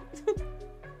 Batty.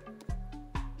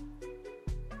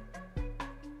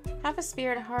 Have a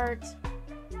spirit heart.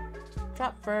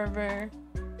 Drop fervor.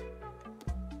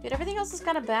 Dude, everything else is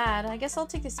kind of bad. I guess I'll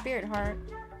take the spirit heart.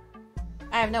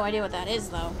 I have no idea what that is,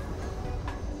 though.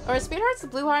 Or spirit hearts, the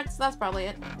blue hearts? That's probably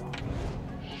it.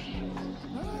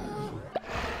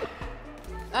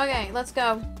 Okay, let's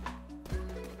go.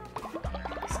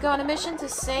 Let's go on a mission to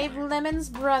save Lemon's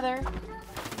brother.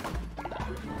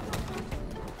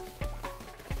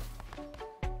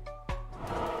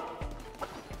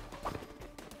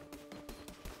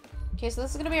 Okay, so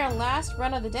this is gonna be our last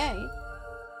run of the day.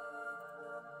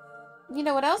 You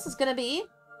know what else is gonna be?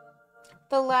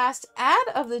 The last ad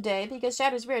of the day, because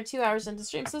Shadows, we are 2 hours into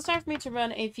stream, so it's time for me to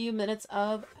run a few minutes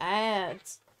of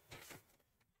ads.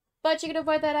 But you can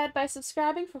avoid that ad by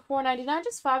subscribing for $4.99,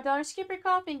 just $5. Skip your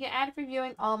coffee and get ad-free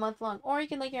viewing all month long. Or you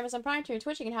can link your Amazon Prime to your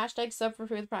Twitch. You can hashtag sub for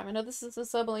free with Prime. I know this is a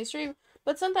sub-only stream,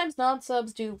 but sometimes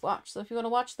non-subs do watch. So if you want to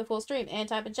watch the full stream and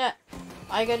type in chat,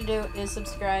 all you gotta do is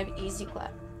subscribe, easy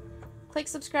clap. Click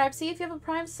subscribe, see if you have a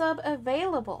Prime sub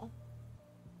available.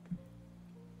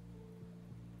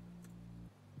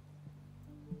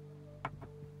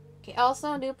 Okay,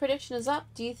 also, a new prediction is up.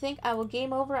 Do you think I will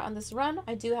game over on this run?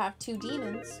 I do have 2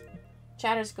 demons.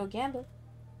 Chatters, go gamble.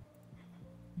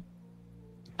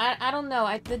 I don't know.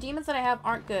 The demons that I have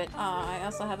aren't good. I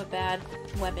also have a bad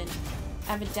weapon.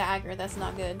 I have a dagger. That's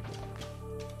not good.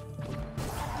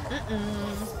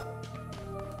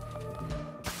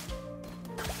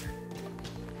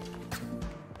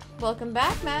 Welcome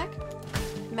back, Mac.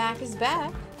 Mac is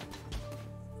back.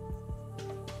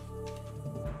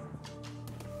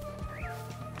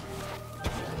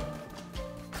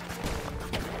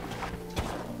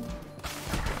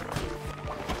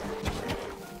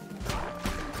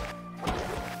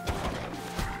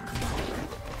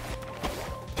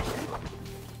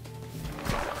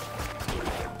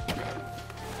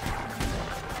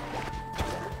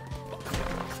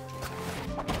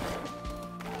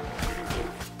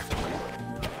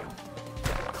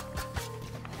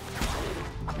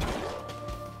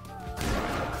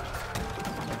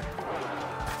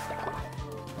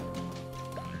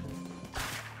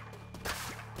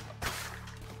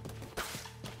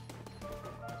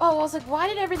 Oh, I was like, why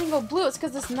did everything go blue? It's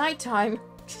because it's nighttime.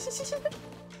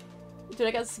 Dude,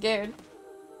 I got scared.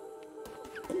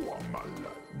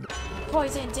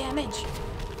 Poison damage.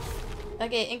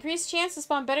 Okay, increased chance to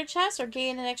spawn better chests or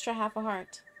gain an extra half a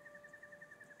heart.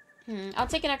 I'll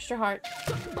take an extra heart.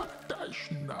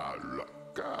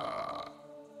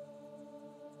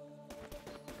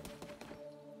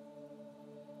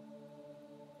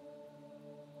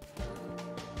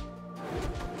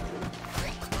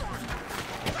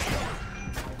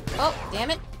 Oh, damn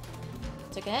it.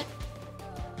 Took a hit.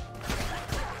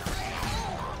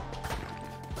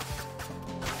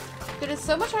 Dude, it's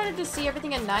so much harder to see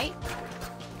everything at night.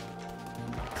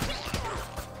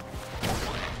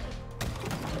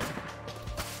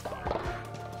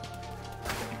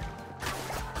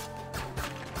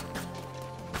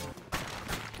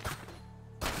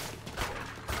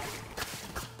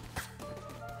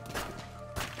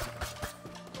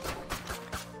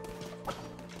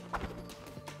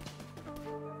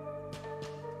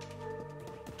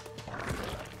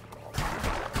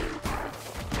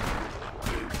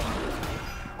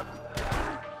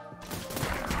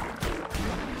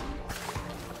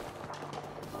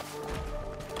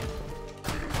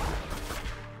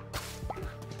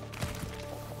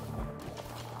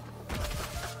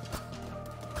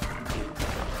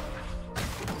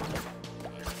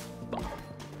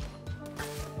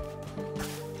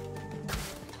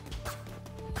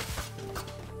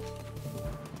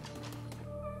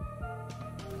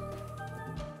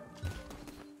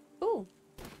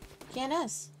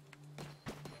 PNS.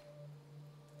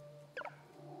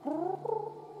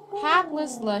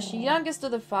 Hapless Lush, youngest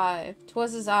of the 5.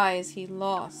 'Twas his eyes he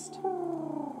lost.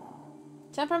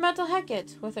 Temperamental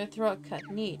Hecate, with her throat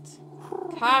cut neat.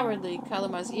 Cowardly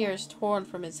Kalamar's ears torn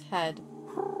from his head.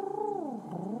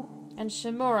 And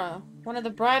Shimura, one of the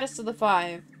brightest of the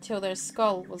 5, till their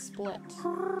skull was split.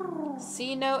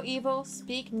 See no evil,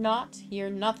 speak not, hear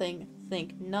nothing,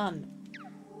 think none.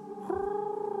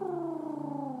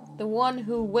 The one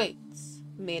who waits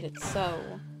made it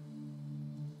so.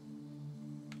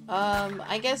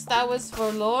 I guess that was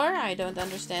for lore. I don't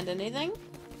understand anything.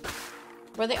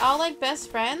 Were they all like best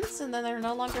friends and then they're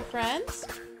no longer friends?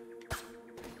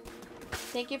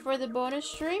 Thank you for the bonus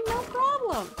stream, no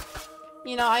problem.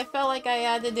 You know, I felt like I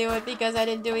had to do it because I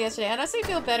didn't do it yesterday. I honestly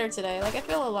feel better today. Like, I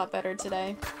feel a lot better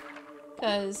today.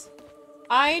 Because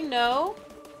I know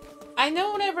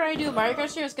whenever I do a Mario Kart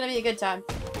stream, it's gonna be a good time.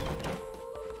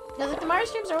 Because like, the Mario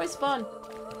streams are always fun.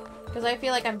 Because I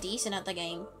feel like I'm decent at the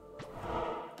game.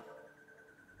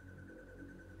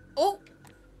 Oh!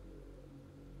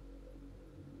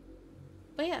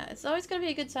 But yeah, it's always gonna be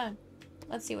a good time.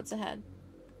 Let's see what's ahead.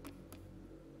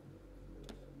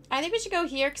 I think we should go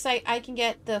here because I can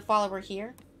get the follower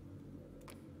here.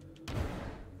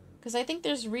 Because I think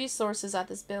there's resources at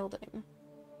this building.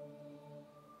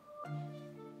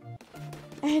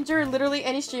 Enter literally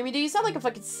any stream you do. You sound like a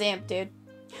fucking simp, dude.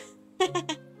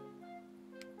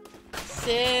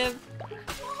 Civ.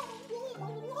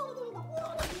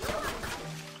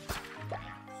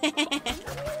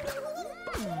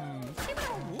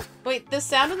 Wait, the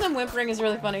sound of them whimpering is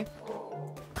really funny.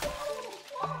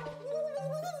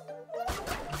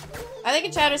 I think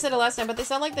a chatter said it last time, but they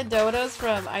sound like the dodos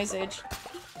from Ice Age.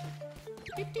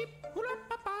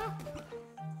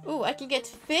 Ooh, I can get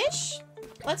fish?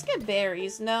 Let's get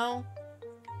berries. No.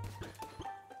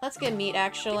 Let's get meat,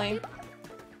 actually.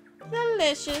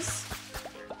 Delicious.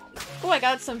 Oh, I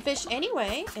got some fish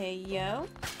anyway. Hey, yo.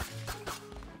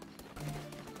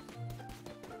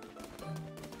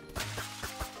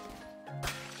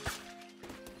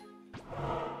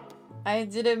 I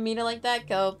didn't mean it like that.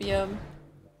 Copium.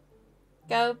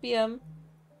 Copium.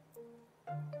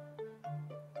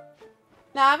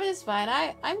 Nah, but it's fine.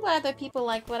 I'm glad that people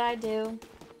like what I do.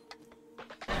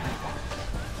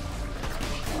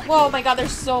 Whoa, my god,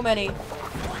 there's so many.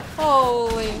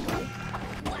 Holy.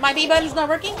 My B button's not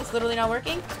working? It's literally not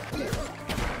working?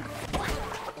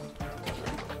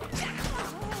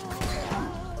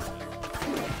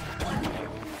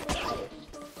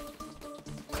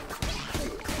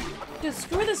 Dude,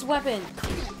 screw this weapon.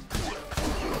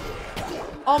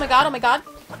 Oh my god, oh my god.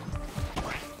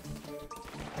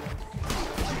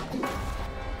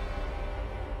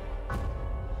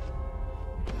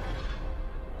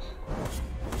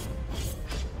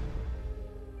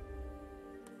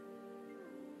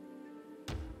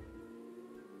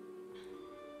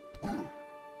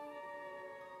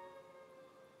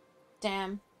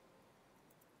 Damn.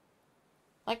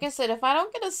 Like I said, if I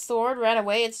don't get a sword right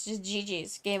away, it's just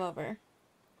GG's. Game over.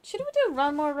 Should we do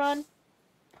one more run?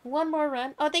 One more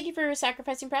run. Oh, thank you for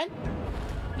sacrificing, Brad.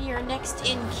 You're next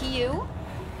in queue.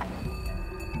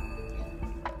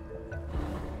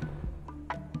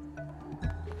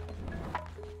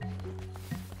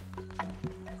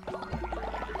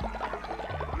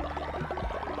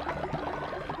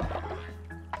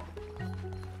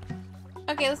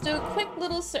 Okay, let's do a quick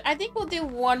little... I think we'll do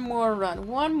one more run.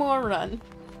 One more run.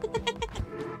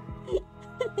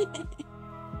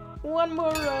 One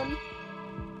more run.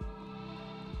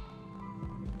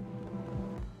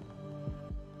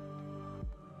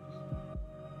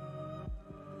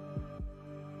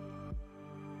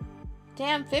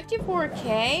 Damn,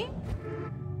 54k?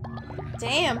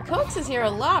 Damn, Cokes is here a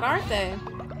lot, aren't they?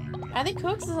 I think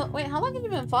Cokes is... Wait, how long have you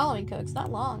been following Cokes?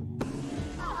 Not long.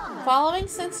 Following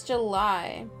since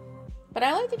July. But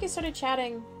I only think you started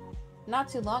chatting not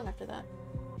too long after that.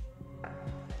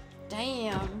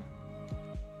 Damn.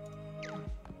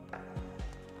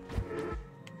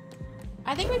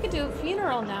 I think we could do a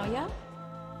funeral now, yeah?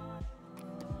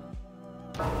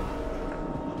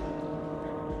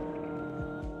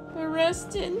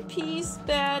 Rest in peace,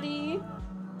 Batty.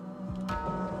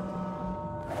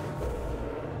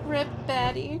 Rip,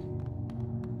 Batty.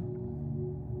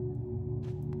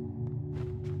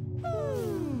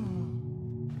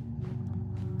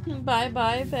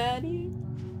 Bye-bye, Batty.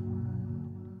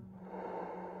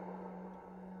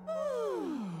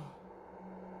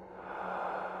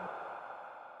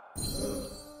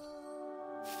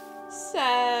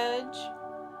 Sag.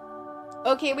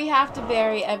 Okay, we have to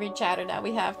bury every chatter now.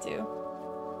 We have to.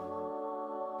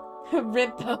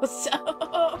 Rip Poso.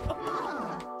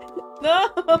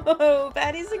 No,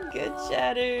 Batty's a good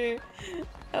chatter.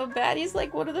 Oh, Batty's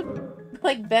like one of the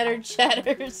like better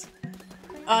chatters.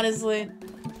 Honestly.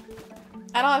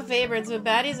 I don't have favorites, but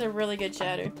Batty's a really good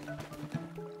chatter.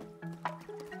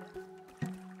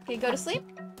 Okay, go to sleep.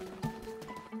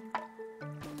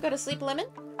 Go to sleep, Lemon.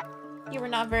 You were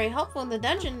not very helpful in the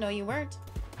dungeon. No, you weren't.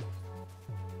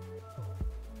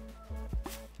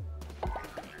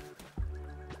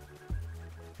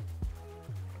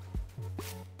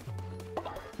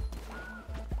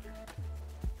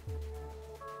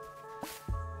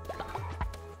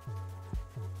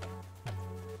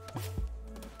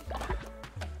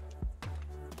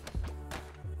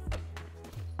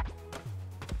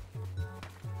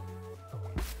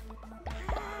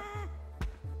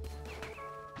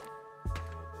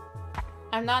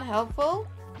 I'm not helpful?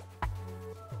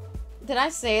 Did I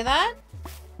say that?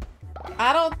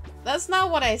 That's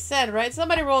not what I said, right?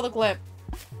 Somebody roll the clip.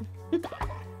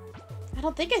 I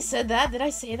don't think I said that. Did I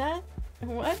say that?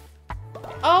 What?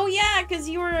 Oh yeah, because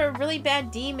you were a really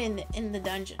bad demon in the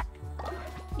dungeon.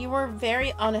 You were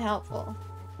very unhelpful.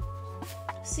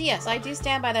 So yes, I do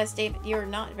stand by that statement. You're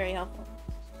not very helpful.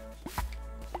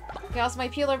 Okay, also my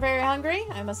people are very hungry.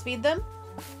 I must feed them.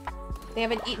 They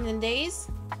haven't eaten in days.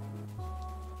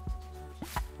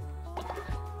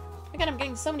 Oh my god, I'm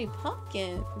getting so many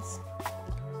pumpkins.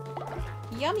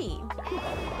 Yummy.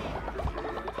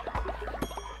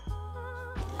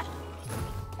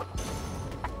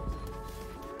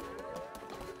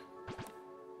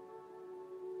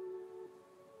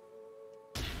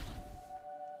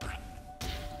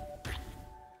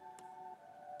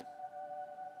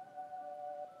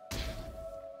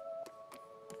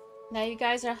 Now you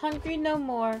guys are hungry no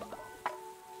more.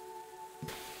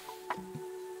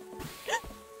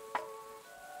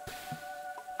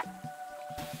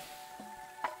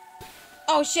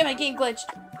 Oh shit, my game glitched.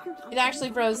 It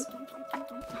actually froze.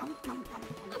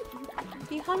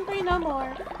 Be hungry no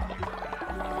more.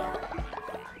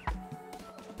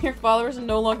 Your followers are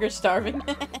no longer starving.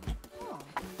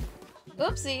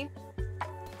 Oopsie.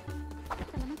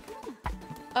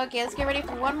 Okay, let's get ready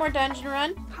for one more dungeon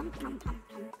run.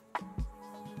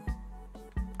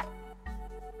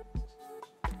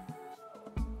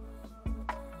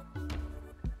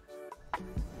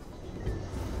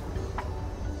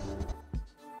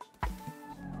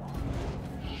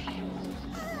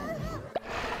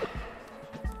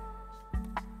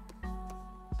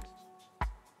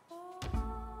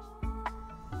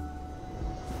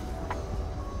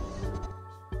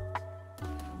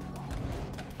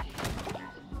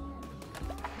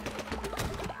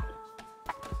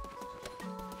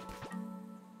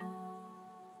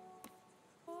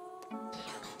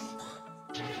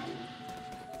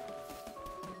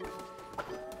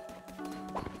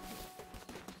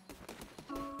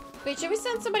 Wait, should we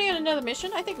send somebody on another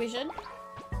mission? I think we should.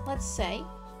 Let's say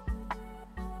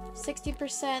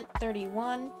 60%,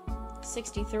 31,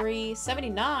 63,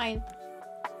 79.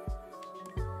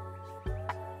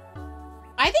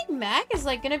 I think Mac is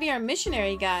like gonna be our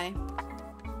missionary guy.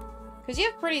 Because you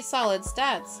have pretty solid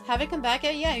stats. Have it come back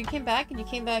yet? Yeah, you came back and you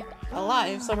came back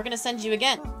alive, so we're gonna send you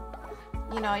again.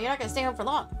 You know, you're not gonna stay home for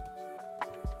long.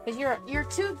 Because you're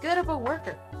too good of a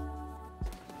worker.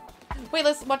 Wait,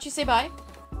 let's watch you say bye.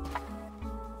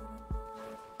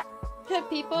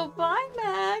 People, bye,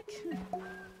 Mac.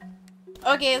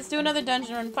 Okay, let's do another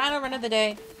dungeon run. Final run of the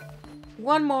day.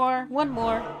 One more.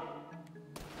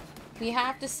 We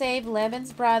have to save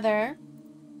Lemon's brother.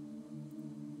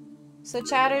 So,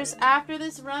 chatters, after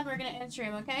this run, we're gonna end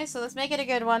stream, okay? So let's make it a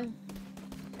good one.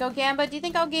 Go, Gamba. Do you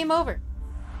think I'll game over?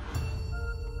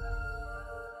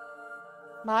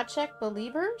 Mod check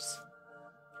believers?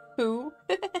 Who?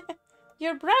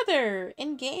 Your brother!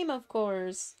 In game, of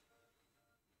course.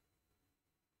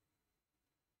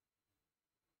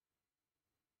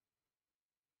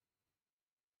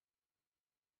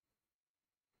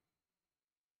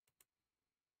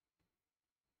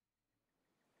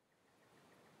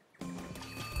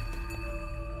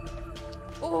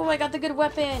 Oh, I got the good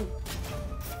weapon.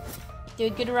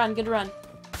 Dude, good run, good run.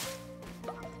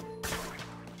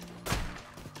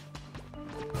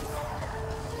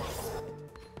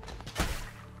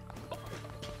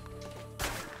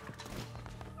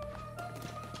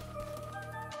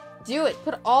 Do it.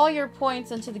 Put all your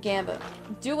points into the Gamba.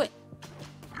 Do it.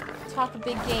 Talk a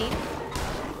big game.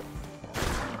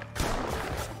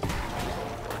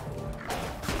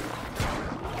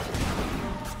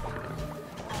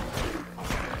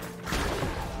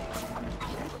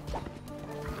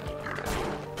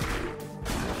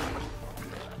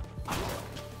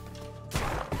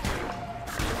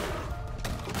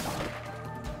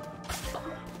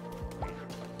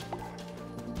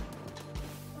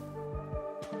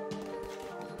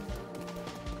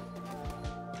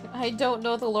 I don't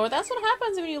know the lore. That's what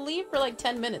happens when you leave for like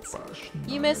 10 minutes.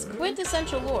 You miss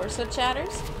quintessential lore. So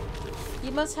chatters,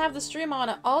 you must have the stream on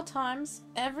at all times,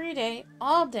 every day,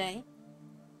 all day.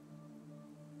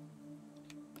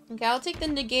 Okay, I'll take the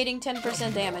negating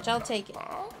 10% damage. I'll take it.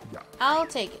 I'll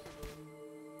take it.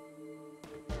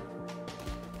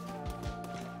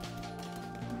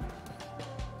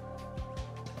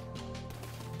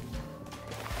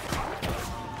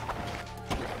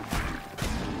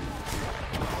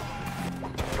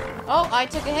 Oh, I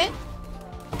took a hit.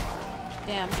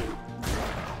 Damn.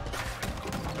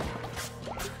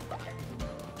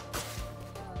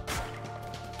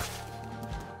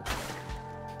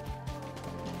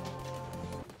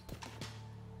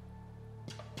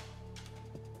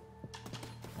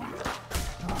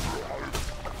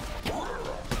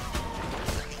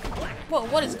 Whoa,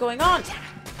 what is going on?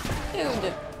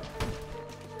 Dude.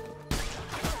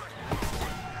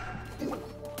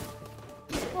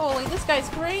 Holy, this guy's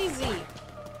crazy.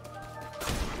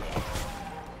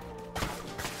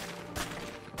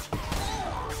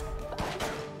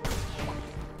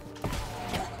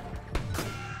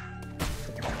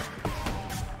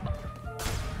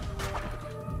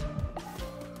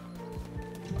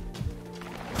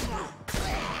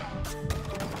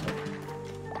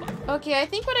 Okay, I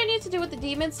think what I need to do with the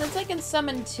demon, since I can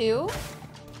summon 2,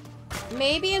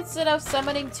 maybe instead of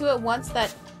summoning 2 at once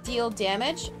that deal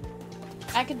damage,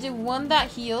 I could do 1 that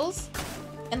heals,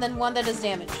 and then 1 that does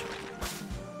damage.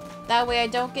 That way I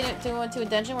don't get into a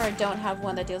dungeon where I don't have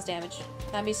 1 that deals damage.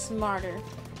 That'd be smarter.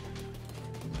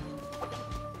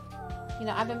 You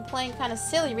know, I've been playing kind of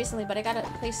silly recently, but I gotta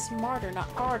play smarter, not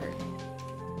harder.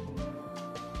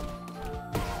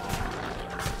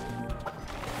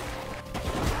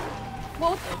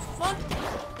 What the fuck?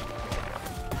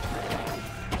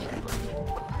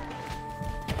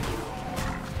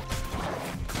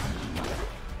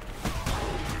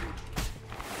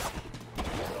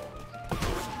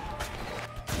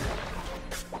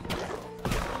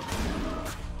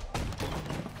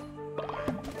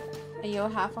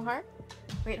 Ayo, half a heart.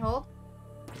 Wait, hold.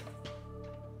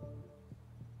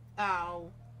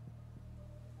 Ow.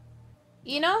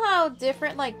 You know how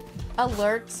different, like,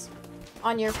 alerts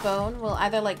on your phone will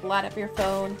either like light up your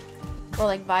phone or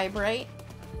like vibrate?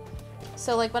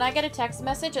 So like when I get a text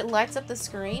message, it lights up the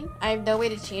screen. I have no way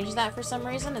to change that for some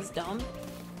reason. It's dumb.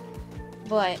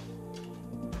 But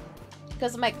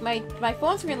because my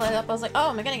phone screen lit up, I was like,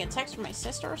 oh, am I getting a text from my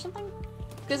sister or something?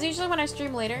 Because usually when I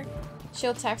stream later,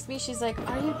 she'll text me. She's like,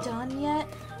 are you done yet?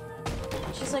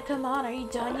 She's like, come on, are you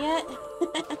done yet?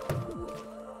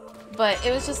 But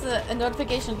it was just a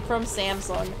notification from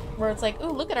Samsung where it's like, ooh,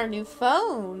 look at our new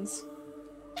phones.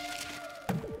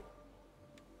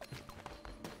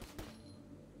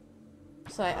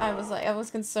 So I was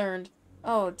concerned.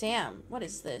 Oh, damn. What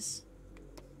is this?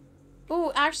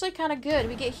 Ooh, actually kind of good.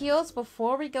 We get heals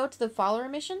before we go to the follower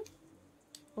mission.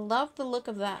 Love the look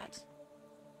of that.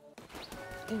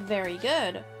 Very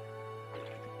good.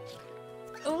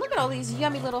 Oh, look at all these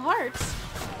yummy little hearts.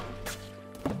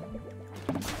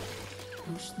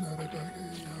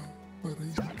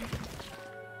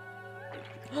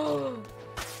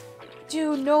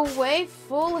 Dude, no way.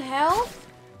 Full health?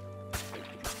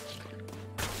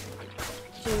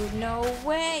 Dude, no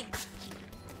way.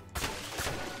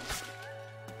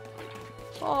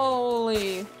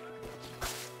 Holy.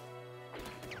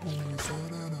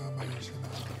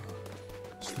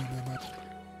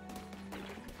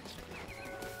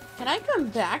 Can I come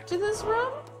back to this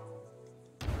room?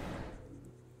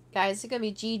 Guys, it's gonna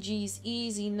be GG's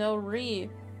easy, no re.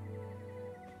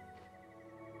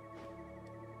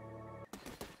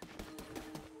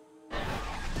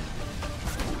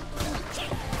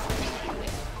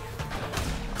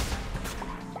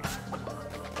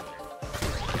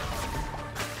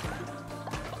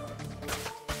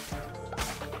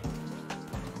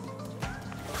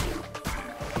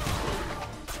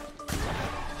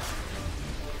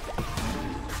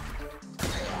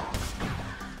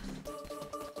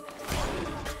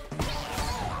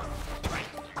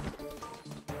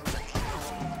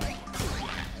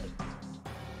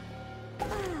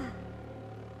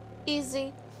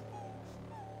 Easy.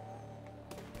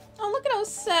 Oh, look at how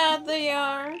sad they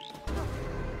are.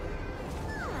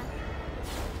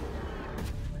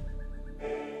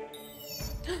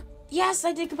 Yes,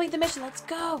 I did complete the mission. Let's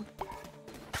go.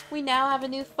 We now have a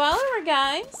new follower,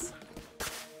 guys.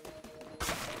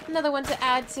 Another one to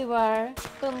add to our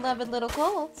beloved little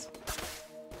cult.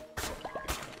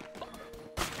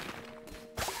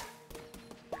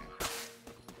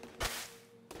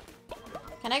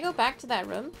 Can I go back to that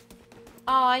room?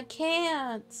 Oh, I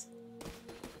can't.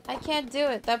 I can't do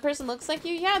it. That person looks like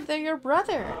you? Yeah, they're your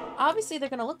brother. Obviously, they're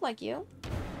gonna look like you.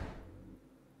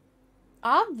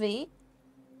 Obvi.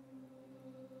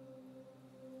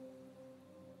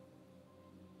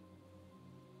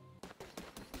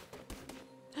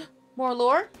 More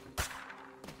lore?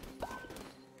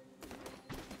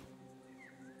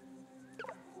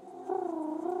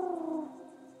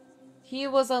 He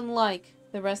was unlike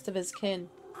the rest of his kin.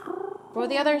 For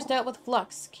the others dealt with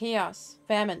flux, chaos,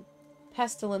 famine,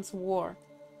 pestilence, war.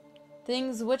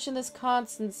 Things which in this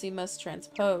constancy must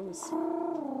transpose.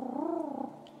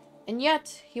 And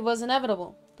yet, he was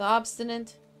inevitable, the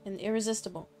obstinate and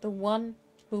irresistible, the one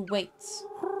who waits.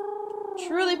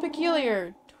 Truly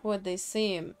peculiar, would they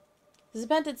seem. His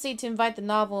tendency to invite the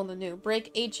novel and the new,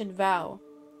 break ancient vow,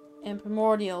 and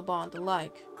primordial bond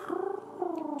alike.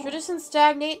 Traditions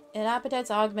stagnate and appetites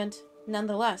augment,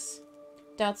 nonetheless.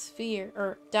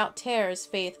 Doubt tears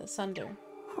faith asunder.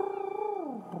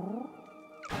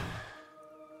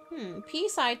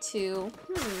 P-side 2.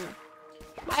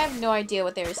 I have no idea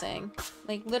what they were saying.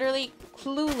 Like, literally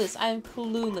clueless. I am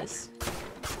clueless.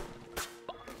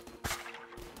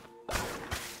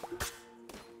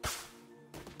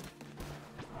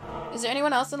 Is there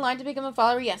anyone else in line to become a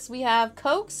follower? Yes, we have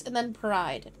Cokes and then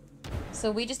Pride. So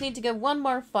we just need to get one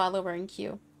more follower in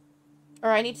queue.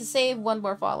 Or I need to save one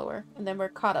more follower, and then we're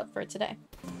caught up for today.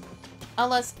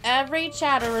 Unless every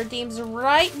chatter redeems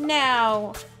right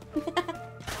now.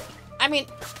 I mean,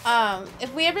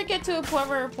 if we ever get to a point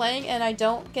where we're playing and I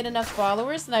don't get enough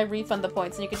followers, then I refund the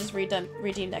points and you can just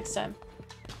redeem next time.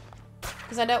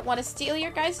 Because I don't want to steal your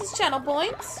guys' channel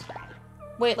points.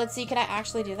 Wait, let's see, can I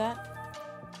actually do that?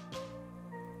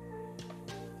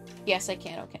 Yes, I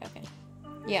can. Okay.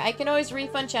 Yeah, I can always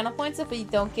refund channel points if we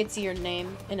don't get to your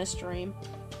name in a stream.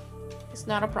 It's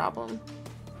not a problem.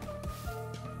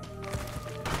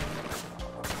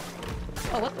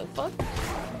 Oh, what the fuck?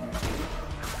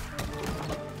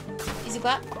 Easy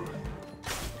clap.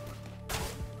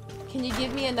 Can you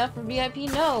give me enough for VIP?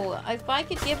 No. If I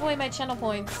could give away my channel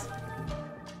points,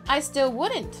 I still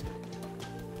wouldn't.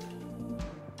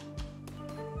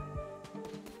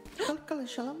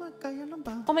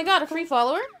 Oh my god, a free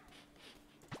follower?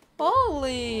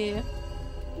 Holy!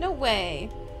 No way.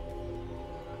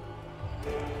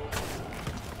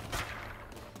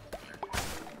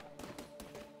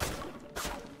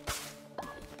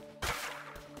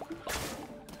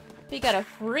 We got a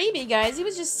freebie, guys. He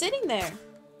was just sitting there.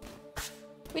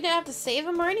 We didn't have to save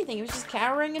him or anything. He was just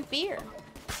cowering in fear.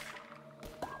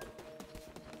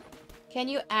 Can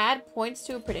you add points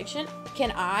to a prediction?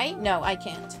 Can I? No, I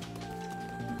can't.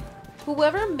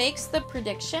 Whoever makes the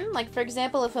prediction, like for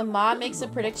example, if a mod makes a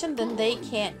prediction, then they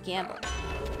can't gamble.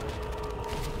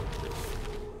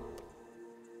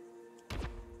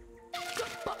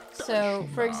 So,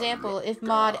 for example, if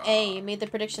mod A made the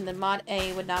prediction, then mod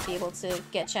A would not be able to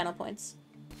get channel points.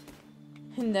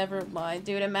 Never mind.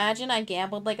 Dude, imagine I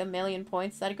gambled like 1,000,000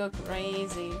 points. That'd go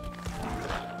crazy.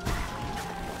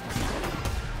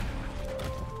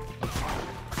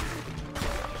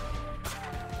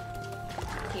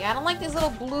 I don't like these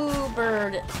little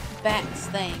bluebird bats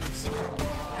things.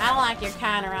 I don't like your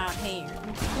kind around here.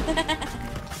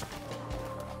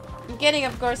 I'm kidding,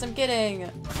 of course, I'm kidding.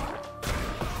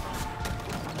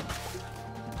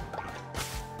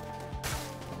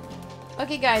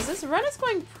 Okay, guys, this run is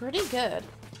going pretty good.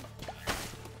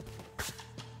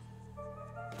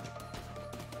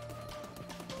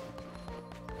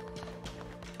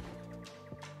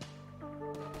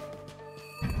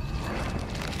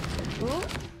 Ooh.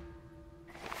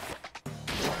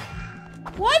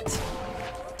 What?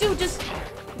 Dude, just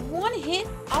one hit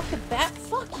off the bat?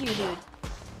 Fuck you, dude.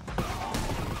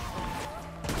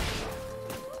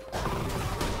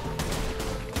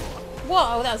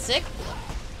 Whoa, that was sick.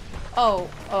 Oh,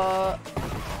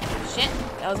 shit.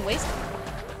 That was a waste.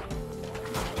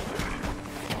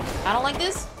 I don't like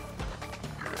this.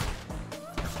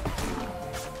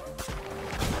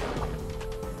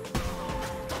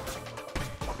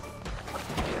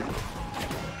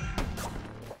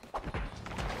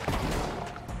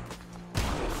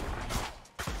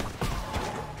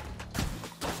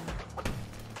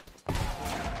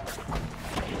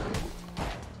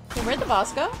 Where'd the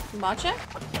boss go? Matcha?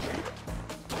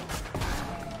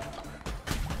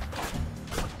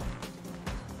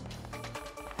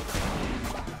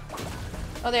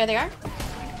 Oh, there they are.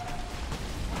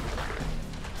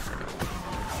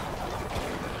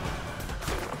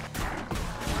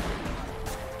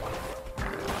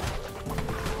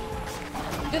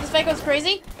 Dude, this fight goes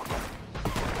crazy.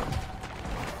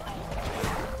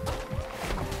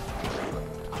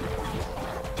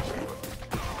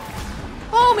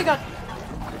 Oh my god.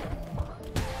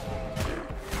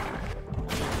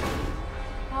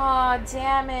 Aw,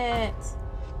 damn it.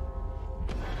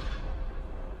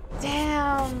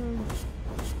 Damn.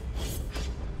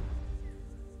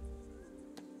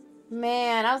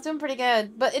 Man, I was doing pretty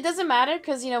good. But it doesn't matter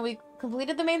because, you know, we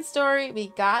completed the main story. We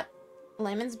got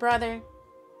Lemon's brother.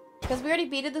 Because we already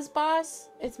beated this boss.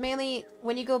 It's mainly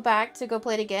when you go back to go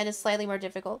play it again, it's slightly more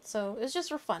difficult. So it's just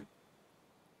for fun.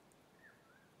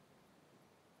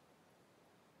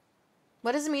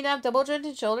 What does it mean to have double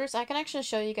jointed shoulders? I can actually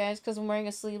show you guys because I'm wearing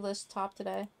a sleeveless top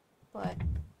today. But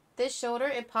this shoulder,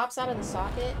 it pops out of the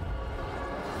socket.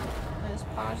 I just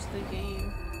paused the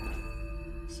game.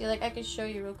 See, like, I can show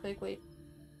you real quick. Wait.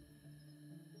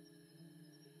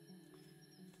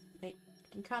 Wait,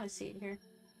 you can kind of see it here.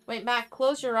 Wait, Mac,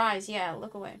 close your eyes. Yeah,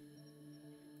 look away.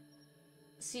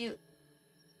 See, you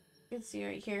can see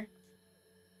right here.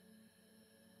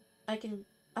 I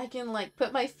can like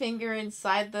put my finger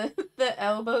inside the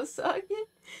elbow socket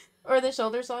or the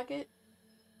shoulder socket.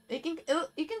 You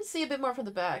can see a bit more from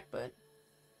the back, but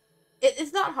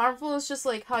it's not harmful. It's just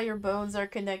like how your bones are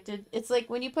connected. It's like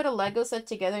when you put a Lego set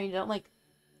together and you don't like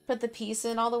put the piece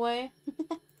in all the way.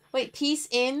 Wait, piece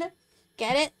in?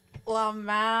 Get it?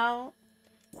 Lamau.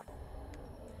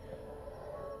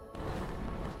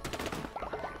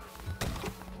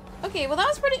 Okay, well that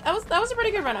was a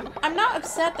pretty good run. I'm not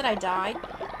upset that I died.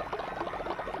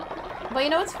 But you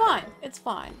know, it's fine. It's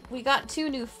fine. We got 2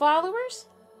 new followers.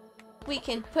 We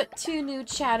can put 2 new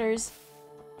chatters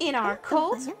in our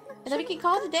cult. And then we can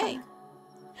call it a day.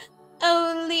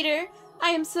 Oh, leader, I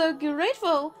am so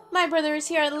grateful. My brother is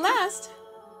here at last.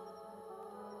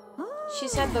 She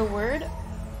said the word.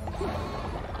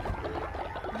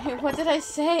 What did I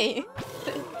say?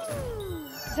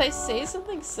 Did I say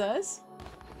something sus?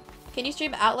 Can you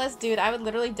stream Outlast? Dude, I would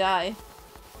literally die.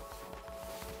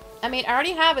 I mean, I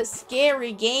already have a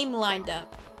scary game lined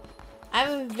up. I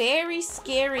have a very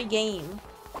scary game.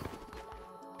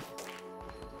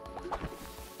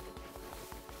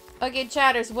 Okay,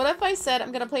 chatters, what if I said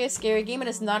I'm gonna play a scary game and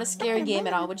it's not a scary game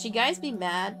at all? Would you guys be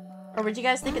mad? Or would you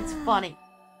guys think it's funny?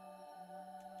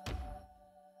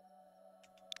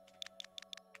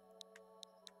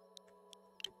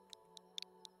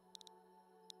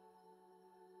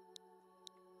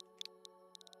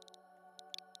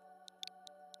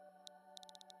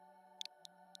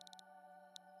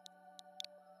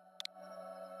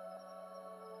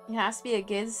 It has to be a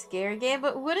good scary game,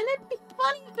 but wouldn't it be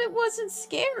funny if it wasn't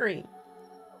scary?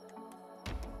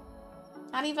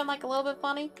 Not even like a little bit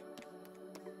funny?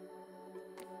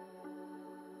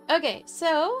 Okay,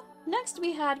 so next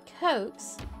we had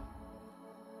Cokes.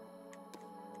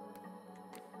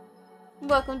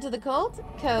 Welcome to the cult,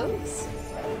 Cokes.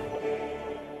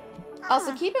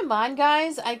 Also, keep in mind,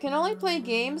 guys, I can only play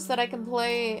games that I can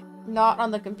play not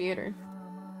on the computer.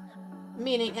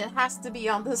 Meaning it has to be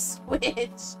on the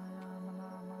Switch.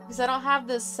 Because I don't have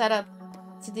this set up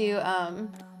to do,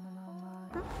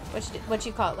 what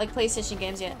you call it, like PlayStation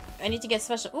games yet. I need to get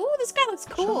special. Ooh, this guy looks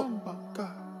cool.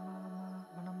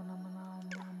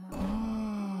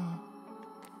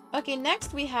 Okay,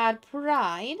 next we had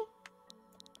Pride.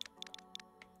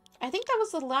 I think that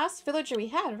was the last villager we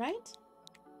had, right?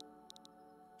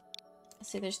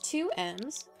 Let's see, there's 2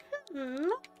 M's.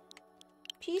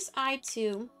 Peace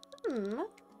I2.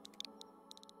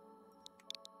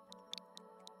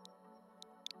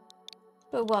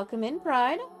 But welcome in,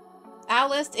 Pride.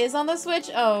 Outlast is on the Switch.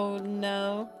 Oh,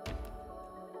 no.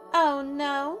 Oh,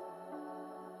 no.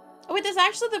 Oh, wait, that's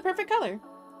actually the perfect color.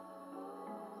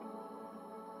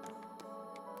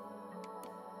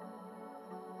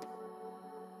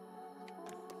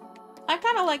 I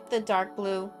kind of like the dark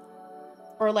blue.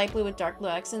 Or light blue with dark blue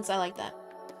accents. I like that.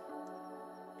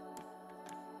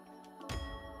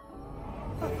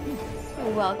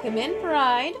 Welcome in,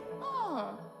 Pride.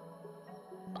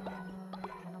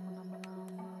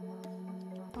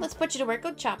 Let's put you to work.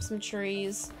 Go chop some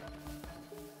trees.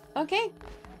 Okay.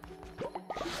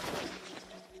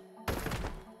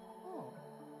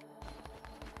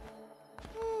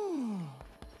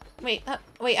 Wait,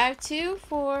 wait, I have 2,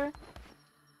 4,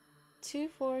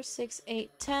 6,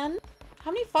 8, 10.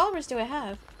 How many followers do I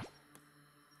have?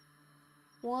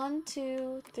 1,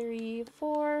 2, 3,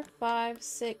 4, 5,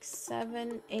 6,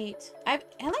 7, 8. I have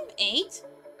 8?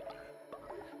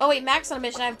 Oh wait, max on a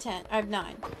mission, I have 10. I have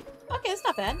 9. Okay, that's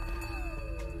not bad.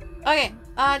 Okay,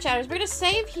 chatters, we're gonna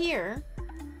save here.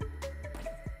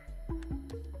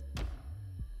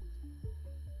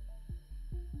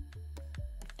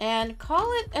 And call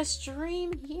it a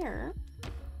stream here.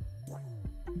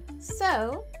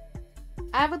 So,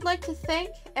 I would like to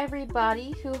thank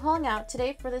everybody who hung out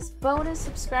today for this bonus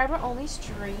subscriber-only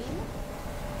stream.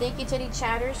 Thank you to any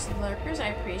chatters and lurkers. I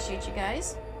appreciate you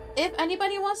guys. If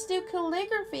anybody wants to do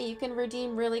calligraphy, you can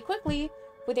redeem really quickly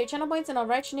with your channel points and I'll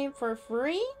write your name for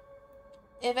free.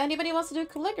 If anybody wants to do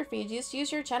calligraphy, just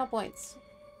use your channel points.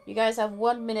 You guys have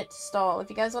 1 minute to stall. If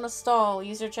you guys want to stall,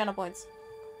 use your channel points.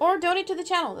 Or donate to the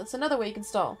channel. That's another way you can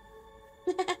stall.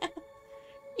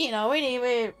 You know,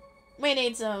 we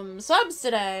need some subs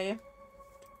today.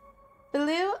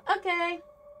 Blue? Okay.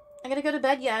 I gotta go to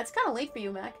bed. Yeah, it's kind of late for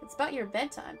you, Mac. It's about your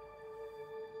bedtime.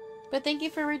 But thank you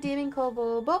for redeeming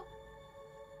Kobobo.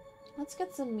 Let's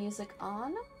get some music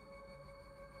on.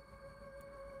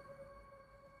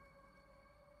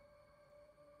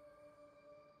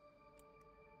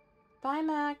 Bye,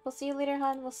 Mac. We'll see you later,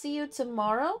 hon. We'll see you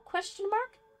tomorrow? Question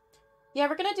mark? Yeah,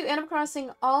 we're gonna do Animal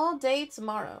Crossing all day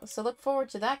tomorrow, so look forward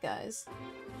to that, guys.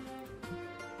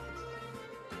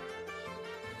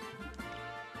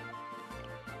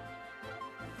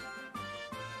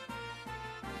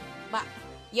 Bye.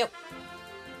 Yep.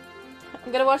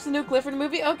 I'm gonna watch the new Clifford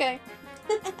movie? Okay.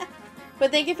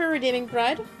 But thank you for redeeming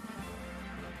Pride.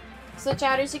 So,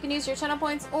 chatters, you can use your channel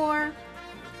points or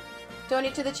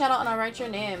donate to the channel and I'll write your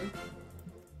name.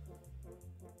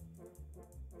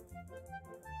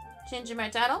 Changing my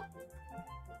title.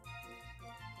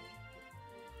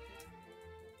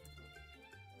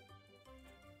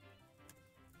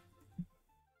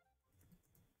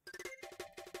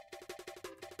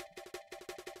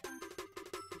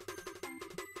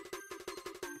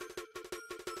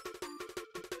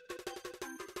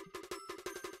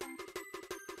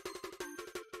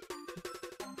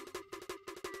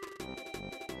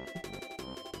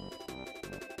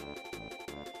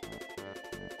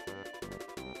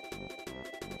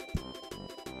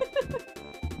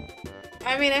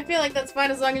 I mean, I feel like that's fine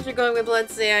as long as you're going with,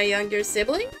 let's say, a younger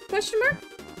sibling? Question mark?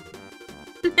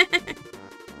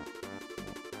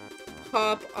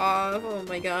 Pop off. Oh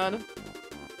my god.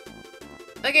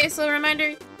 Okay, so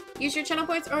reminder, use your channel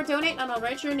points or donate and I'll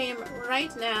write your name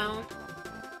right now.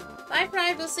 Bye,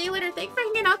 Pride. We'll see you later. Thanks for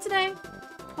hanging out today.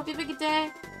 Hope you have a good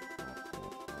day.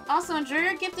 Also, enjoy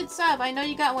your gifted sub. I know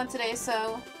you got one today,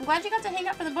 so I'm glad you got to hang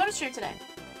out for the bonus share today.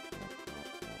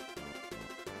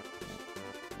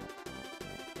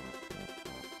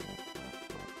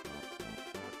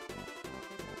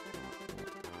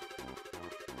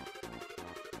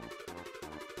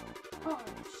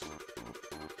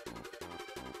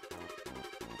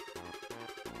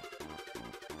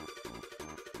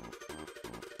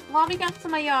 While we got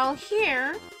some of y'all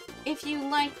here, if you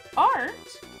like art,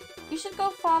 you should go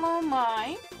follow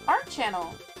my art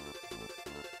channel.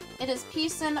 It is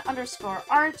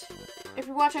peacein_art. If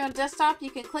you're watching on desktop,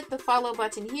 you can click the follow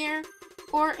button here,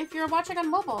 or if you're watching on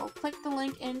mobile, click the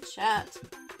link in chat.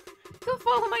 Go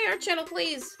follow my art channel,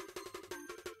 please!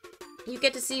 You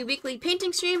get to see weekly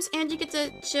painting streams, and you get to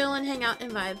chill and hang out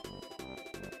and vibe.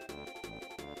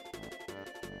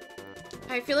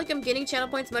 I feel like I'm getting channel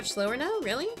points much slower now?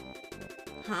 Really?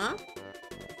 Huh?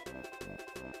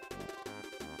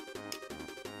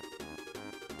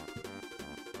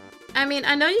 I mean,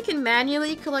 I know you can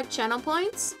manually collect channel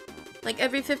points, like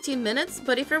every 15 minutes,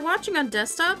 but if you're watching on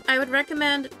desktop, I would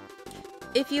recommend,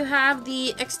 if you have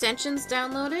the extensions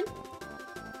downloaded,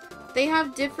 they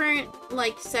have different,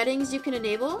 like, settings you can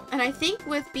enable, and I think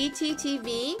with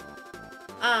BTTV,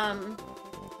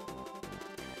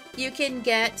 you can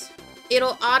get...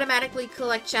 It'll automatically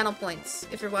collect channel points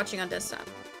if you're watching on desktop.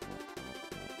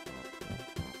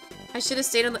 I should have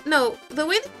stayed on the... No, the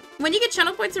way... When you get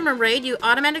channel points from a raid, you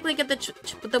automatically get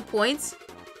the points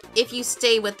if you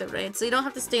stay with the raid. So you don't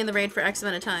have to stay in the raid for X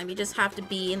amount of time. You just have to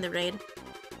be in the raid.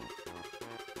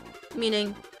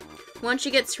 Meaning, once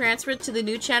you get transferred to the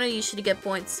new channel, you should get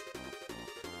points.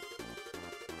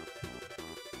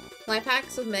 Life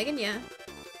hacks with Megan? Yeah.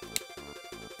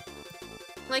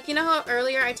 Like, you know how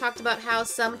earlier I talked about how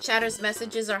some chatters'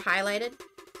 messages are highlighted?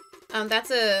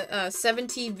 That's a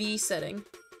 7TV setting.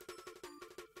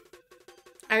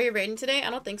 Are we raiding today? I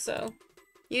don't think so.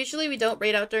 Usually we don't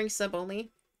raid out during sub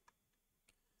only.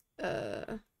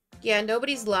 Yeah,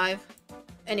 nobody's live.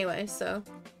 Anyway, so.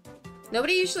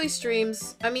 Nobody usually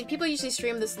streams. I mean, people usually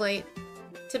stream this late.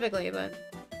 Typically, but...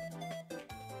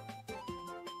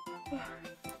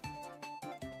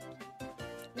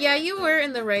 Yeah, you were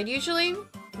in the raid. Usually,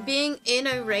 being in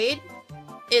a raid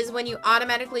is when you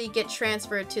automatically get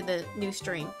transferred to the new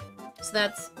stream. So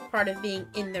that's part of being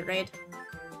in the raid.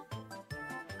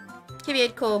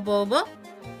 Kibiet Kobobo.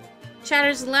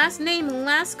 Chatter's last name,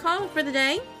 last call for the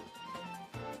day.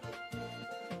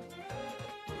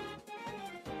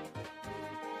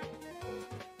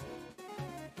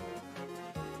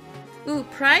 Ooh,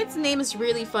 Pride's name is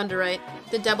really fun to write.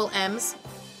 The double M's.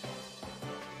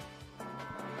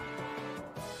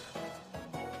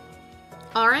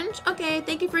 Orange? Okay,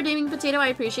 thank you for naming potato. I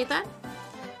appreciate that.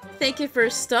 Thank you for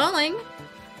stalling.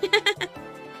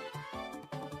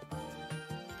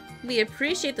 We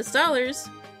appreciate the stallers.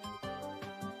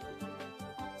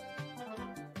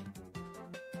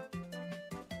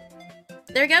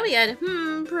 There we go, we had,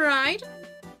 pride.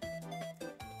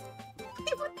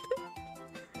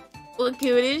 Look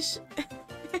goodish.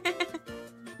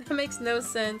 That makes no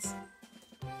sense.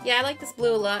 Yeah, I like this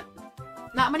blue a lot.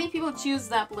 Not many people choose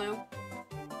that blue.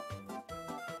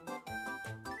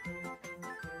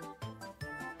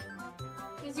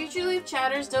 Because usually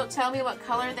chatters don't tell me what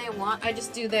color they want. I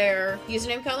just do their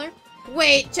username color.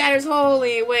 Wait, chatters,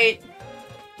 holy, wait.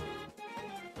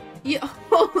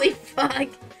 Holy fuck.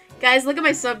 Guys, look at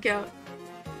my sub count.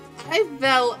 I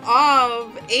fell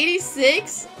off.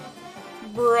 86?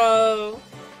 Bro.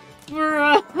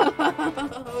 Bro.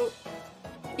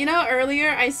 You know,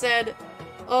 earlier I said,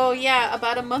 oh yeah,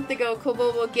 about a month ago,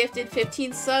 Kobobo gifted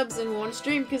 15 subs in one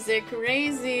stream because they're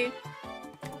crazy.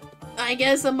 I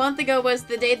guess a month ago was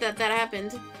the day that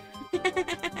happened.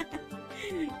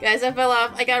 Guys, I fell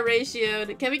off. I got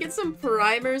ratioed. Can we get some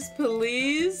primers,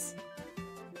 please?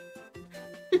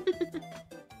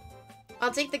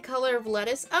 I'll take the color of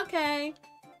lettuce. Okay.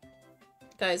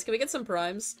 Guys, can we get some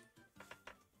primes?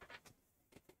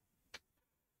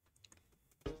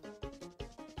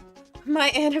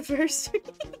 My anniversary.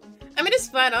 I mean, it's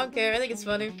fun. I don't care. I think it's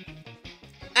funny.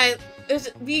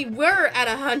 We were at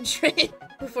 100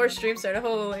 before stream started.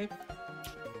 Holy.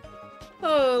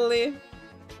 Holy.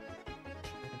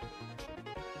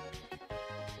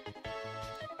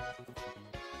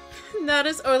 Not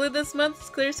as oily this month. It's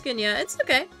clear skin. Yeah, it's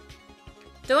okay.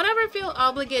 Don't ever feel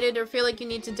obligated or feel like you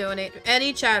need to donate.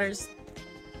 Any chatters.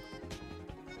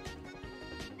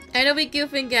 I know we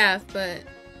goof and gaff, but...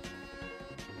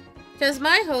 Because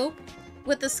my hope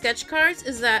with the sketch cards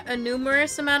is that a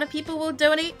numerous amount of people will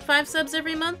donate 5 subs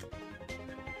every month.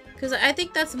 Because I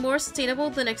think that's more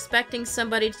sustainable than expecting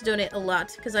somebody to donate a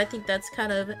lot. Because I think that's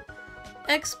kind of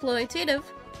exploitative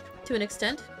to an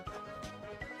extent.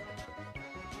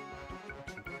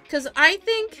 Because I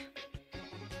think...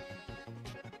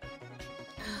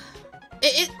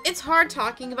 It's hard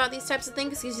talking about these types of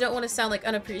things because you don't want to sound like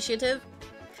unappreciative.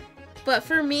 But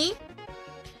for me,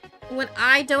 when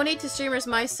I donate to streamers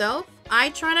myself,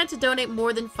 I try not to donate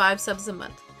more than 5 subs a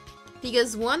month.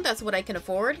 Because 1, that's what I can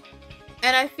afford.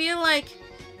 And I feel like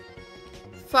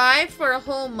 5 for a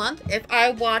whole month, if I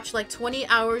watch like 20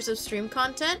 hours of stream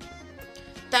content,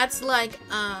 that's like,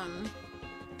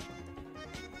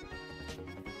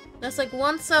 that's like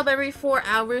 1 sub every 4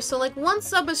 hours. So like 1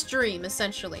 sub a stream,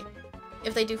 essentially.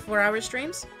 If they do 4-hour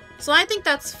streams. So I think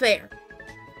that's fair.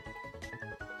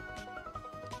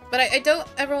 But I don't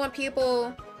ever want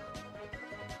people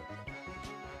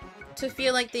to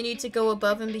feel like they need to go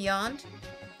above and beyond.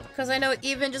 Because I know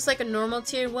even just like a normal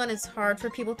tier 1 is hard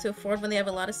for people to afford when they have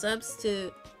a lot of subs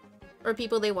to... or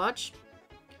people they watch.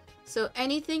 So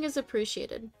anything is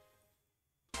appreciated.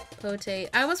 Potato.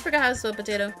 I almost forgot how to spell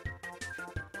potato.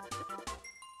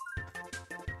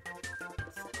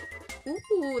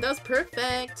 Ooh, that was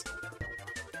perfect.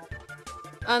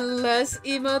 Unless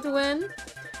emote win.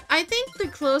 I think the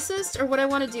closest, or what I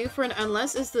want to do for an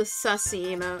unless, is the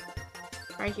sussy emote.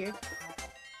 Right here.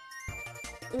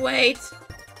 Wait.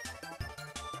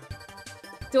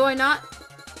 Do I not?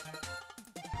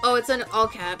 Oh, it's in all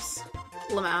caps.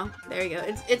 Lamau. There you go.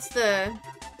 It's the...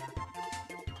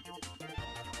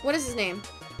 What is his name?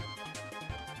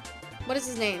 What is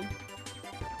his name?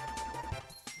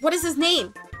 What is his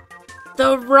name?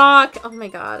 The Rock! Oh my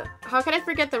god. How can I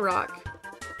forget The Rock?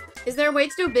 Is there a way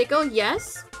to do a big goal?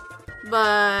 Yes.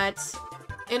 But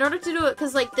in order to do it,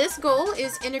 because like this goal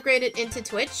is integrated into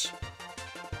Twitch.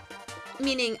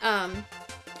 Meaning,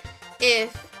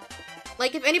 if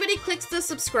anybody clicks the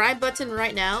subscribe button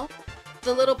right now,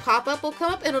 the little pop-up will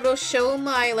come up and it'll show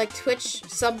my like Twitch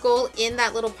sub goal in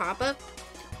that little pop-up.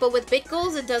 But with bit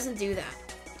goals, it doesn't do that.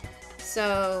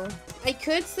 So I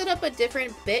could set up a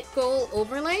different bit goal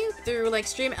overlay through like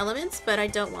stream elements, but I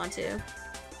don't want to.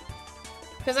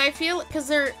 Because I feel,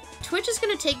 Twitch is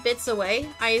going to take bits away,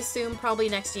 I assume probably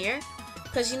next year.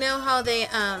 Because you know how they,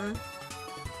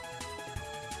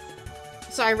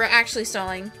 sorry, we're actually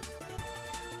stalling.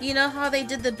 You know how they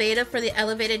did the beta for the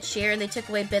elevated cheer and they took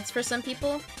away bits for some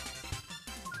people?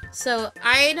 So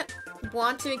I'd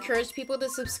want to encourage people to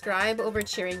subscribe over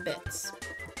cheering bits.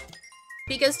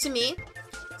 Because to me,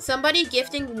 somebody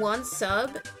gifting 1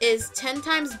 sub is 10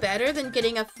 times better than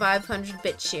getting a 500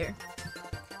 bit cheer.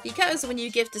 Because when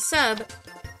you gift a sub,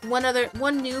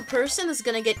 one new person is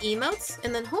gonna get emotes,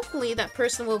 and then hopefully that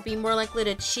person will be more likely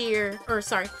to cheer, or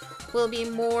sorry, will be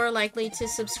more likely to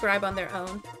subscribe on their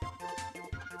own.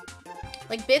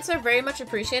 Like, bits are very much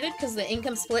appreciated because the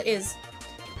income split is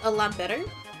a lot better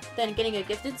than getting a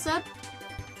gifted sub.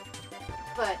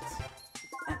 But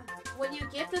when you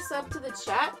gift a sub to the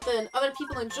chat, then other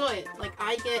people enjoy it. Like,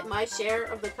 I get my share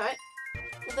of the cut.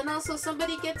 And then also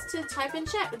somebody gets to type in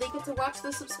chat, and they get to watch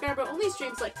the subscriber-only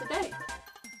streams like today.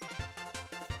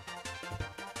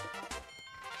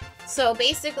 So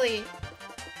basically,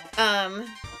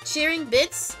 sharing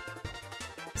bits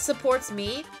supports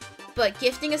me, but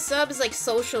gifting a sub is like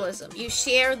socialism. You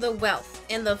share the wealth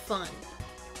and the fun.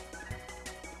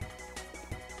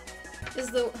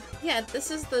 Yeah,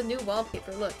 this is the new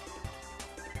wallpaper, look.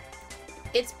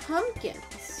 It's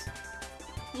pumpkins.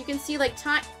 You can see like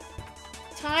tiny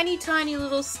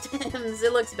little stems.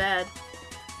 It looks bad.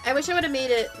 I wish I would have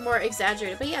made it more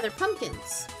exaggerated, but yeah, they're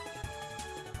pumpkins.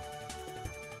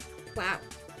 Wow.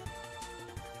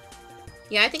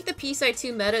 Yeah, I think the P-Side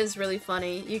 2 meta is really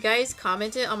funny. You guys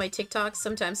comment it on my TikToks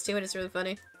sometimes too, and it's really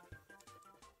funny.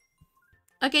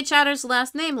 Okay, chatters,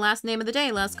 last name of the day,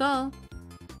 let's go.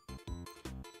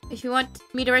 If you want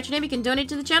me to write your name, you can donate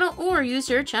to the channel or use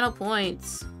your channel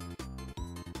points.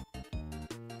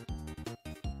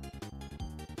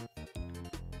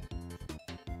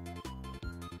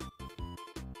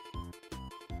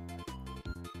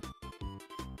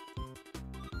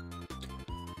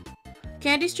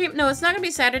 Candy stream? No, it's not gonna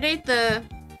be Saturday. So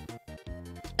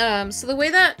the way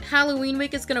that Halloween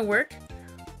week is gonna work,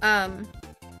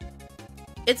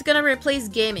 it's gonna replace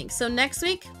gaming. So next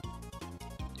week,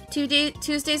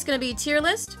 Tuesday's gonna be tier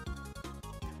list.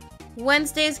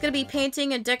 Wednesday is gonna be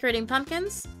painting and decorating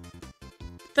pumpkins.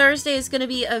 Thursday is gonna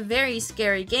be a very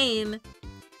scary game.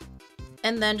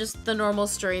 And then just the normal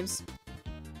streams.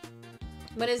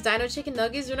 When is Dino Chicken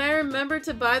Nuggets? When I remember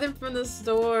to buy them from the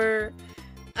store.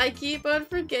 I keep on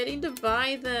forgetting to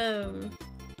buy them.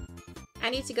 I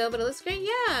need to go, but it looks great.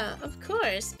 Yeah, of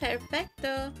course.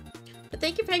 Perfecto. But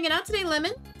thank you for hanging out today,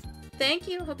 Lemon. Thank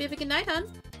you. Hope you have a good night,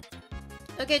 hon.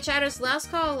 Okay, chatters,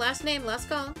 last call, last name, last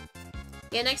call.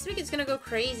 Yeah, next week it's gonna go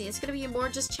crazy. It's gonna be more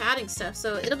just chatting stuff.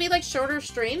 So it'll be like shorter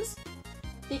streams.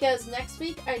 Because next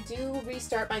week I do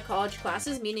restart my college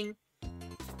classes, meaning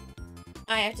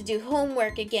I have to do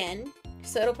homework again.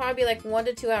 So it'll probably be like 1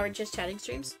 to 2 hour just chatting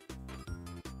streams.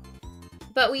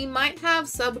 But we might have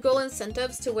sub-goal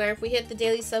incentives to where if we hit the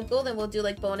daily sub-goal, then we'll do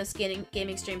like bonus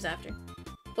gaming streams after.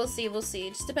 We'll see, we'll see.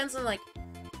 It just depends on like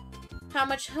how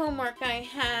much homework I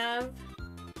have.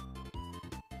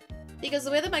 Because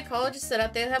the way that my college is set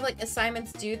up, they have like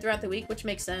assignments due throughout the week, which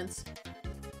makes sense.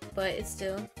 But it's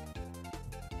still...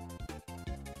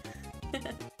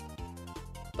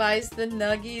 Buys the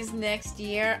nuggies next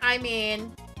year. I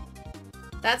mean,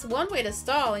 that's one way to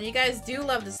stall, and you guys do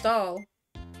love to stall.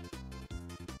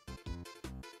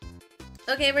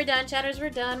 Okay, we're done, chatters.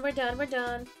 We're done. We're done. We're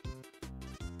done.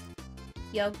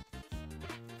 Yo.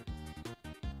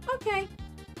 Okay.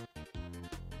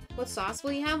 What sauce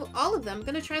will you have? All of them. I'm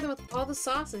gonna try them with all the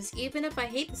sauces, even if I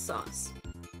hate the sauce.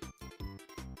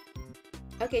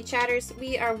 Okay, chatters.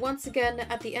 We are once again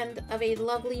at the end of a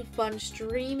lovely, fun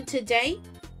stream today.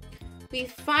 We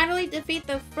finally defeat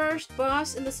the first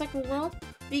boss in the second world.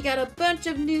 We got a bunch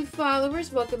of new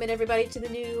followers. Welcome in everybody to the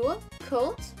new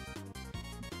cult.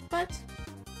 But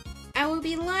I will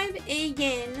be live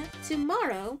again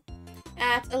tomorrow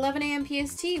at 11 AM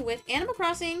PST with Animal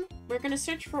Crossing. We're going to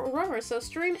search for Aurora, so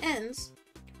stream ends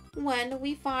when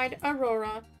we find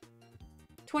Aurora.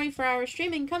 24-hour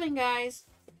streaming coming, guys.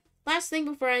 Last thing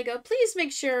before I go, please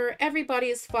make sure everybody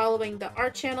is following the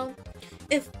art channel.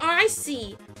 If I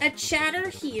see a chatter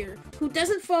here who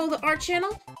doesn't follow the art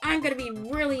channel, I'm going to be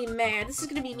really mad. This is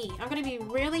going to be me. I'm going to be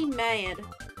really mad.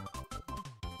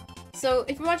 So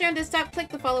if you're watching on desktop, click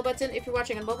the follow button. If you're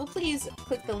watching on mobile, please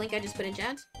click the link I just put in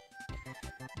chat.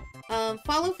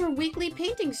 Follow for weekly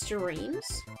painting streams.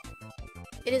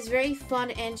 It is very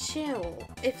fun and chill.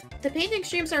 If the painting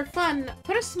streams are fun,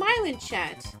 put a smile in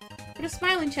chat. Put a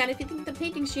smile in chat if you think the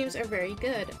painting streams are very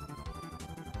good.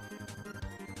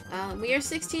 We are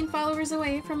 16 followers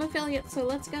away from affiliate, so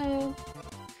let's go.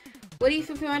 What do you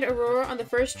think if we find Aurora on the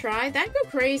first try? That'd go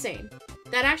crazy.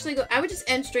 That actually go- I would just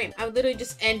end stream. I would literally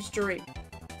just end stream.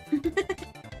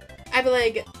 I'd be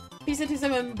like, peace out to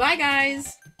someone, bye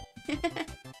guys!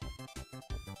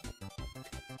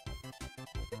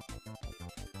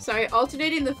 Sorry,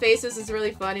 alternating the faces is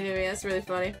really funny to me. That's really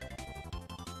funny.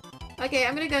 Okay,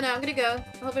 I'm gonna go now. I'm gonna go.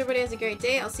 I hope everybody has a great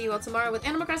day. I'll see you all tomorrow with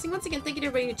Animal Crossing. Once again, thank you to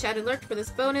everybody who chatted lurked for this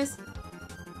bonus.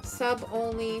 Sub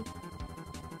only.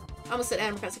 Almost said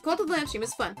Animal Crossing. Cold to the Lamp stream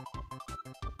was fun.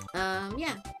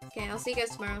 Yeah. Okay, I'll see you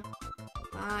guys tomorrow.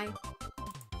 Bye.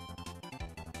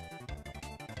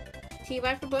 Can you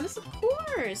buy for bonus? Of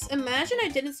course! Imagine I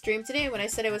didn't stream today when I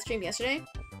said I would stream yesterday.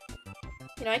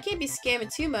 You know, I can't be scamming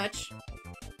too much.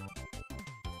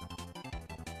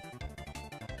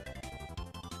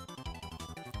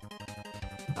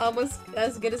 Almost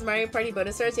as good as Mario Party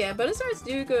bonus stars. Yeah, bonus stars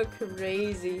do go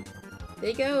crazy.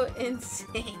 They go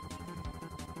insane.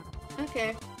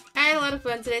 Okay. I had a lot of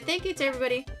fun today. Thank you to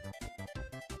everybody.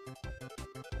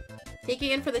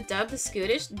 Taking in for the dub, the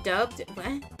Scootish. Dubbed?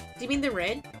 What? Do you mean the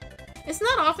raid? It's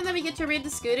not often that we get to raid the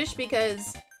Scootish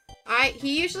because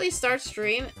he usually starts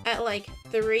stream at like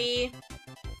 3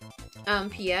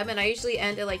 p.m. and I usually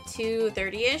end at like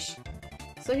 2:30ish.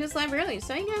 So he was live early,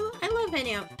 so I love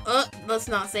hanging out. Let's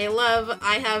not say love.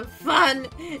 I have fun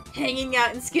hanging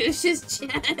out in Scootish's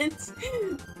chat.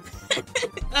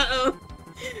 Uh-oh.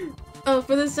 Oh,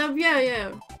 for the sub?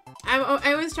 Yeah.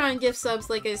 I always try and give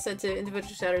subs, like I said, to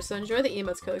individual chatters, so enjoy the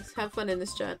emotes, codes. Have fun in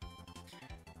this chat.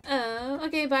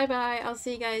 Okay, bye-bye. I'll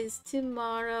see you guys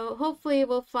tomorrow. Hopefully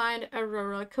we'll find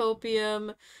Aurora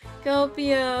Copium.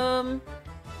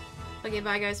 Okay,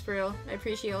 bye guys, for real. I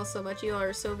appreciate you all so much. You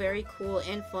are so very cool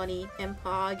and funny, and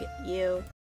pog you.